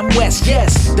 to Adam West.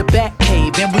 Yes, the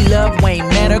Batcave, and we love Wayne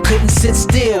Manor, couldn't sit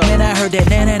still. And I heard that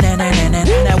na-na-na-na-na-na.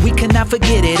 Now we cannot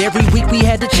forget it. Every week we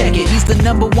had to check it. He's the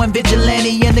 #1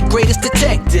 vigilante and the greatest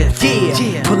detective.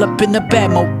 Yeah, pull up in the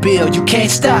Batmobile, you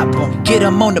can't stop him. Get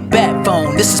him on the bat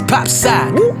phone. This is Pop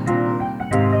Saga.